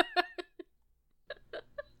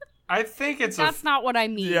 I think it's That's not what I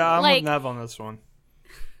mean. Yeah, I'm like with Nev on this one.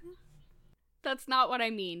 that's not what I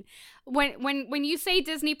mean. When you say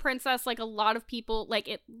Disney princess, like a lot of people, like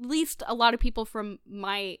at least a lot of people from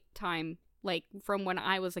my time, like from when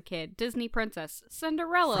I was a kid, Disney princess,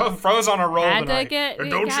 Cinderella. Froze on a roll Had to tonight. get- And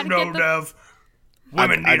don't you gotta know, get the- Nev?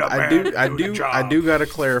 Women need a man I to do the job. I do got to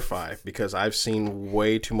clarify because I've seen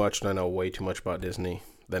way too much and I know way too much about Disney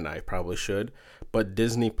than I probably should. But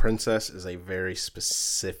Disney princess is a very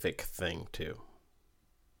specific thing too.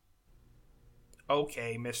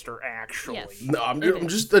 Okay, Mr. Actually. Yes. No, I'm It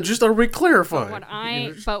is. just are we clarifying?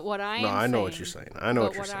 But what I No, am I know saying, what you're saying. I know what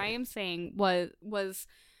but you're what I saying. am saying was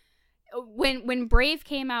when Brave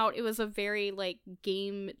came out, it was a very like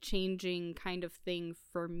game changing kind of thing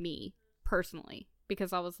for me personally,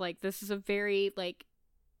 because I was like, this is a very like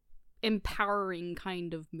empowering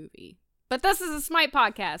kind of movie. But this is a Smite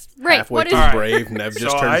podcast, right? Halfway What is through Alright. Brave, Nev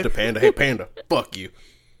just So turns to Panda. Hey, Panda, fuck you.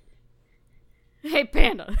 Hey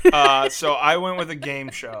Panda? So I went with a game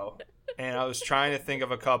show, and I was trying to think of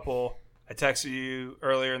a couple. I texted you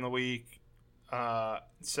earlier in the week,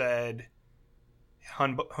 said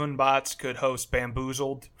Hunbots could host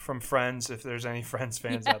Bamboozled from Friends if there's any Friends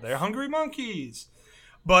fans out there. Hungry Monkeys.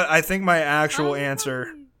 But I think my actual answer,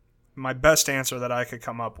 my best answer that I could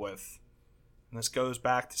come up with, and this goes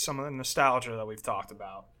back to some of the nostalgia that we've talked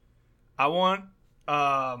about. I want,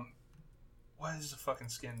 what is the fucking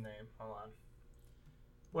skin name? Hold on.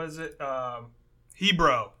 What is it?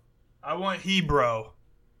 Hebro. I want Hebro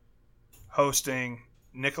hosting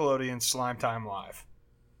Nickelodeon Slime Time Live.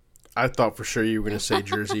 I thought for sure you were gonna say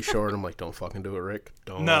Jersey Shore, and I'm like, don't fucking do it, Rick.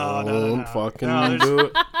 Don't No. fucking No, there's- do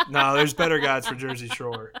it. No, there's better guys for Jersey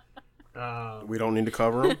Shore. We don't need to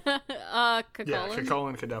cover them. Yeah, Kakulin.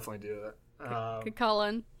 Kakolin could definitely do that.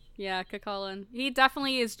 Kakulin. Yeah, Kakulin. He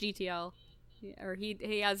definitely is GTL. Or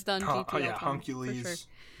he has done GTL. yeah, Tom, for Huncules.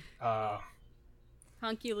 sure.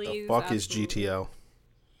 Huncules. The fuck is absolutely. GTL?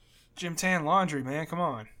 Gym Tan Laundry, man. Come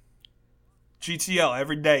on. GTL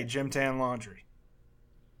every day. Gym Tan Laundry.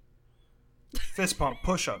 Fist pump,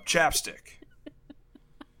 push up, chapstick.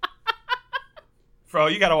 Bro,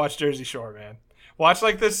 you gotta watch Jersey Shore, man. Watch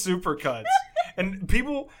like the super cuts, and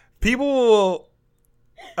people will,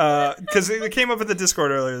 because it came up at the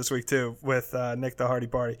Discord earlier this week too with Nick the Hardy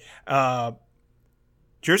Party.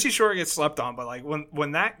 Jersey Shore gets slept on, but like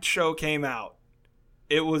when that show came out,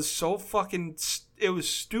 it was so fucking. It was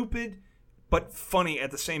stupid, but funny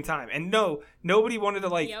at the same time. And no, nobody wanted to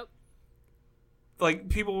like. Yep. Like,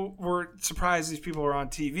 people were surprised these people were on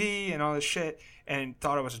TV and all this shit and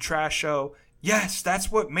thought it was a trash show. Yes,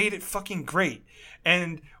 that's what made it fucking great.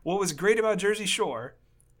 And what was great about Jersey Shore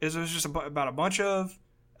is it was just about a bunch of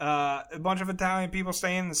Italian people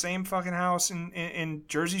staying in the same fucking house in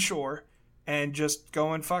Jersey Shore and just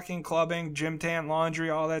going fucking clubbing, gym tan,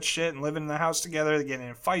 laundry, all that shit, and living in the house together, getting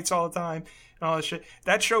in fights all the time and all that shit.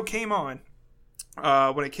 That show came on.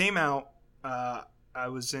 When it came out, I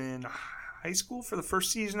was in high school for the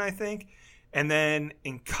first season, I think, and then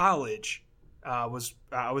in college, I was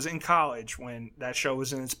in college when that show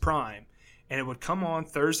was in its prime, and it would come on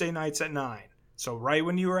Thursday nights at 9. So right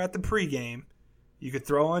when you were at the pregame, you could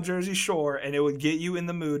throw on Jersey Shore, and it would get you in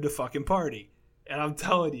the mood to fucking party. And I'm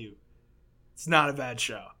telling you, It's not a bad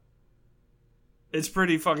show. It's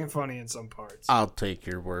pretty fucking funny in some parts. I'll take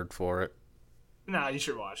your word for it. Nah, you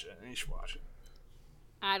should watch it. You should watch it.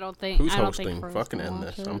 I don't think. Who's I don't hosting? think Frozen Fucking will end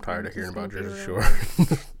watch this. it. I'm tired of It's hearing just about gonna be Jersey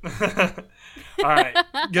really- Shore. All right.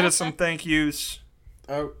 Get us some thank yous.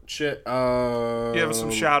 Oh, shit. Give us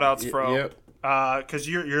some shout outs, bro. Yep. Because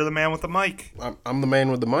you're the man with the mic. I'm the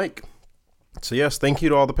man with the mic. So, yes, thank you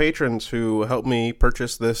to all the patrons who helped me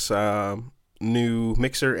purchase this new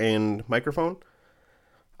mixer and microphone.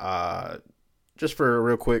 Just for a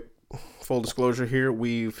real quick full disclosure here,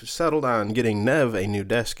 we've settled on getting Nev a new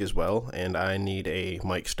desk as well, and I need a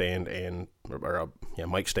mic stand and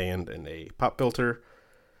a pop filter,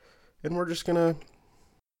 and we're just gonna.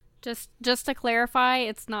 Just to clarify,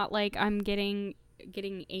 it's not like I'm getting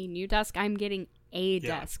a new desk. I'm getting a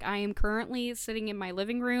desk. I am currently sitting in my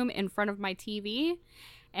living room in front of my TV,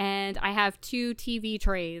 and I have 2 TV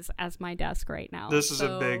trays as my desk right now. This is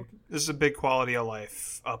a big quality of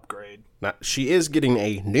life upgrade. Now, she is getting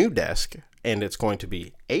a new desk, and it's going to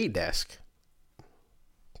be a desk.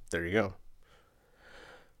 There you go.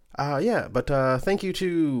 But thank you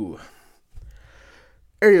to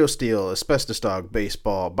Aerosteel, Asbestos Dog,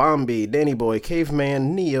 Baseball, Bombi, Danny Boy,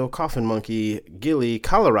 Caveman, Neo, Coffin Monkey, Gilly,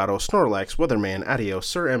 Colorado, Snorlax, Weatherman, Adios,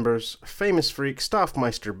 Sir Embers, Famous Freak,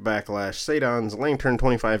 Stoffmeister, Backlash, Sadons, Lantern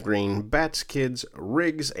 25 Green, Bats Kids,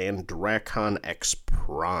 Riggs, and Dracon X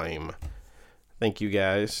Prime. Thank you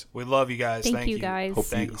guys. We love you guys. Thank you, guys.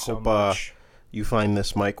 Thank you so Hope much. you find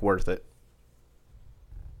this mic worth it.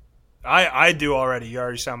 I do already. You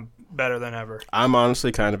already sound better than ever. I'm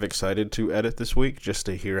honestly kind of excited to edit this week just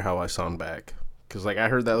to hear how I sound back. Because, I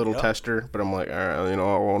heard that little tester, but I'm like, all right, I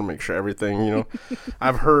want to make sure everything,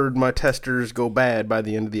 I've heard my testers go bad by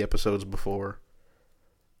the end of the episodes before.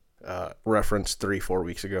 Reference 3-4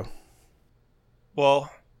 weeks ago.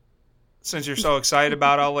 Well, since you're so excited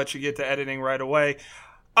about it, I'll let you get to editing right away.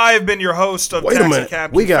 I've been your host of Wait a Taxi minute.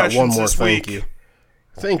 Cab We got one Confessions more this thank week. you.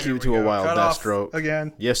 Thank you to A Wild Cut off Deathstroke.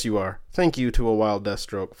 again. Yes, you are. Thank you to A Wild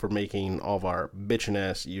Deathstroke for making all of our bitchin'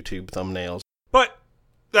 ass YouTube thumbnails. But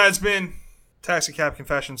that's been Taxi Cab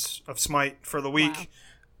Confessions of Smite for the week. Wow.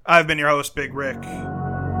 I've been your host, Big Rick.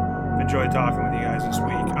 Enjoyed talking with you guys this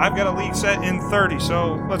week. I've got a league set in 30,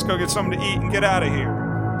 so let's go get something to eat and get out of here.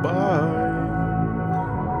 Bye.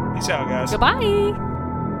 Peace out, guys. Goodbye.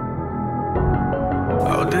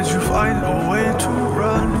 How did you find a way to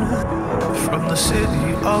run from the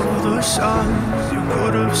city of the sun? You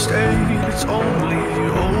could have stayed, it's only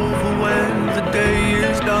over when the day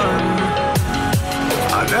is done.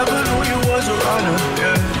 I never knew you was a runner,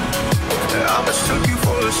 yeah. I mistook you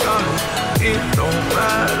for a son. It don't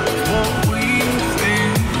matter what we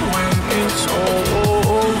think when it's all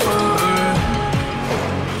over.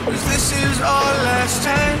 'Cause this is our last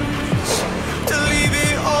chance to leave it